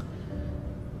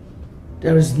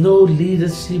 There is no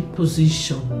leadership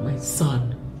position, my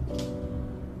son,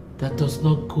 that does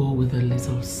not go with a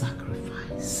little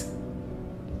sacrifice.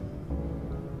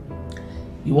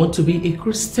 You want to be a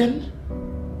Christian?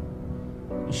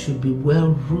 You should be well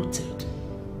rooted.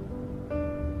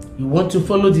 You want to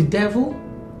follow the devil?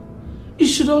 You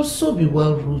should also be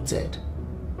well rooted.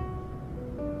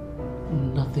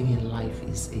 Nothing in life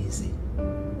is easy.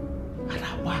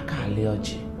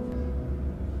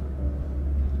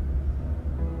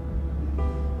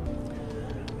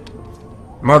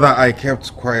 Mother, I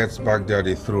kept quiet back there at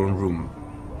the throne room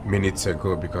minutes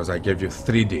ago because I gave you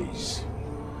 3 days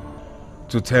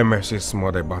to tell Mercy's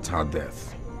mother about her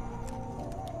death.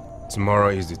 Tomorrow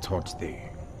is the 3rd day.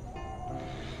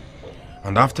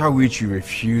 And after which you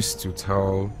refused to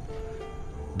tell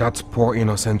that poor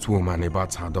innocent woman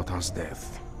about her daughter's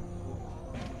death.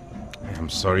 I am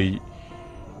sorry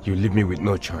you leave me with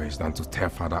no choice than to tell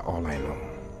father all I know.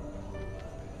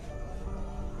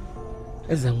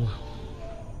 Ezenwa,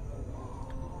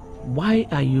 why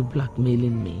are you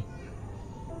blackmailing me?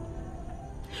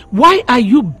 Why are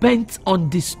you bent on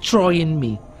destroying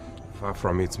me? Far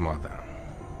from it, mother.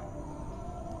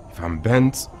 If I'm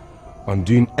bent on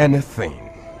doing anything,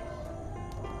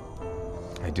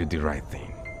 I do the right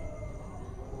thing.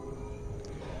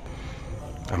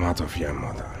 I'm out of here,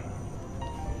 mother.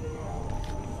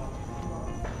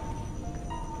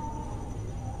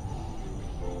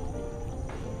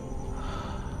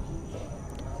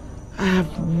 I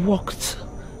have worked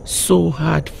so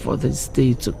hard for this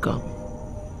day to come.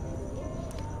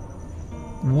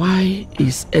 Why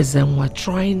is Ezenwa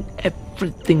trying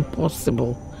everything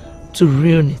possible to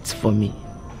ruin it for me?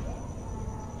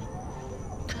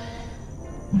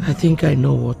 I think I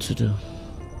know what to do.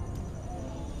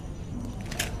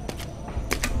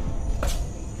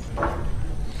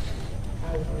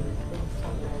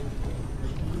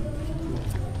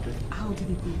 How did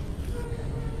it go?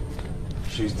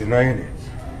 She's denying it.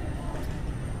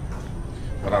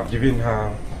 But I've given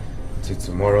her till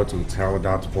tomorrow to tell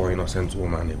that poor innocent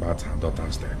woman about her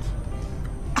daughter's death.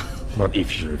 But if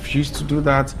she refuses to do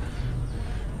that,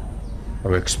 I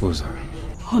will expose her.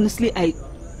 Honestly, I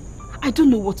don't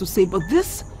know what to say, but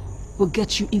this will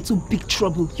get you into big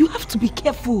trouble. You have to be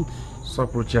careful.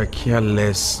 Saprochi, I care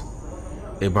less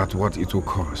about what it will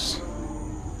cause.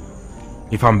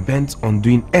 If I'm bent on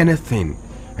doing anything,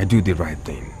 I do the right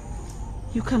thing.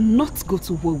 You cannot go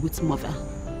to war with Mother.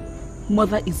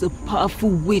 Mother is a powerful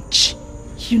witch.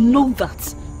 You know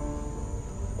that.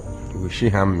 Will she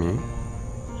harm me?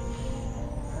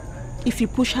 If you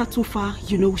push her too far,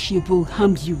 you know she will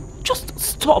harm you. Just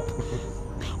stop.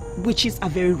 Witches are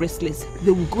very restless.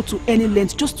 They will go to any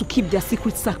length just to keep their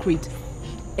secret sacred.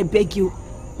 I beg you,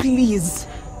 please,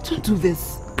 don't do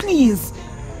this. Please.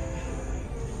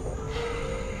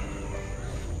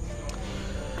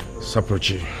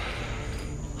 Saprochi,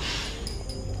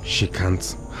 she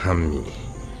can't harm me.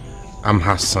 I'm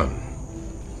her son.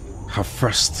 Her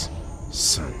first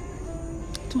son.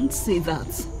 Don't say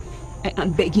that. I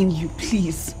am begging you,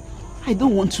 please. I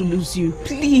don't want to lose you.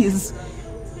 Please.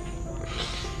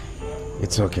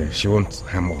 It's okay. She won't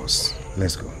harm us.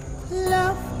 Let's go.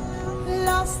 Love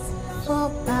lost for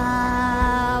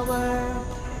power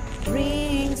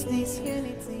brings this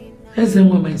unity.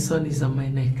 Ezenwa, my son, is on my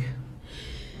neck.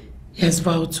 He has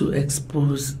vowed to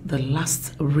expose the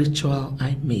last ritual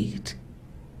I made.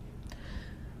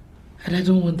 And I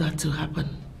don't want that to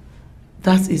happen.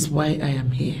 That is why I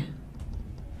am here.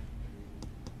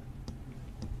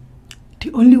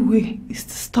 The only way is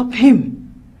to stop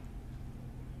him.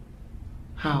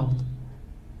 How?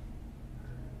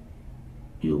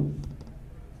 You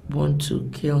want to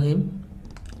kill him?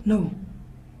 No.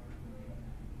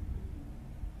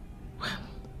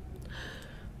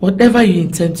 Whatever you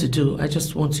intend to do, I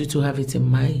just want you to have it in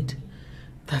mind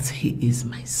that he is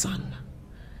my son.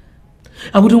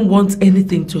 I wouldn't want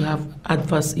anything to have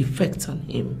adverse effects on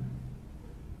him.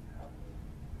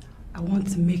 I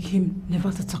want to make him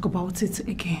never to talk about it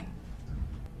again.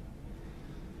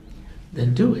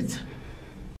 Then do it.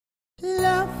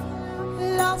 Love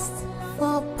lost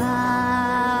for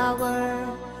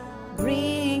power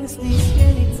brings this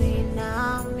unity in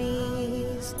our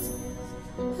midst.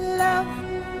 Love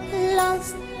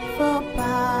lost for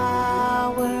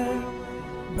power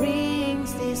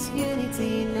brings this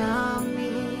unity in our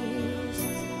midst.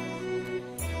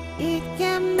 It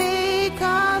can make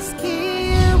us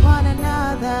kill one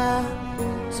another.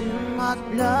 Too much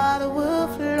blood will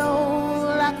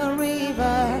flow like a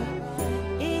river.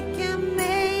 It can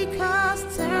make us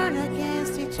turn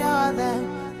against each other,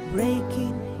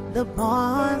 breaking the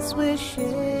bonds we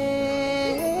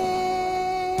share.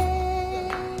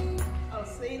 I'll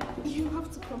say it. You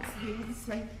have to come to me this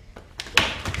side.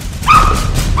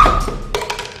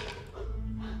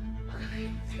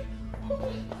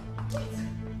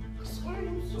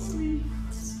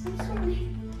 I'm sorry.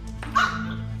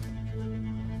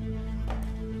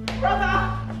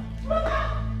 Ah! Brother!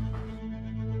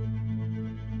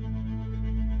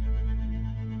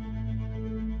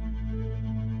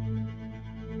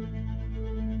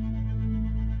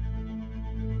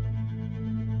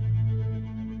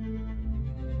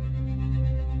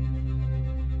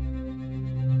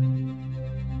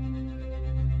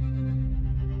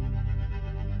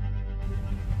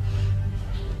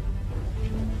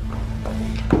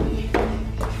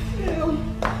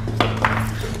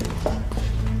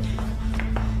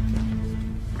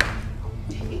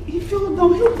 Now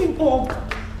help him up.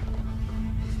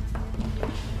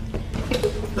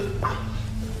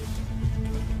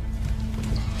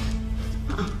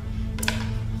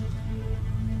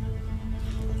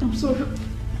 I'm sorry.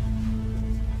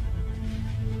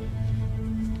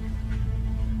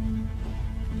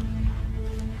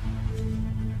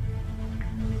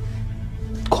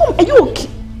 Come, are you okay?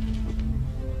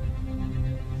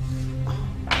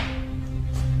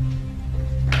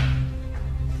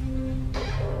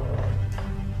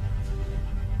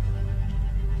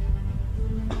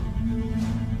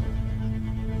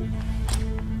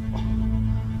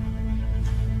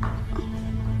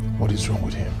 What is wrong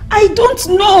with him? I don't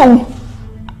know.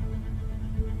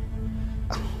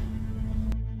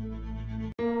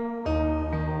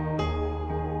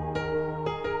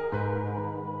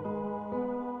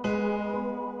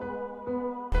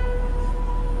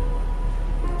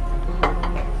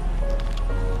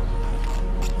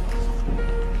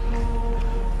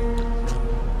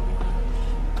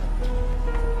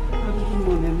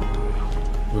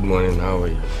 Good morning, how are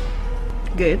you?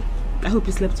 Good. I hope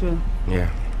you slept well. Yeah.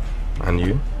 And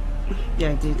you? Yeah,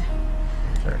 I did.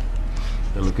 Okay.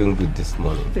 You're looking good this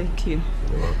morning. Thank you.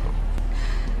 You're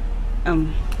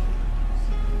welcome.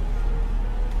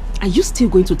 Are you still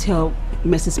going to tell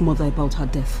Mercy's mother about her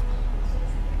death?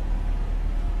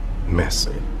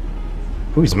 Mercy?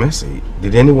 Who is Mercy?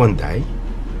 Did anyone die?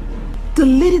 The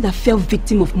lady that fell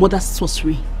victim of mother's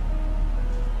sorcery.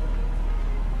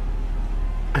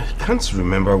 I can't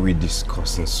remember we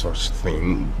discussing such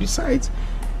thing. Besides,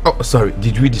 oh sorry,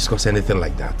 did we discuss anything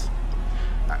like that?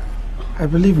 I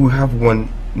believe we have one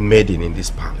maiden in this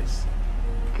palace.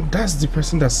 That's the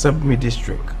person that served me this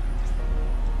drink.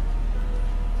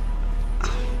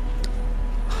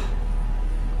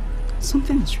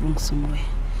 Something is wrong somewhere.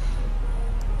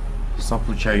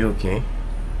 Sapucha, are you okay?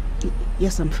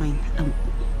 Yes, I'm fine.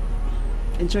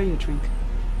 Enjoy your drink.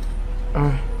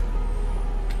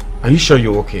 Are you sure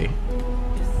you're okay?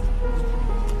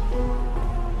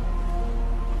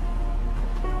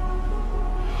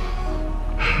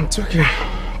 It's okay.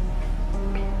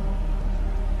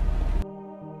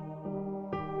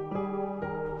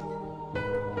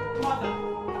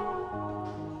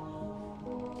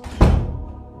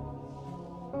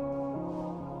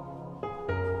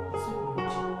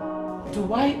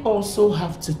 Do I also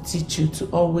have to teach you to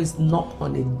always knock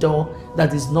on a door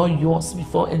that is not yours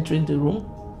before entering the room?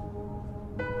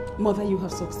 Mother, you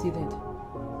have succeeded.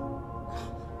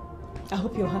 I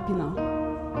hope you're happy now.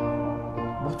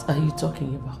 What are you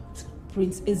talking about?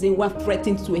 Prince Ezenwa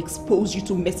threatened to expose you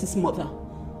to Mercy's mother,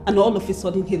 and all of a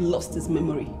sudden he lost his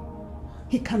memory.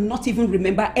 He cannot even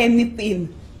remember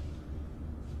anything.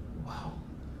 Wow.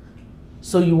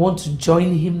 So you want to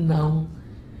join him now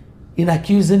in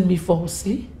accusing me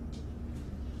falsely?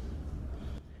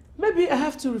 Maybe I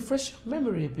have to refresh your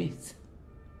memory a bit.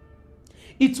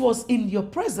 It was in your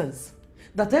presence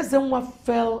that Ezenwa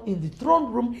fell in the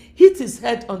throne room, hit his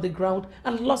head on the ground,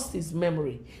 and lost his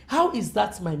memory. How is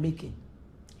that my making?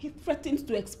 He threatened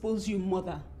to expose you,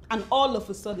 mother, and all of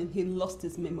a sudden he lost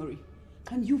his memory.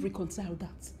 Can you reconcile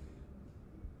that?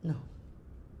 No,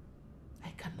 I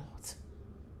cannot.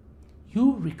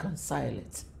 You reconcile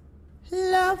it.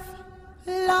 Love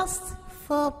lost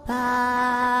for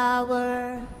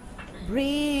power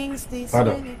brings this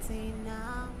unity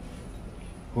now.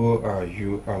 Who are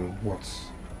you and what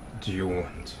do you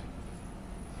want?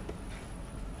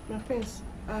 My prince,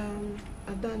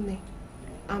 Adane,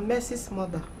 I'm Mercy's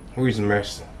mother. Who is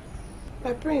Mercy?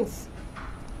 My prince,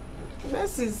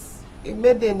 Mercy's a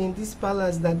maiden in this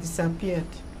palace that disappeared.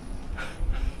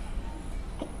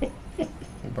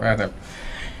 Brother,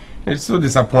 it's so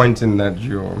disappointing that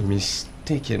you're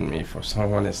mistaking me for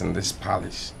someone else in this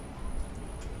palace.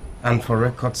 And for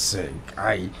record's sake,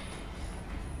 I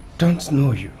don't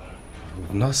know you.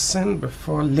 We've not seen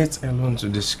before, let alone to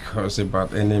discuss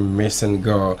about any missing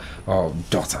girl or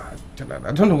daughter.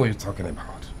 I don't know what you're talking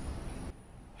about.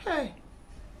 Hey.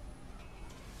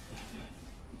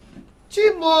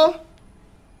 Chimo,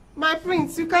 my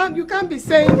prince, you can't be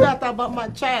saying that about my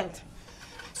child.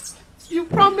 You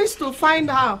promised to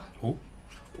find her. Who?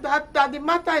 That the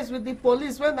matter is with the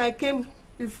police when I came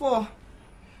before.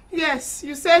 Yes,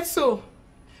 you said so.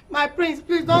 My prince,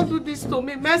 please don't do this to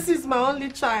me. Mercy is my only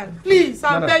child. Please,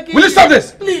 I'm begging you. Will you stop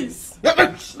this? Please.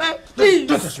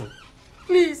 Please.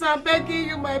 Please, I'm begging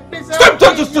you, my prince. Stop!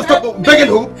 Stop! Begging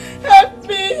who? Help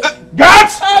me.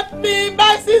 Guards! Help me.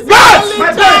 Mercy is my only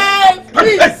child.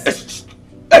 Please.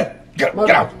 Hey, get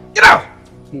out! Get out!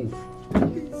 Please.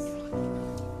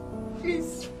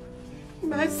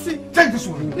 Mercy. Take this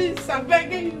one. Please, I'm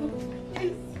begging you.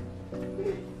 Please.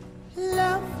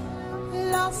 Love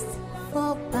lost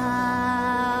for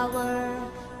power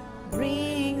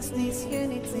brings this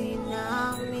unity in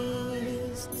our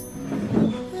midst.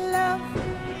 Love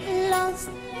lost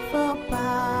for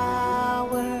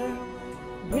power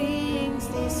brings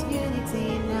this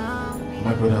unity in our midst.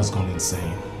 My brother has gone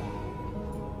insane.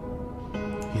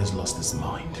 He has lost his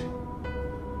mind.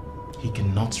 He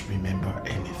cannot remember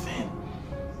anything.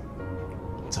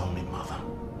 Tell me, mother,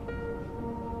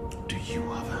 do you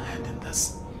have a hand in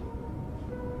this?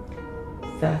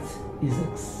 That is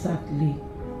exactly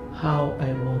how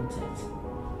I want it.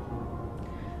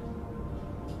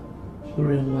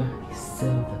 Urema is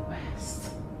still the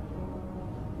best.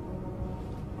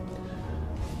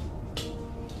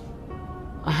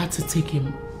 I had to take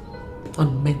him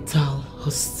on mental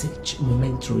hostage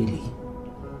momentarily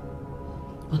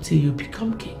until you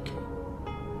become king.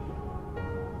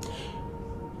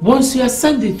 Once you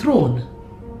ascend the throne,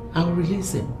 I will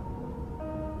release him.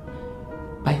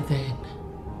 By then,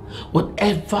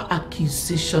 whatever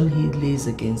accusation he lays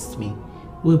against me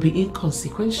will be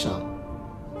inconsequential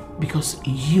because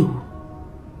you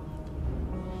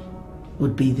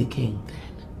would be the king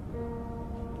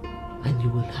then, and you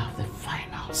will have the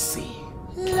final say.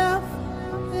 Love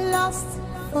lost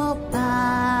for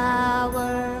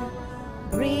power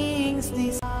brings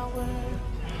this power.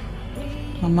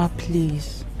 Mama,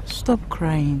 please, stop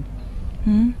crying.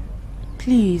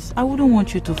 Please, I wouldn't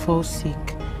want you to fall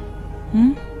sick.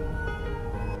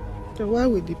 So why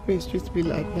would the prince treat me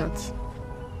like that?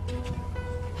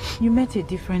 You met a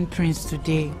different prince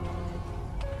today.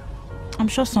 I'm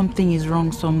sure something is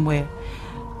wrong somewhere.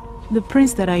 The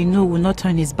prince that I know will not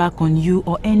turn his back on you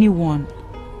or anyone.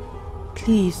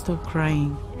 Please stop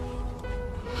crying.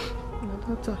 My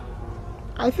daughter,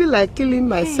 I feel like killing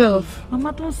myself. Hey,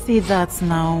 Mama, don't say that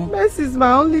now. Mercy is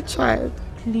my only child.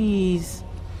 Please.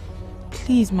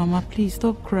 Please, Mama, please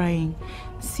stop crying.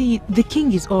 See, the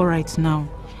king is all right now.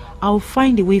 I'll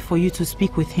find a way for you to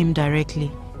speak with him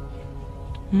directly.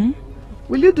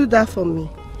 Will you do that for me?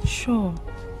 Sure,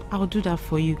 I'll do that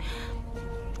for you.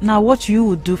 Now, what you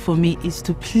would do for me is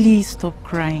to please stop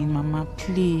crying, Mama,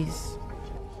 please.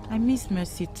 I miss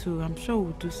Mercy too. I'm sure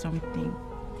we'll do something.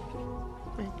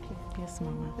 Thank you. Yes,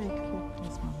 Mama. Thank you.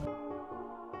 Yes, Mama.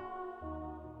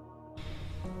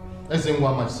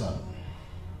 Ezenwa, my son.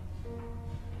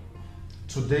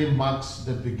 Today marks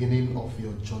the beginning of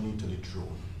your journey to the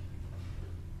throne.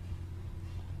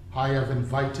 I have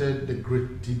invited the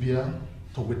great Dibia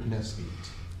to witness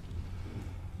it.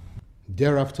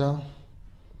 Thereafter,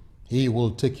 he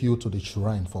will take you to the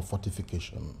shrine for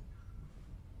fortification.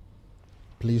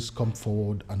 Please come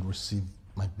forward and receive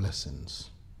my blessings.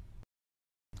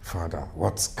 Father,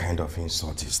 what kind of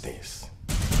insult is this?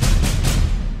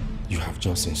 You have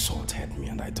just insulted me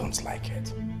and I don't like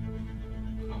it.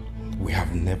 We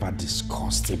have never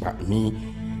discussed about me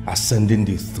ascending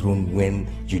the throne when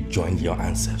you joined your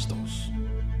ancestors.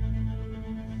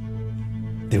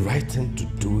 The right thing to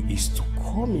do is to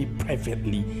call me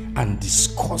privately and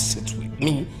discuss it with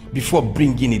me before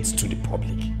bringing it to the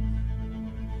public.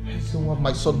 So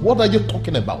my son, what are you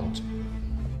talking about?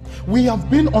 We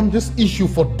have been on this issue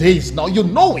for days now, you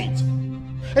know it.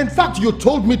 In fact, you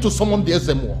told me to summon the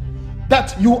Ezemo,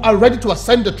 that you are ready to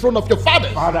ascend the throne of your father.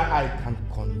 Father, I can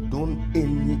condone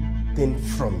anything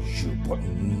from you, but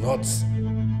not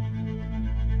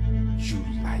you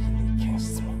lying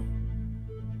against me.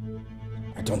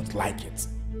 I don't like it.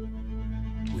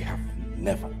 We have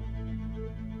never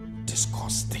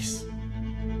discussed this.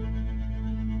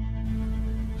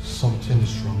 Something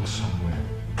is wrong somewhere.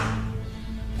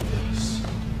 Yes.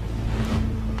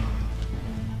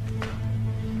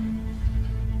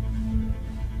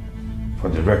 For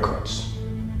the records,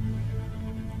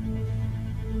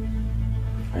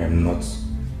 I am not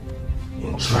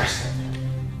interested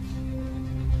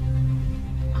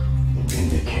in being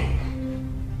the king.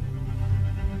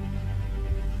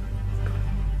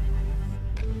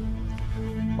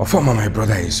 Ofoma, my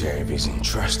brother is here. If he's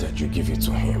interested, you give it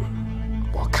to him.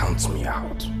 But count me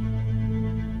out.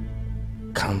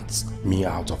 Count me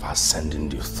out of ascending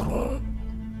the throne.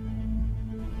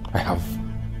 I have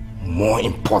more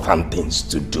important things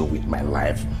to do with my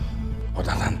life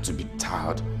other than to be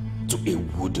tied to a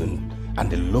wooden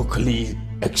and a locally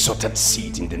exalted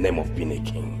seat in the name of being a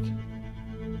king.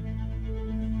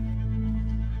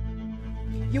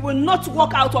 You will not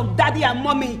walk out of daddy and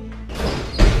mommy.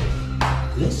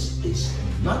 This is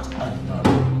not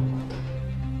another.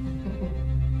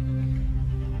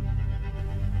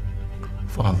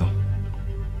 Father,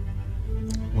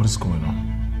 what is going on?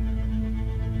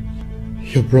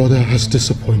 Your brother has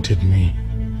disappointed me.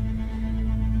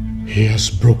 He has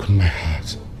broken my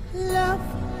heart. Love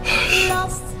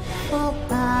lost for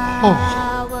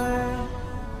power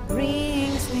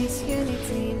brings this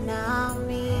unity in our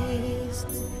midst.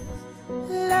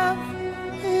 Love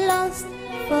lost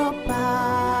for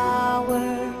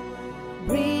power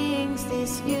brings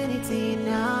this unity in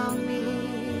our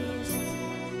midst.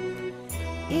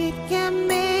 It can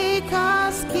make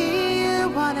us kill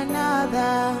one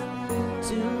another.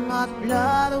 Too much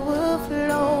blood will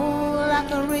flow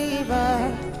like a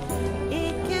river.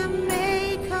 It can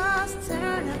make us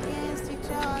turn against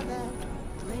each other.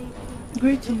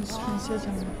 Greetings, Princess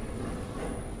Emma.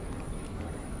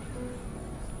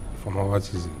 Fama, what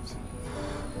is it?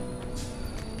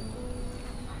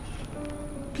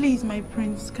 Please, my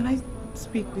prince, can I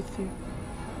speak with you?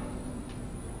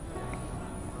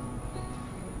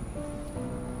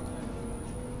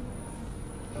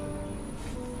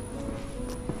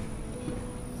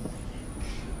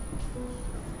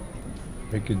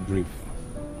 Make it brief.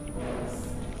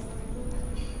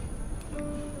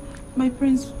 My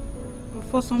prince,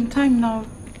 for some time now,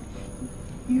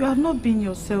 you have not been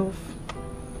yourself.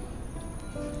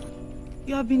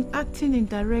 You have been acting in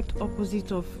direct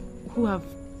opposite of who have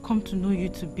come to know you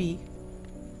to be.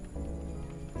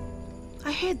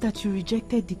 I heard that you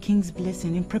rejected the king's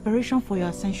blessing in preparation for your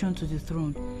ascension to the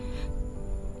throne.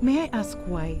 May I ask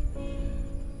why?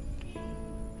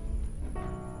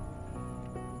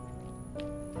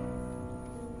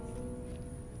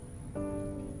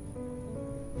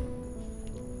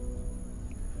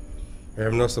 I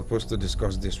am not supposed to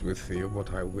discuss this with you,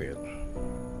 but I will.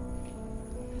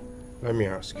 Let me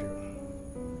ask you.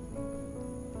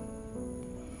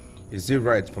 Is it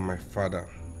right for my father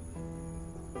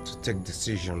to take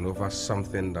decision over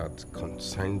something that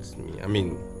concerns me? I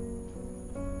mean,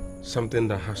 something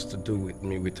that has to do with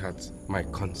me without my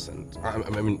consent. I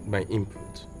mean, my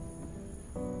input.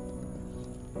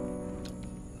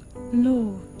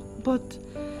 No, but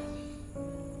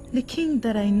the king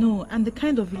that I know and the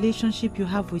kind of relationship you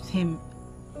have with him,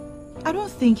 I don't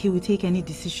think he will take any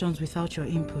decisions without your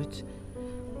input.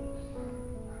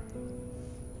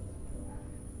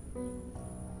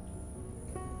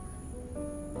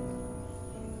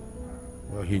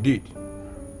 Well, he did.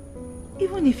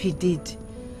 Even if he did,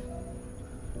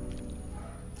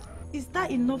 is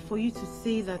that enough for you to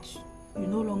say that you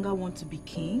no longer want to be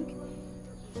king?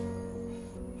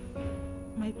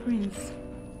 My prince,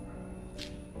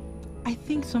 I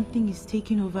think something is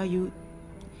taking over you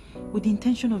with the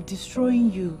intention of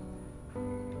destroying you.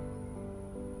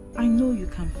 I know you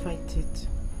can fight it.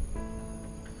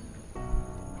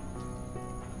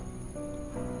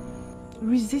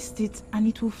 Resist it and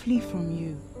it will flee from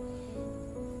you.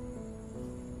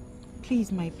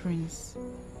 Please, my prince.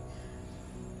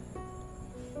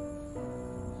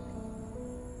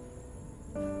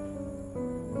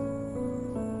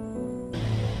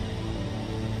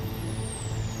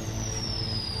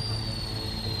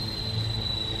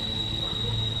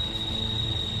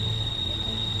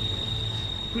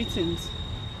 greetings.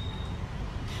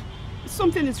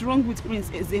 Something is wrong with Prince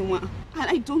Ezenwa, and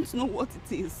I don't know what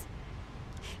it is.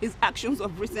 His actions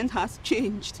of recent has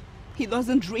changed. He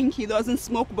doesn't drink, he doesn't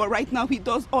smoke, but right now he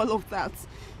does all of that.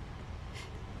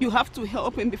 You have to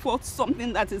help him before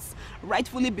something that is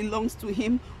rightfully belongs to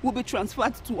him will be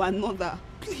transferred to another.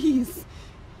 Please.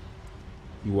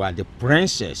 You are the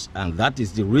princess, and that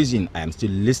is the reason I am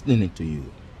still listening to you.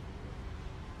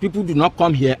 People do not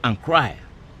come here and cry.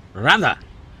 Rather,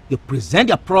 they present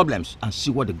their problems and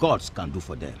see what the gods can do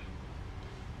for them.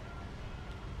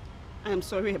 I am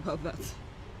sorry about that.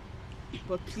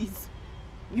 But please,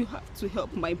 you have to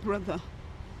help my brother.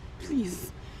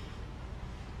 Please.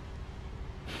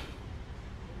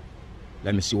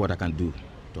 Let me see what I can do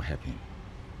to help him.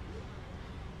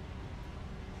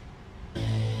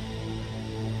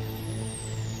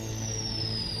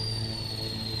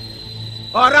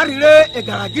 Orarire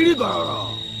egaragiri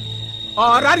gororo.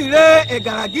 Orarire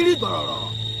egaragiri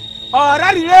gororo.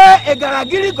 Orarire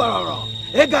egaragiri gororo.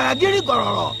 Egaragiri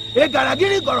gororo.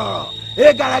 Egaragiri gororo.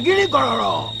 Egaragiri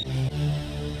gororo.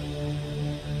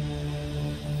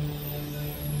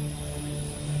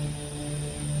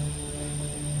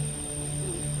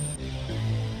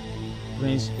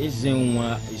 Prince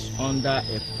Ezenwa is under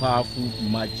a powerful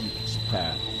magic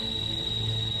spell.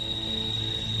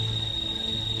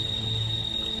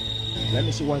 Let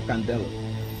me see what I can do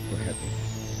to help him.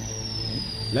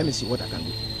 Let me see what I can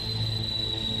do.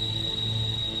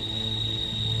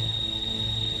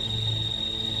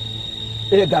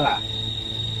 Egala.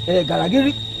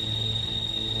 Egaragiri.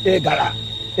 Egala.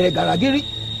 Egaragiri.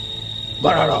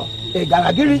 Gororo.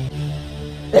 Egaragiri.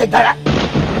 Egala.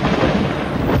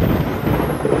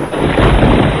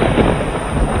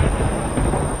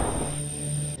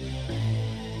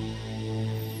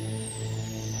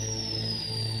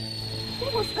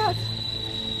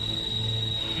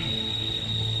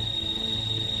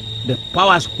 The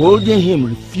powers holding him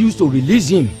refuse to release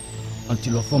him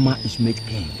until Ofoma is made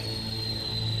king.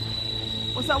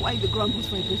 Was that why the ground was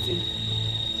vibrating?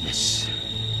 Yes.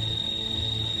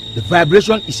 The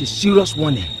vibration is a serious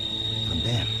warning from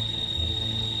them.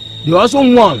 They also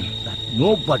warn that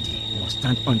nobody must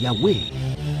stand on their way,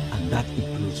 and that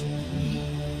includes me.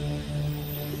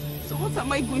 So what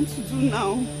am I going to do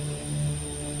now?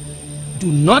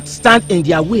 Do not stand in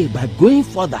their way by going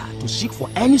further to seek for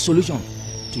any solution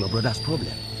to your brother's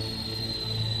problem.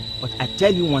 But I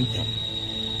tell you one thing.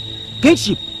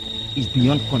 Kingship is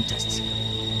beyond contest.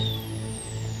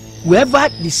 Whoever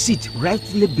the seat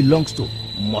rightfully belongs to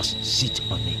must sit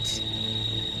on it.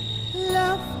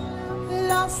 Love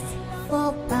lost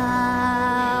for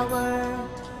power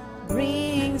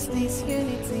brings this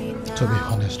unity now. To be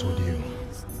honest with you,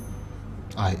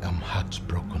 I am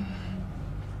heartbroken.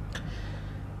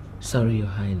 Sorry, Your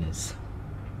Highness.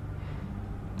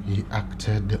 He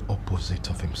acted the opposite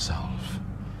of himself.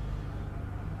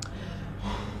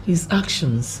 His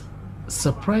actions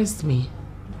surprised me.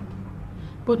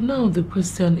 But now the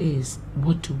question is,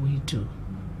 what do we do?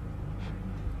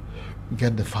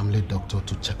 Get the family doctor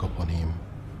to check up on him.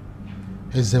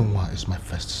 Ezenwa is my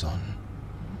first son.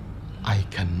 I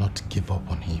cannot give up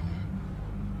on him.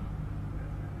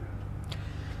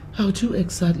 I'll do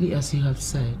exactly as you have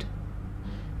said.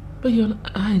 But Your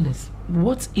Highness,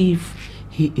 what if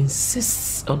he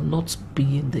insists on not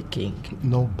being the king?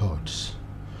 No buts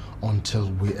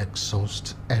until we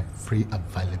exhaust every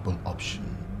available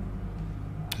option.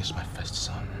 He's my first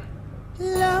son.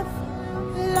 Love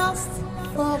lost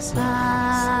for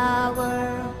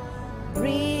power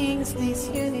brings this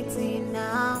unity in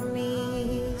our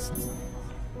midst.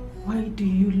 Why do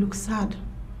you look sad?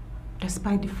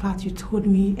 Despite the fact you told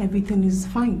me everything is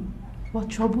fine. What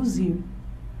troubles you?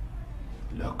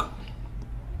 Look,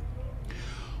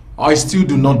 I still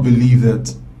do not believe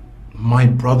that my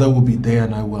brother will be there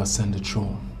and I will ascend the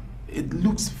throne. It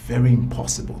looks very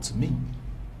impossible to me.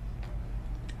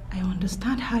 I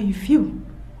understand how you feel.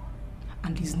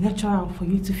 And it's natural for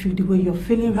you to feel the way you're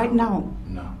feeling right now.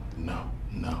 No.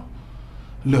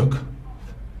 Look,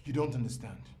 you don't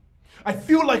understand. I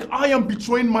feel like I am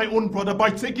betraying my own brother by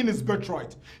taking his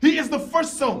birthright. He is the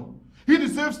first son. He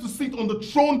deserves to sit on the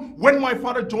throne when my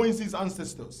father joins his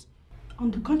ancestors.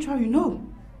 On the contrary, no.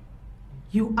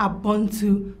 You are born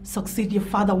to succeed your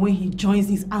father when he joins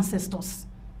his ancestors.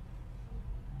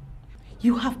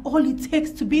 You have all it takes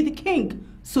to be the king,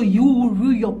 so you will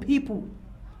rule your people.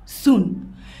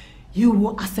 Soon, you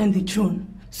will ascend the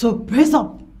throne. So brace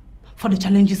up for the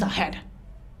challenges ahead.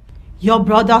 Your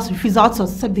brother's refusal to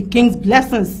accept the king's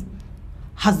blessings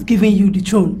has given you the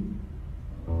throne.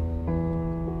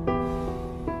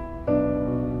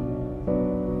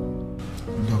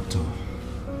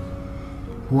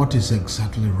 What is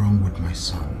exactly wrong with my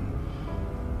son?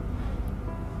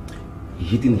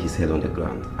 Hitting his head on the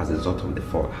ground as a result of the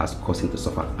fall has caused him to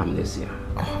suffer amnesia.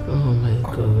 Oh my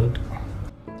God.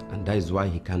 And that is why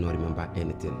he cannot remember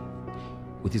anything.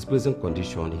 With his present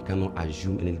condition, he cannot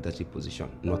assume any leadership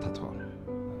position, not at all.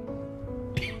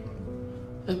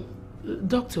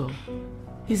 Doctor,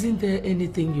 isn't there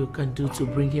anything you can do to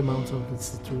bring him out of the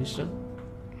situation?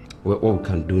 Well, all we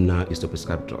can do now is to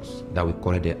prescribe drugs that will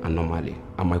correct the anomaly.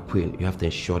 And my queen, you have to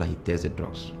ensure that he takes the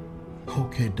drugs.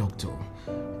 Okay, doctor.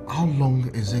 How long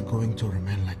is it going to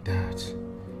remain like that?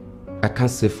 I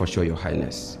can't say for sure, Your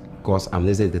Highness, because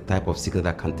amnesia is the type of sickness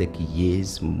that can take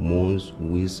years, months,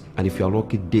 weeks, and if you are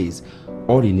lucky, days.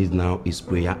 All he needs now is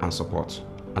prayer and support,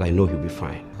 and I know he'll be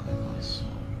fine.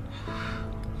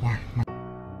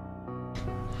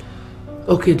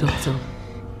 Okay, doctor.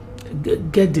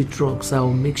 Get the drugs. I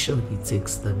will make sure he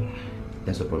takes them.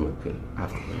 That's no problem, my queen.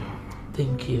 After.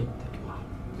 Thank you.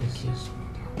 Thank you.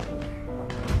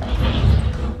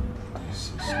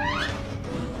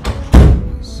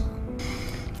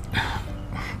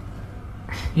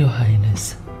 Your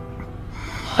Highness,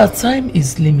 our time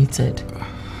is limited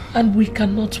and we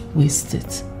cannot waste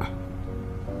it.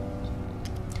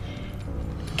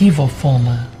 Give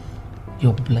Ofoma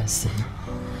your blessing.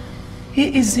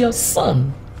 He is your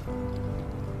son.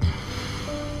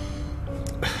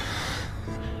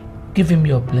 Give him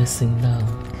your blessing now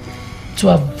to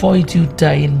avoid you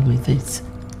dying with it.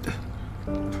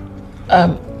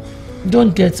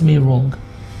 Don't get me wrong.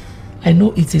 I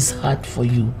know it is hard for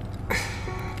you.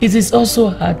 It is also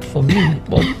hard for me,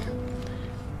 but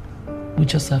we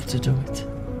just have to do it.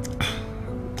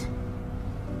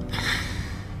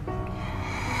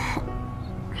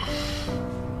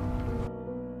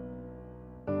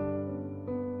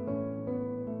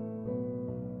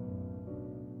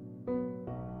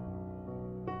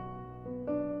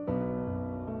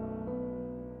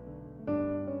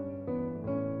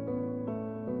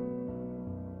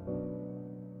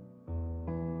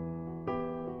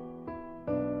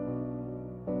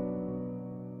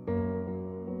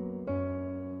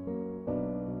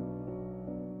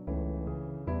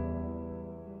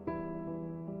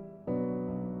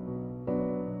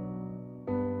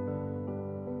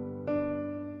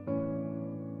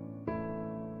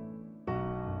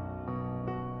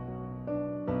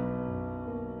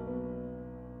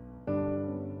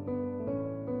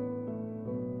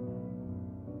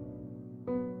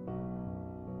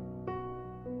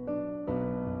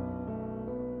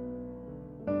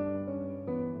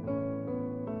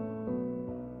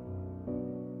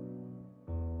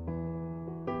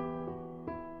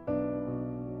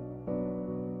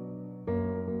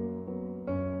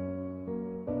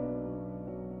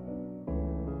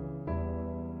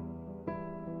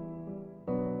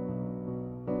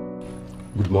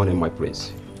 Good morning, my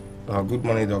prince. Good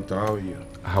morning, doctor. How are you?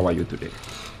 How are you today?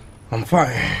 I'm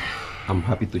fine. I'm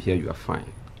happy to hear you are fine.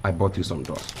 I bought you some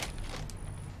dose.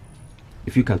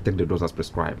 If you can take the dose as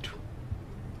prescribed,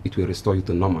 it will restore you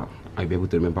to normal and be able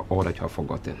to remember all that you have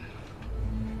forgotten.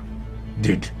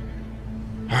 Did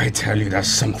I tell you that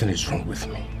something is wrong with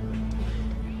me?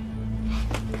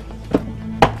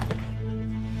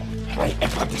 Have I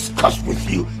ever discussed with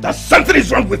you that something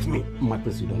is wrong with me? My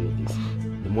prince, you don't need this.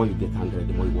 The more you get angry,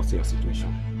 the more you worsen your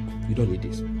situation. You don't need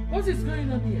this. What is going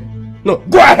on here? No,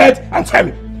 go ahead and tell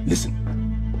me. Listen,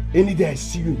 any day I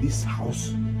see you in this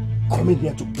house, coming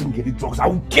here to bring any drugs, I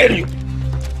will kill you.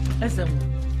 SM,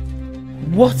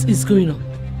 what is going on?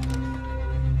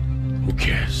 Who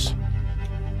cares?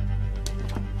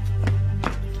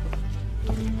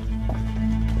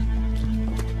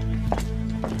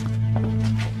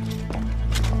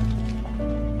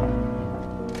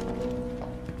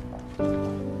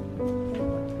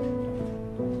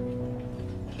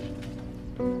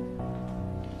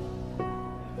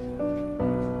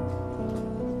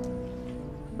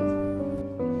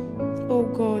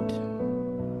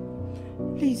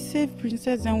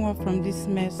 Princess Zenwa from this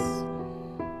mess.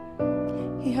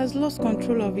 He has lost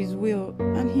control of his will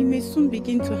and he may soon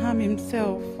begin to harm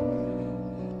himself.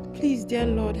 Please, dear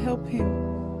Lord, help him.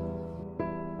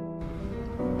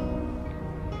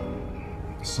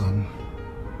 Son,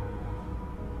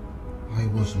 I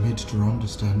was made to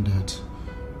understand that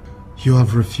you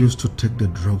have refused to take the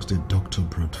drugs the doctor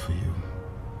brought for you.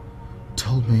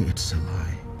 Tell me it's a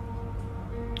lie.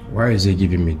 Why is he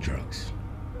giving me drugs?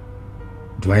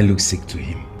 Do I look sick to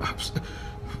him?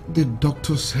 The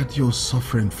doctor said you're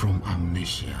suffering from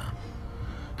amnesia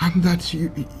and that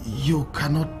you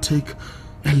cannot take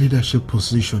a leadership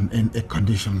position in a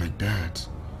condition like that.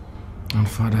 And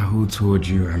Father, who told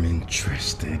you I'm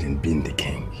interested in being the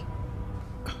king?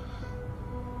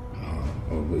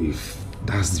 Oh, if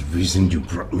that's the reason you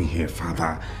brought me here,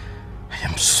 Father, I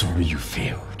am sorry you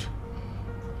failed.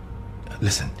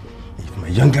 Listen, if my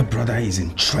younger brother is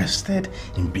interested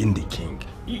in being the king,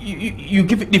 you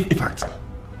give it, in fact,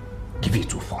 give it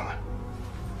to Ofoma.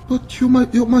 But you're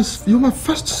my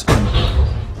first son.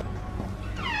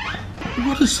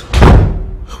 What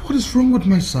is wrong with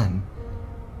my son?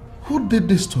 Who did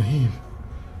this to him?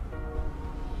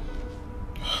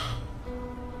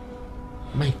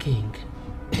 My king.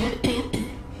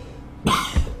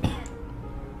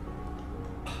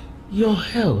 Your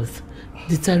health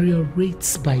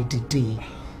deteriorates by the day.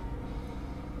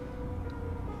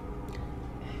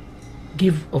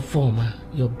 Give Ofoma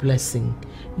your blessing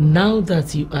now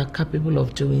that you are capable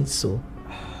of doing so.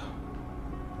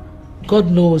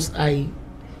 God knows I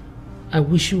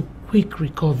wish you quick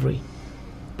recovery,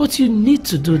 but you need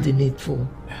to do the needful.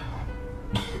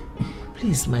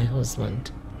 Please, my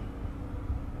husband.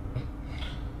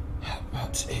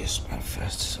 But he's my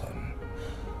first son.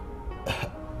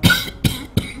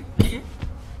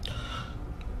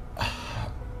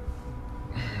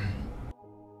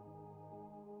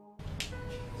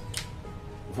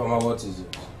 Mama, what is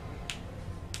it?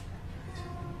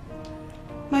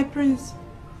 My prince,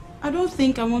 I don't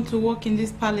think I want to work in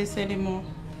this palace anymore.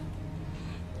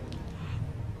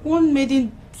 One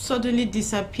maiden suddenly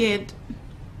disappeared.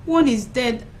 One is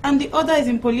dead and the other is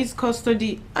in police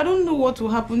custody. I don't know what will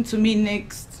happen to me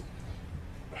next.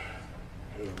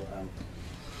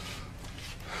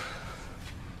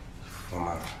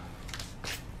 Mama,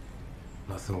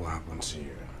 nothing will happen to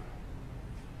you.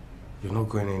 You're not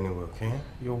going anywhere, okay?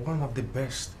 You're one of the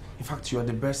best. In fact, you are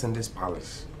the best in this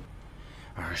palace.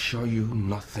 I assure you,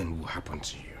 nothing will happen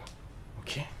to you,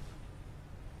 okay?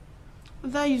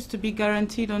 That used to be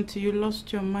guaranteed until you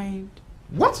lost your mind.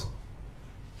 What?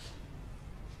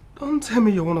 Don't tell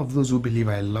me you're one of those who believe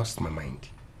I lost my mind.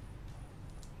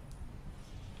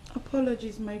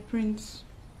 Apologies, my prince.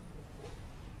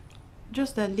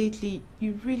 Just that lately,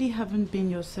 you really haven't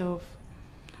been yourself.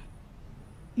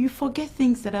 You forget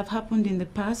things that have happened in the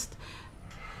past.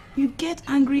 You get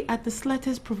angry at the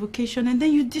slightest provocation and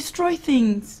then you destroy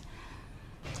things,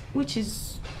 which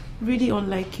is really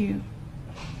unlike you.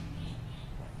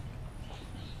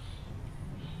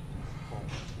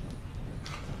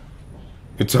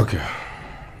 It's okay.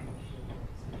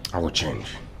 I will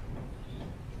change.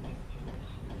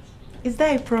 Is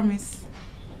that a promise?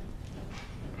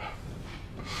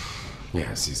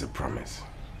 Yes, it's a promise.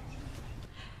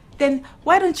 Then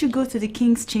why don't you go to the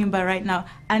king's chamber right now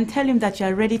and tell him that you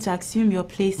are ready to assume your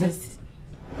places?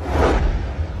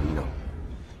 No.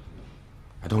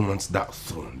 I don't want that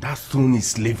throne. That throne is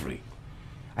slavery.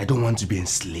 I don't want to be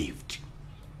enslaved.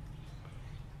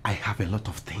 I have a lot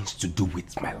of things to do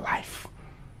with my life.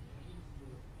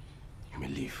 You may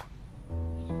leave.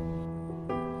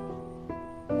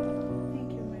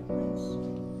 Thank you, my prince.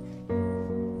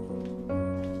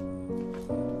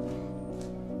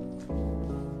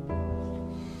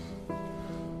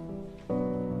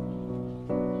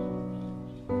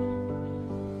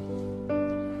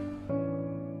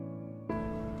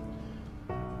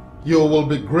 You will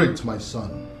be great, my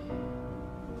son.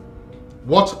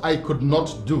 What I could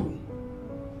not do,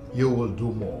 you will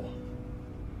do more.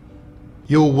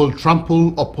 You will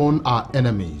trample upon our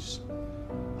enemies,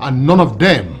 and none of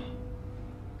them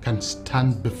can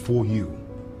stand before you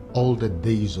all the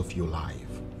days of your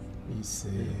life.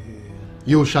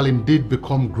 You shall indeed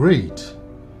become great,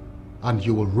 and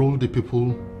you will rule the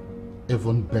people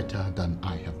even better than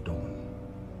I have done.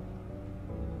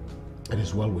 It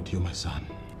is well with you, my son.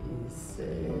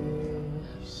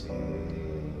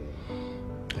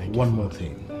 One more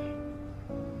thing.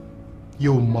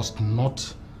 You must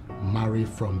not marry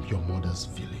from your mother's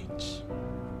village.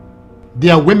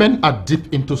 Their women are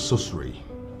deep into sorcery.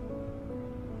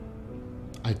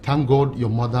 I thank God your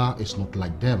mother is not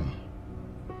like them.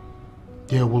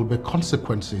 There will be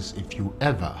consequences if you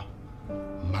ever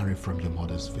marry from your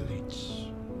mother's village.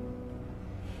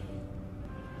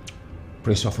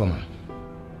 Prince Ofoma,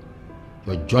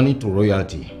 your journey to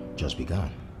royalty just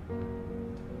began.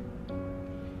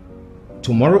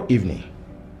 Tomorrow evening,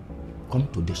 come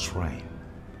to the shrine.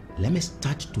 Let me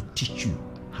start to teach you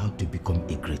how to become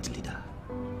a great leader.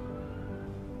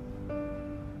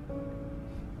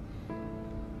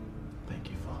 Thank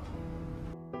you, Father.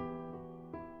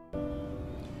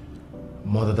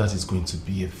 Mother, that is going to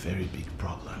be a very big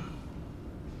problem.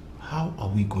 How are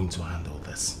we going to handle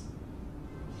this?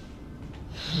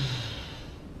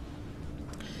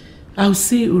 I'll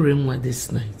see Uremwa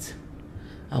this night.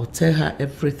 I'll tell her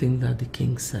everything that the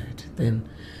king said. Then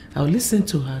I'll listen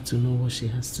to her to know what she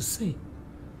has to say.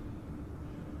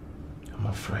 I'm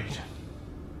afraid.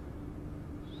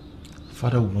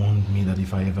 Father warned me that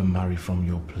if I ever marry from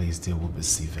your place, there will be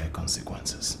severe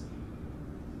consequences.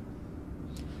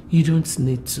 You don't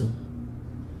need to.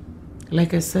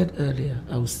 Like I said earlier,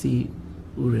 I'll see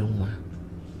Urenwa.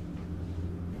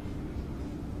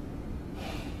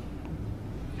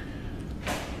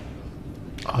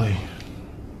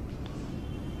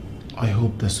 I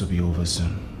hope this will be over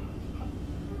soon.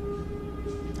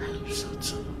 I hope so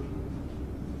too.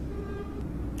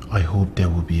 I hope there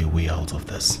will be a way out of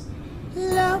this.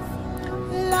 Love,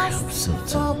 lust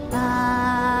for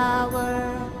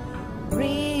power.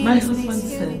 My husband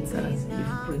said that if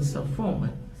Prince Afoma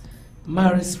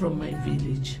marries from my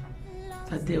village,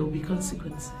 that there will be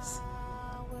consequences.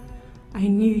 I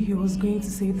knew he was going to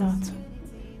say that.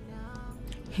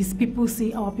 His people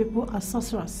see our people as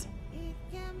sorcerers.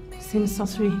 Same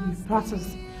sorcery he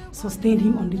practiced sustained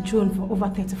him on the throne for over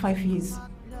 35 years.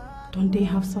 Don't they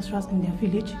have sorcerers in their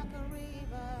village?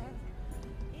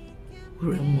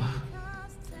 Uremwa,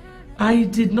 I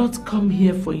did not come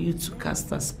here for you to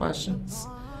cast aspersions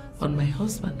on my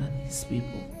husband and his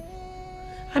people.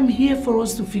 I'm here for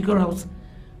us to figure out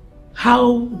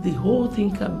how the whole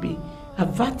thing can be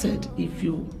averted if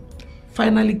you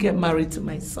finally get married to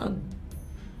my son.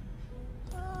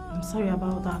 I'm sorry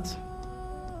about that.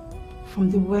 From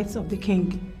the words of the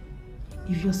king,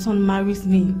 if your son marries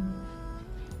me,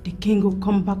 the king will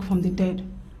come back from the dead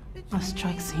and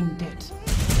strikes him dead.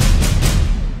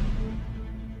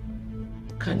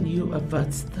 Can you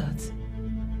avert that?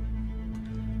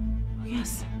 Oh,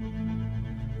 yes.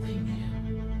 Thank you.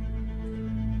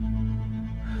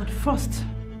 But first,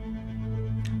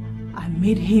 I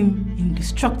made him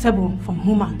indestructible from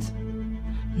humans.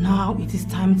 Now it is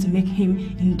time to make him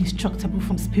indestructible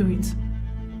from spirit.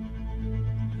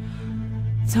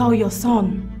 Tell your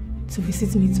son to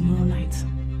visit me tomorrow night.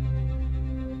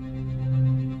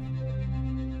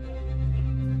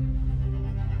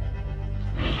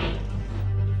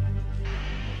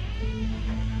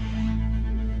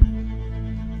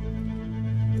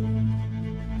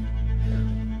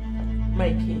 My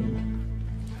king,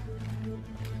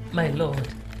 my lord,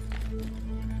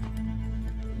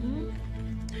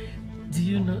 do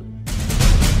you know?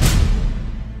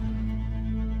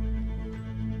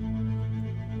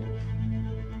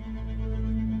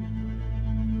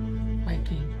 My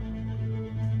king,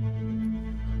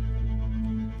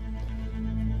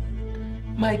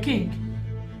 my king.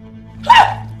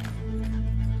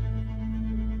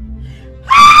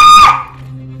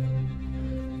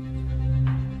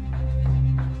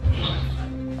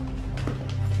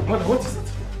 Mother, what is it?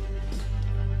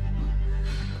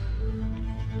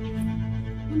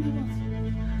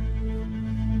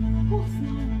 What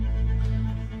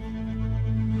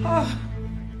now?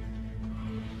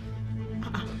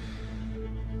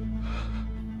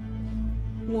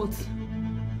 What?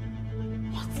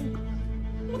 What?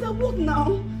 Mother, what now?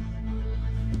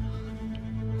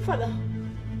 Father.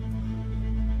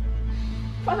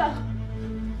 Father.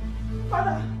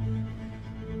 Father.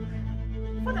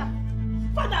 Father.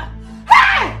 Father!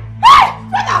 Hey! Hey!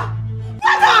 Father!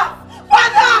 Father!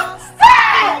 Father!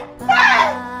 Hey! Hey!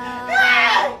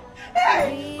 Hey!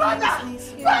 Hey! Father!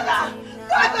 Father!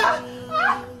 Father!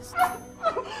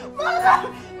 Father!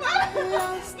 Father!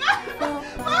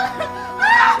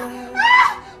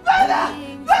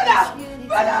 Father!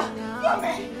 Father! For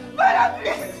me! Father,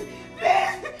 please!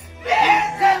 Please! Please!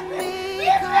 Leave me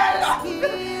alone!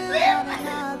 Leave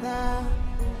me!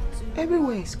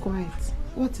 Everywhere is quiet.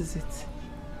 What is it?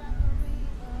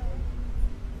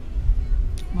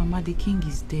 Mama, the king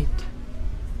is dead.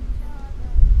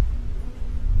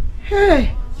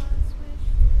 Hey!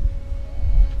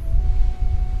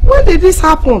 When did this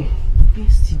happen?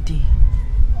 Yesterday.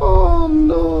 Oh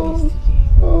no. Yesterday.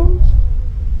 Oh.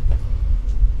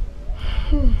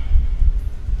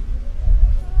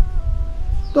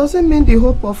 Does it mean the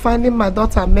hope of finding my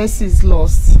daughter Mercy is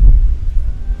lost?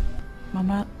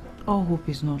 Mama, all hope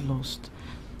is not lost.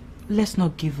 Let's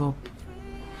not give up.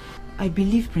 I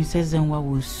believe Princess Zenwa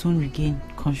will soon regain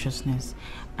consciousness,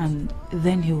 and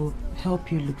then he will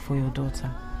help you look for your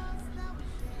daughter.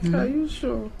 Are you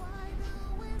sure?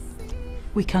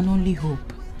 We can only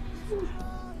hope.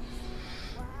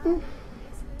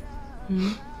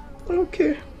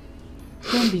 Okay.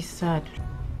 Don't be sad.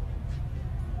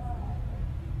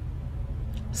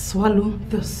 Swallow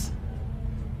this.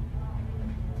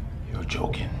 You're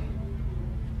joking.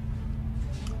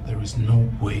 There is no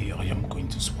way I am going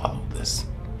to swallow this.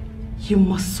 You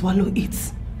must swallow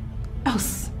it.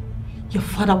 Else, your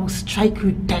father will strike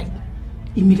you dead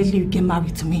immediately you get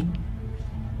married to me.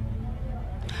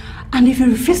 And if you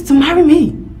refuse to marry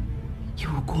me,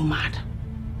 you will go mad.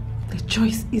 The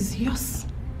choice is yours.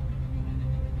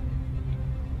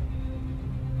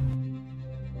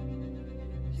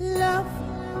 Love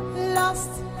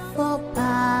lost for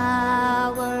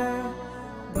power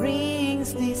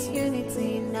brings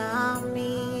disunity in our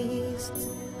midst.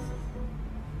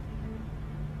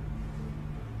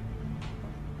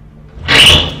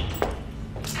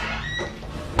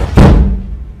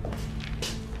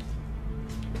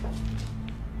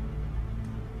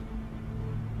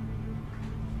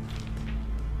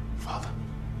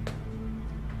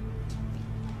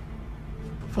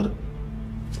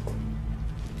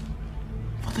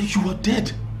 Father, you are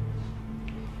dead.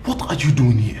 What are you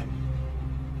doing here?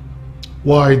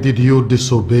 Why did you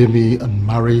disobey me and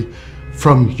marry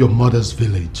from your mother's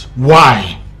village?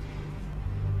 Why?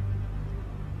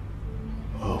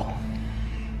 Oh.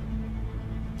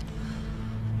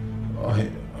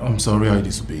 I'm sorry I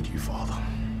disobeyed you, Father.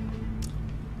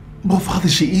 But Father,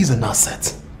 she is an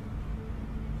asset.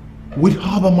 With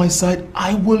her by my side,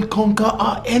 I will conquer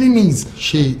our enemies.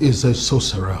 She is a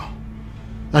sorcerer,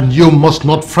 and you must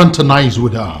not fraternize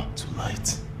with her.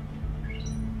 Tonight,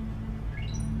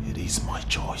 it is my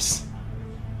choice.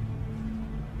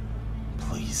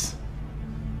 Please.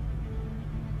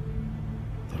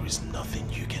 There is nothing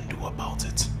you can do about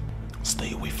it.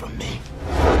 Stay away from me.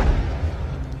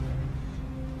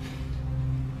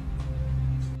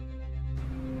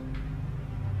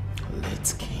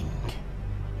 Let's King.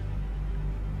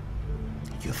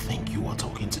 You think you are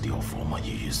talking to the Oforoma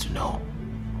you used to know?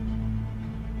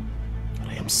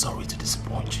 I am sorry to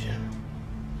disappoint you.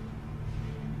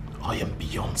 I am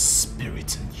beyond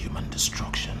spirit and human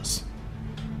destructions.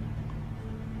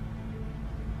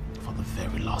 For the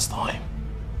very last time,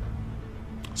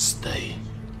 stay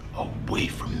away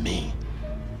from me.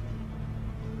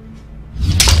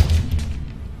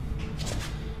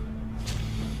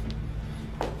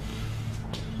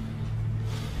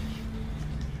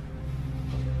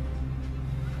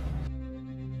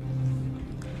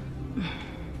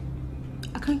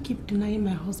 I can't keep denying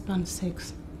my husband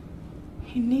sex.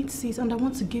 He needs it and I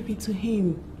want to give it to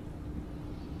him.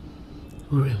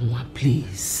 Urenwa,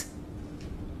 please.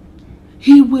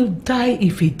 He will die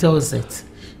if he does it.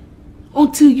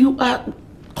 Until you are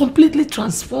completely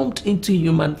transformed into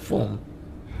human form.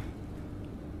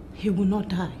 He will not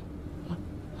die.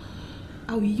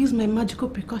 I will use my magical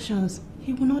precautions.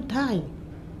 He will not die.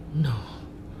 No.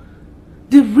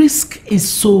 The risk is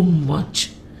so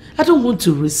much. I don't want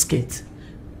to risk it.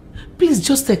 Please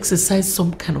just exercise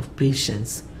some kind of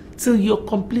patience till you're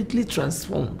completely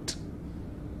transformed.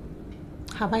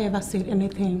 Have I ever said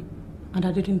anything and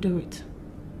I didn't do it?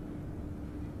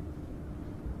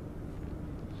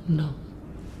 No.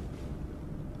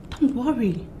 Don't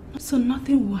worry. So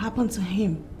nothing will happen to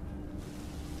him.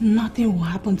 Nothing will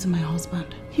happen to my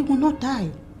husband. He will not die.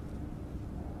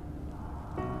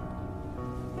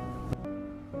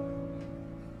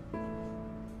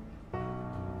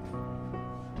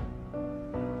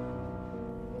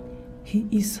 He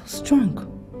is so strong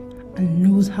and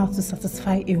knows how to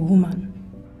satisfy a woman.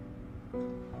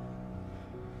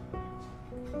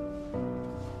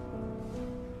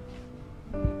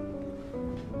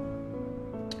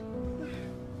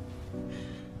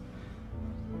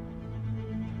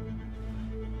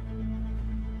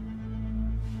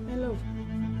 My love.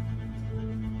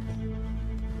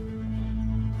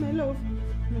 My love.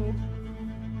 No.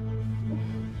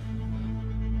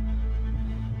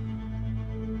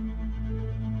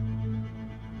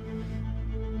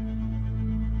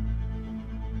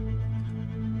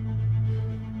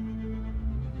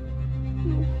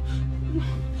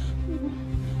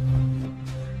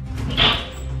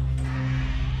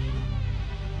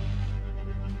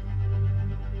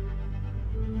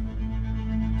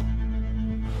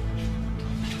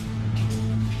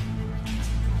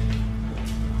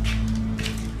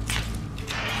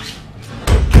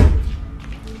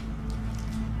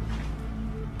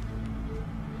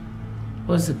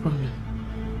 What's the problem?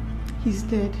 He's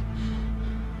dead.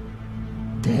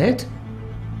 Dead?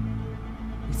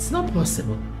 It's not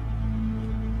possible.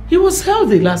 He was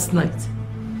healthy last night.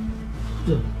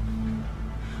 I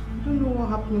don't know what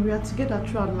happened. We were together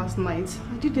throughout last night.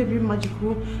 I did every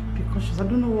magical precautions. I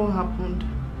don't know what happened.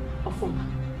 Ofoma.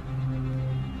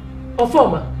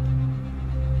 Ofoma.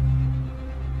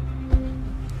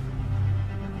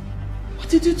 What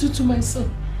did you do to my son?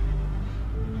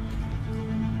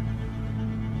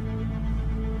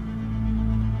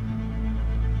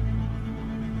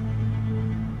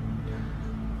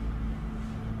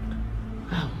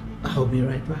 I'll be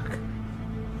right back.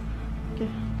 Okay.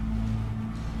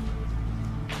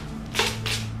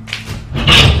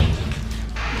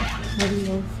 My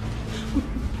love.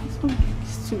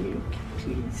 to me, okay?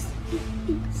 Please.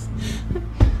 Please.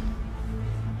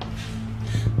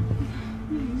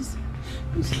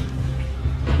 Please.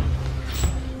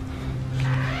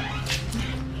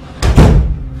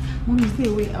 Mom, is there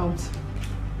a way out?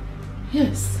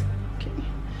 Yes. Okay.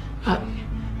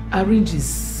 Arrange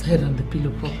his head on the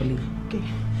pillow properly. Okay.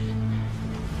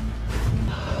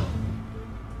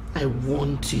 I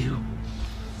warned you.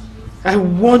 I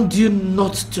warned you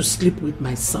not to sleep with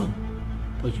my son,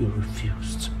 but you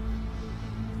refused.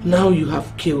 Now you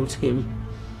have killed him.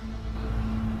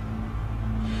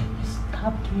 He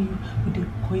stabbed me with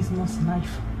a poisonous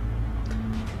knife.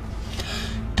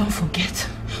 Don't forget,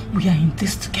 we are in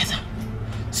this together.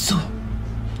 So,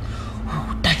 we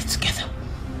will die together.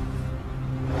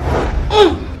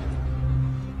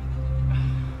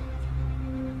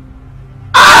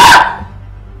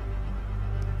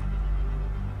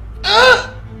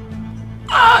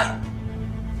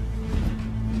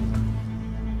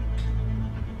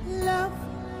 Love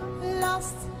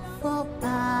lost for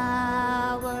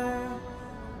power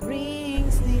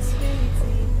brings this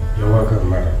feeling. You're welcome,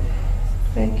 madam.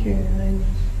 Thank you, Your Highness.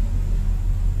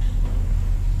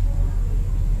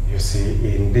 You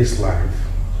see, in this life,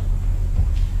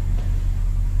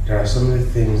 there are so many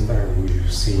things that you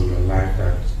see in your life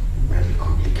that might be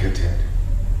complicated.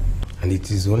 And it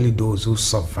is only those who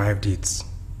survived it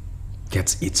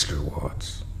get its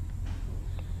rewards.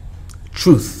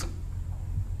 Truth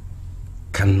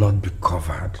cannot be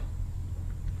covered.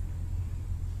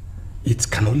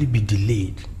 It can only be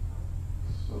delayed.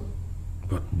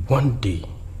 But one day,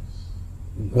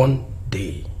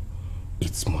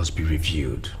 it must be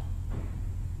revealed.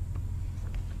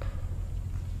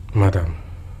 Madam,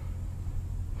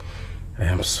 I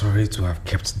am sorry to have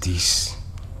kept this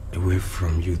away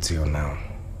from you till now.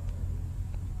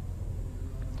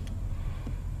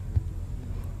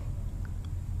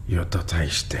 Your daughter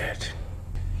is dead.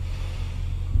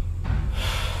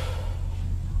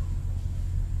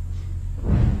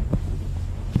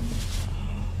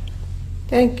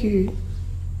 Thank you,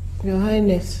 Your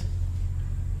Highness.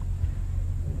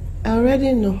 I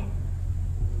already know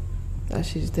that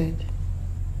she's dead.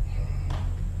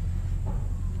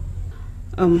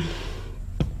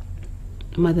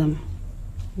 Madam,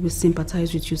 we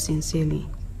sympathize with you sincerely.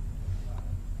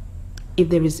 If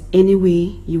there is any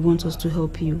way you want us to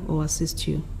help you or assist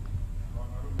you,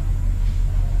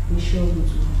 we sure will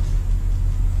do.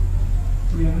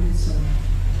 We are really sorry.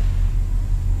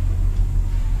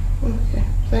 Okay,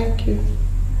 thank you.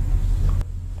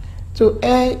 To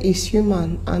err is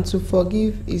human and to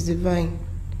forgive is divine.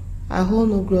 I hold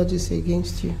no grudges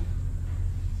against you.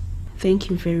 Thank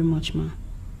you very much, ma.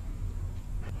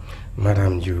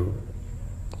 Madam,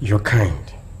 you're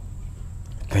kind.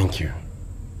 Thank you.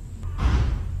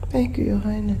 Thank you, Your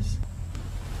Highness.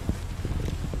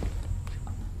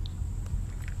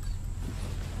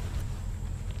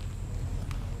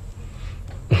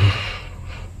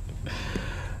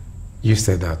 You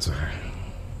said that to her.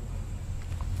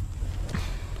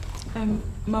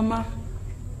 Mama,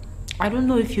 I don't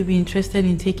know if you'll be interested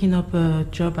in taking up a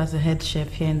job as a head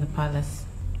chef here in the palace.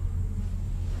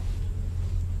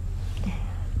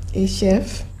 A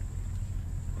chef?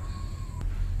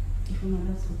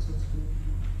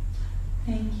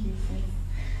 Thank you, sis.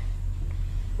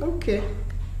 Okay.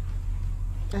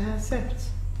 I accept.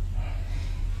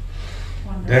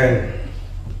 Then,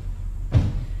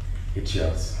 it's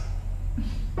yours.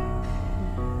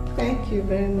 Thank you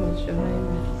very much, Your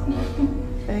Highness.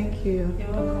 Thank you.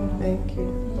 You're welcome. Thank you.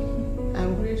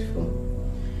 I'm grateful.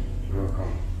 You're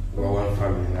welcome. We're one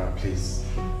family now, please.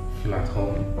 Feel at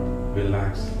home,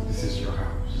 relax. This is your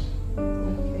house.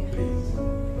 Okay. Please.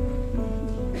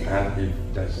 And if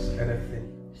there's anything...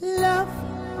 Love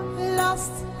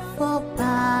lost for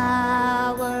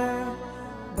power